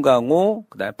송강호,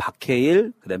 그다음에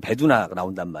박해일, 그다음에 배두나가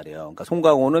나온단 말이에요. 그러니까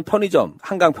송강호는 편의점,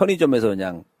 한강 편의점에서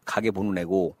그냥 가게 보는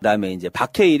애고 그다음에 이제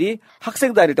박해일이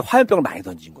학생 다닐 때 화염병을 많이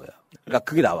던진 거예요. 그러니까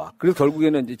그게 나와. 그래서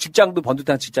결국에는 이제 직장도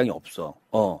번듯한 직장이 없어.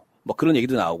 뭐 그런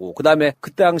얘기도 나오고 그다음에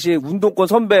그때 당시 운동권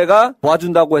선배가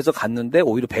도와준다고 해서 갔는데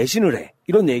오히려 배신을 해.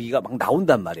 이런 얘기가 막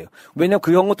나온단 말이에요. 왜냐면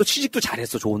그 형은 또 취직도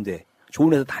잘했어. 좋은데.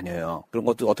 좋은 회사 다녀요. 그런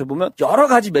것도 어떻게 보면 여러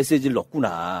가지 메시지를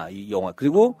넣구나. 이 영화.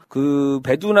 그리고 그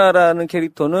배두나라는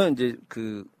캐릭터는 이제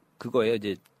그거예요.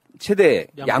 이제 최대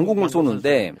양궁을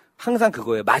쏘는데 항상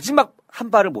그거예요. 마지막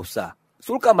한 발을 못 쏴.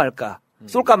 쏠까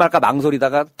말까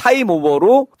망설이다가 타임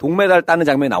오버로 동메달 따는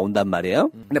장면이 나온단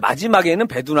말이에요. 근데 마지막에는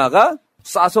배두나가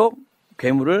쏴서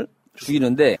괴물을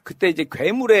죽이는데 그때 이제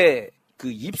괴물의 그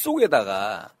입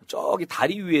속에다가 저기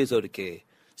다리 위에서 이렇게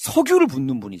석유를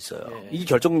붓는 분이 있어요. 이게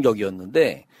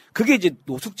결정적이었는데 그게 이제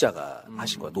노숙자가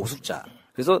하신 거야. 노숙자.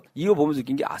 그래서 이거 보면서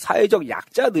느낀 게 사회적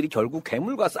약자들이 결국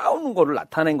괴물과 싸우는 거를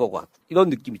나타낸 것 같고 이런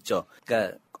느낌 있죠.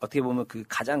 그러니까 어떻게 보면 그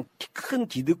가장 큰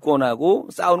기득권하고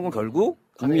싸우는 건 결국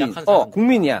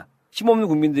국민이야. 힘없는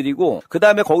국민들이고 그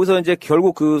다음에 거기서 이제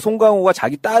결국 그 송강호가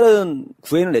자기 딸은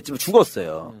구해는 냈지만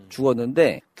죽었어요.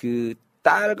 죽었는데 그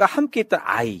딸과 함께 있던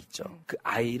아이 있죠. 그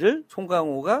아이를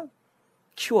송강호가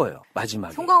키워요.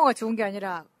 마지막에. 송강호가 죽은 게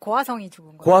아니라 고화성이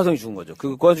죽은 거예요. 고화성이 죽은 거죠.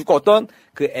 그 고화성 죽고 어떤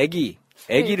그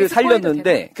아기를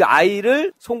살렸는데 그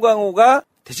아이를 송강호가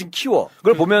대신 키워.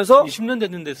 그걸 보면서 20년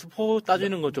됐는데 스포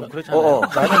따지는 건 좀 그렇잖아요.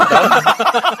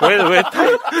 나는 왜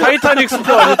타이타닉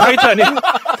스포 아니야?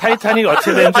 타이타닉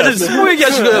어떻게 되는지 아주 스포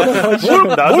얘기하시고요.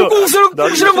 뭘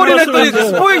꽁시렁거리는 했더니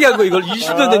스포 얘기한 거 이걸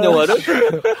 20년 된 영화를.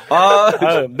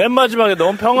 맨 마지막에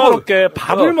너무 평화롭게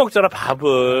밥을 먹잖아.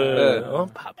 밥을.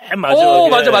 맨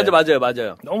마지막에.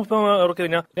 맞아요. 너무 평화롭게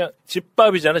그냥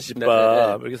집밥이잖아.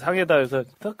 집밥. 이렇게 상에다 해서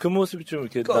딱 그 모습이 좀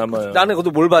이렇게 남아요. 나는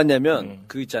그것도 뭘 봤냐면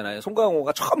그 있잖아요.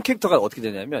 송강호가 처음 캐릭터가 어떻게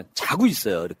되냐면 자고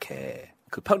있어요. 이렇게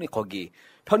그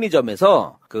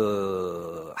편의점에서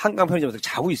그 한강 편의점에서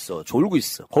자고 있어. 졸고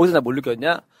있어. 거기서 나 뭘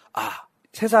느꼈냐?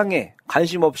 세상에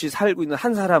관심 없이 살고 있는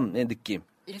한 사람의 느낌.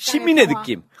 시민의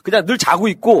느낌. 그냥 늘 자고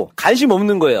있고 관심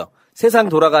없는 거예요. 세상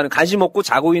돌아가는 관심 없고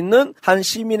자고 있는 한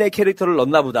시민의 캐릭터를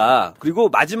넣나 보다. 그리고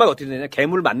마지막에 어떻게 되냐?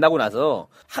 괴물을 만나고 나서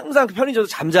항상 그 편의점에서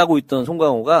잠자고 있던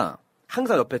송강호가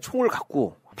항상 옆에 총을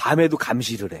갖고 밤에도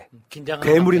감시를 해.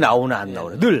 괴물이 나오나 안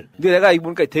나오나. 늘. 근데 내가 이거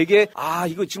보니까 되게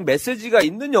이거 지금 메시지가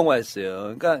있는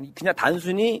영화였어요. 그러니까 그냥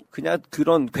단순히 그냥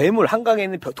그런 괴물 한강에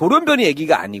있는 돌연변이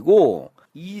얘기가 아니고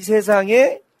이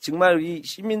세상에 정말 이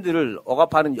시민들을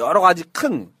억압하는 여러 가지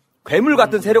큰 괴물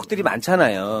같은 세력들이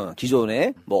많잖아요.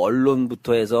 기존에 뭐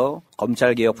언론부터 해서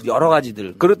검찰 개혁 여러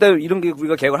가지들. 그럴 때 이런 게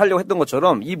우리가 개혁을 하려고 했던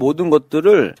것처럼 이 모든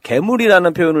것들을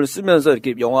괴물이라는 표현을 쓰면서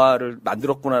이렇게 영화를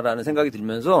만들었구나라는 생각이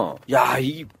들면서 야,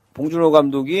 이 봉준호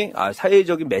감독이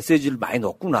사회적인 메시지를 많이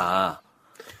넣었구나.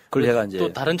 그걸 제가 이제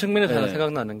또 다른 측면에서 하나 네.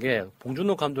 생각나는 게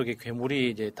봉준호 감독의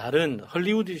괴물이 이제 다른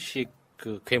헐리우드식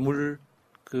그 괴물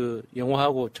그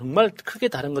영화하고 정말 크게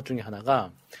다른 것 중에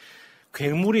하나가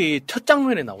괴물이 첫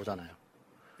장면에 나오잖아요.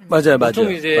 맞아요.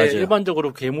 보통 이제 맞아요.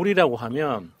 일반적으로 괴물이라고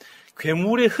하면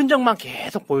괴물의 흔적만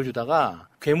계속 보여주다가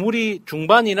괴물이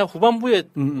중반이나 후반부에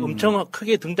엄청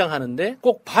크게 등장하는데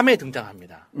꼭 밤에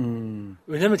등장합니다.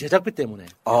 왜냐하면 제작비 때문에.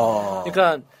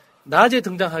 그러니까 낮에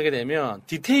등장하게 되면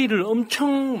디테일을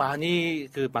엄청 많이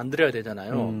만들어야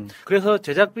되잖아요. 그래서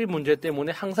제작비 문제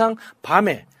때문에 항상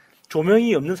밤에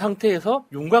조명이 없는 상태에서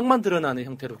윤곽만 드러나는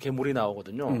형태로 괴물이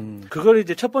나오거든요. 그걸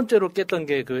이제 첫 번째로 깼던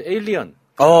게 그 에일리언.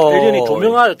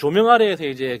 에일리언이 조명 아래에서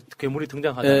이제 괴물이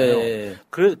등장하잖아요. 예.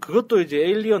 그것도 이제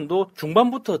에일리언도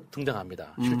중반부터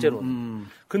등장합니다. 실제로는.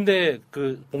 근데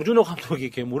그 봉준호 감독의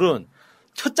괴물은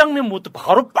첫 장면부터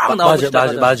바로 빡 나오고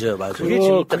시작하잖아요. 맞아요.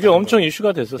 그게 엄청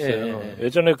이슈가 됐었어요. 예.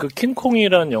 예전에 그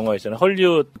킹콩이라는 영화 있잖아요.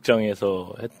 헐리우드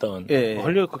극장에서 했던 예.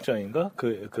 헐리우드 극장인가?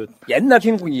 그 옛날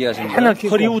킹콩 얘기하시는 옛날 거예요?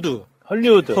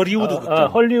 헐리우드 극장.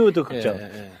 헐리우드 극장.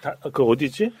 예. 그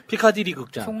어디지? 피카디리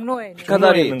극장. 종로에.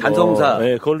 피카다리 단성사.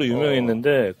 네, 그걸로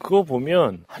유명했는데 그거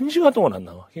보면 1시간 동안 안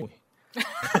나와.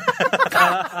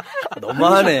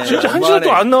 너무하네. 진짜 1시간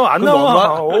동안 안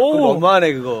나와.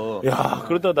 너무하네 그거. 야,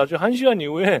 그러다 나중에 1시간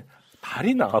이후에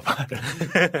발이 나와, 발.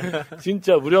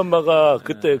 진짜 우리 엄마가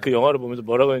그때 그 영화를 보면서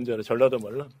뭐라고 했는지 알아? 전라도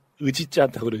말로 의지지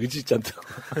않다고 그래, 의지지 않다고.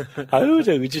 아유,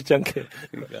 저 의지지 않게.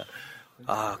 그러니까.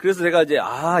 그래서 제가 이제,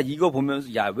 이거 보면서,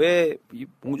 왜, 이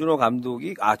봉준호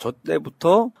감독이, 저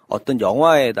때부터 어떤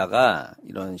영화에다가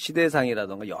이런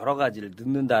시대상이라던가 여러 가지를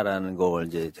넣는다라는 걸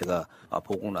이제 제가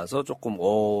보고 나서 조금,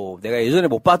 내가 예전에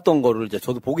못 봤던 거를 이제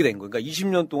저도 보게 된 거예요. 그러니까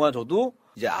 20년 동안 저도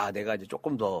이제, 내가 이제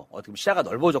조금 더 어떻게 보면 시야가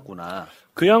넓어졌구나.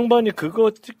 그 양반이 그거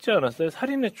찍지 않았어요?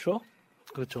 살인의 추억?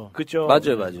 그렇죠.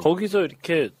 맞아요. 거기서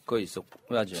이렇게 그거 있었고,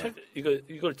 맞아요.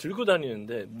 이걸 들고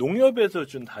다니는데 농협에서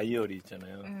준 다이어리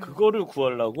있잖아요. 그거를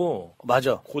구하려고.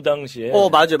 맞아. 그 당시에.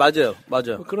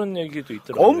 맞아. 그런 얘기도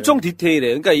있더라고요. 엄청 디테일해.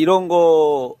 그러니까 이런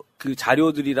거, 그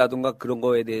자료들이라든가 그런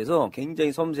거에 대해서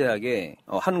굉장히 섬세하게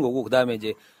하는 거고, 그 다음에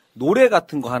이제 노래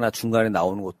같은 거 하나 중간에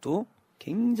나오는 것도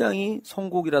굉장히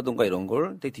선곡이라든가 이런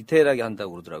걸 되게 디테일하게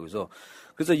한다고 그러더라고요.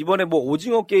 그래서 이번에 뭐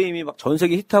오징어 게임이 막 전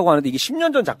세계 히트하고 하는데 이게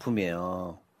 10년 전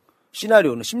작품이에요.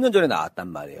 시나리오는 10년 전에 나왔단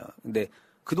말이에요. 근데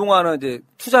그동안은 이제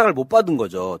투자를 못 받은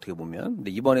거죠. 어떻게 보면.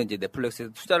 근데 이번에 이제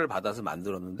넷플릭스에서 투자를 받아서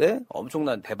만들었는데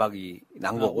엄청난 대박이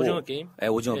난 거고. 오징어 게임? 네,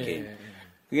 오징어 게임.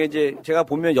 그게 이제 제가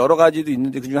보면 여러 가지도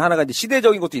있는데 그중에 하나가 이제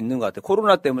시대적인 것도 있는 것 같아요.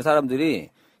 코로나 때문에 사람들이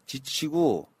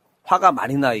지치고 화가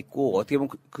많이 나 있고 어떻게 보면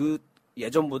그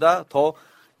예전보다 더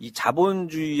이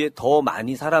자본주의에 더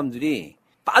많이 사람들이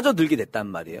빠져들게 됐단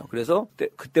말이에요. 그래서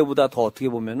그때보다 더 어떻게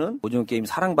보면은 오징어 게임이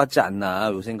사랑받지 않나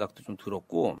요 생각도 좀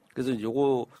들었고 그래서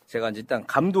요거 제가 이제 일단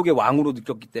감독의 왕으로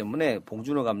느꼈기 때문에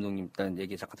봉준호 감독님 일단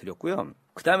얘기 잠깐 드렸고요.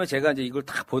 그 다음에 제가 이제 이걸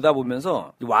다 보다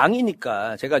보면서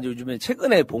왕이니까 제가 이제 요즘에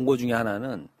최근에 본 거 중에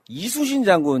하나는 이수신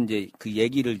장군 이제 그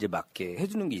얘기를 이제 맞게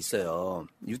해주는 게 있어요.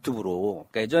 유튜브로.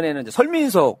 그러니까 예전에는 이제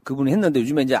설민석 그분이 했는데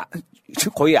요즘에 이제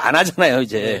거의 안 하잖아요,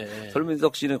 이제. 네.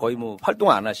 설민석 씨는 거의 뭐 활동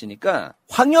안 하시니까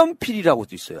황연필이라고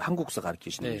도 있어요. 한국사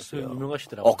가르치시는 게 있어요.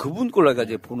 유명하시더라고요. 그분 걸 내가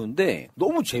이제 보는데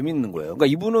너무 재밌는 거예요. 그러니까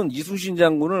이분은 이수신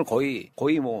장군을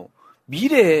거의 뭐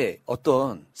미래의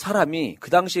어떤 사람이 그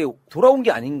당시에 돌아온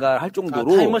게 아닌가 할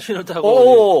정도로 타임머신을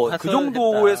타고 그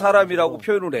정도의 사람이라고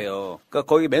표현을 해요. 그러니까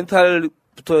거의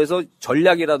멘탈부터 해서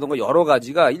전략이라든가 여러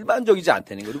가지가 일반적이지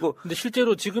않다는 거. 그리고 근데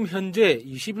실제로 지금 현재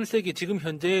 21세기 지금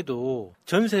현재에도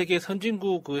전 세계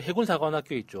선진국 그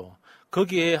해군사관학교 있죠.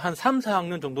 거기에 한 3,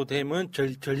 4학년 정도 되면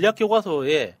전략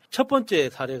교과서에 첫 번째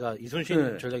사례가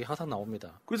이순신 전략이 항상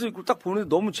나옵니다. 그래서 이걸 딱 보는데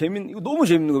너무 재밌는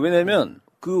거예요. 왜냐면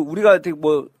그 우리가 되게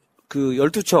그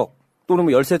 12척 또는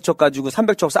 13척 가지고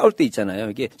 300척 싸울 때 있잖아요.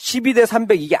 이게 12대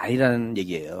 300 이게 아니라는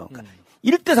얘기예요. 그러니까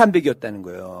 1대 300이었다는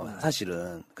거예요.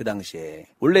 사실은 그 당시에.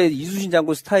 원래 이수신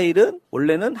장군 스타일은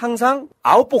원래는 항상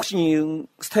아웃복싱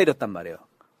스타일이었단 말이에요.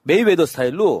 메이웨더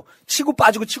스타일로 치고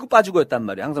빠지고였단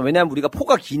말이에요. 항상 왜냐하면 우리가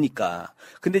포가 기니까.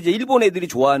 근데 이제 일본 애들이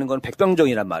좋아하는 건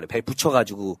백병정이란 말이에요. 배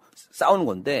붙여가지고 싸우는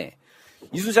건데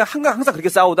이수신 항상 그렇게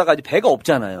싸우다가 이제 배가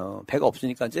없잖아요. 배가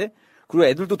없으니까 이제 그리고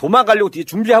애들도 도망가려고 뒤에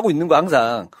준비하고 있는 거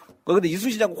항상. 근데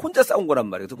이순신 장군 혼자 싸운 거란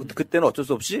말이에요. 그래서 그때는 어쩔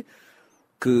수 없이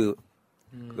그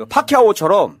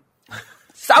파키아오처럼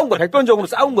싸운 거, 백변적으로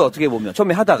싸운 거 어떻게 보면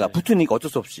처음에 하다가 붙으니까 어쩔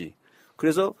수 없이.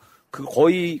 그래서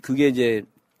거의 그게 이제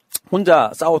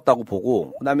혼자 싸웠다고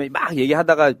보고, 그다음에 막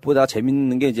얘기하다가 보다가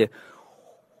재밌는 게 이제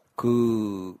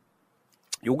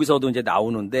여기서도 이제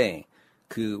나오는데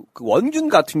그 원균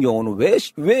같은 경우는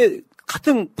왜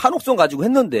같은 판옥성 가지고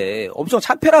했는데 엄청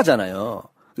참패하잖아요.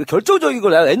 결정적인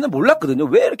걸 내가 옛날에 몰랐거든요.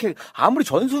 왜 이렇게 아무리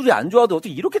전술이 안 좋아도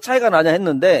어떻게 이렇게 차이가 나냐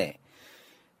했는데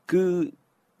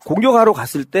공격하러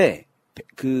갔을 때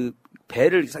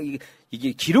배를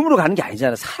이게 기름으로 가는 게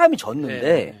아니잖아요. 사람이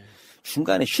졌는데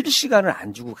중간에 쉴 시간을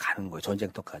안 주고 가는 거예요.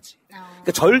 전쟁터까지.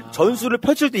 그러니까 전술을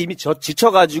펼칠 때 이미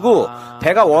지쳐가지고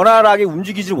배가 원활하게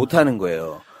움직이지 못하는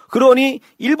거예요. 그러니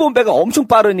일본 배가 엄청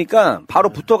빠르니까 바로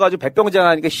붙어가지고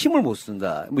배병장하니까 힘을 못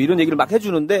쓴다. 뭐 이런 얘기를 막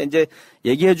해주는데 이제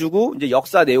얘기해주고 이제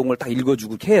역사 내용을 딱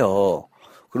읽어주고 해요.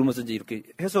 그러면서 이제 이렇게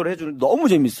해설을 해주는 너무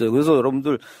재밌어요. 그래서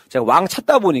여러분들 제가 왕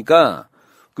찾다 보니까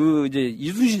이제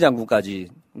이순신 장군까지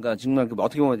그러니까 정말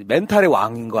어떻게 보면 멘탈의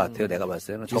왕인 것 같아요. 내가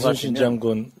봤을 때는. 이순신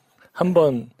장군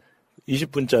한번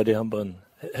 20분짜리 한번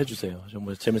해주세요.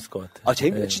 정말 재밌을 것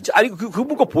같아요. 진짜. 아니,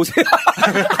 그분 거 보세요.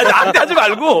 나한테 하지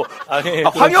말고.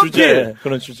 황영필.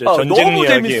 그런 주제. 전쟁 너무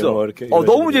이야기. 재밌어. 뭐 이렇게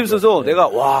너무 재밌어서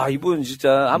내가, 이분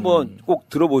진짜 한번 꼭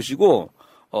들어보시고,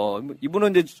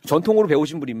 이분은 이제 전통으로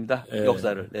배우신 분입니다.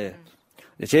 역사를. 네.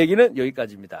 제 얘기는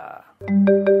여기까지입니다.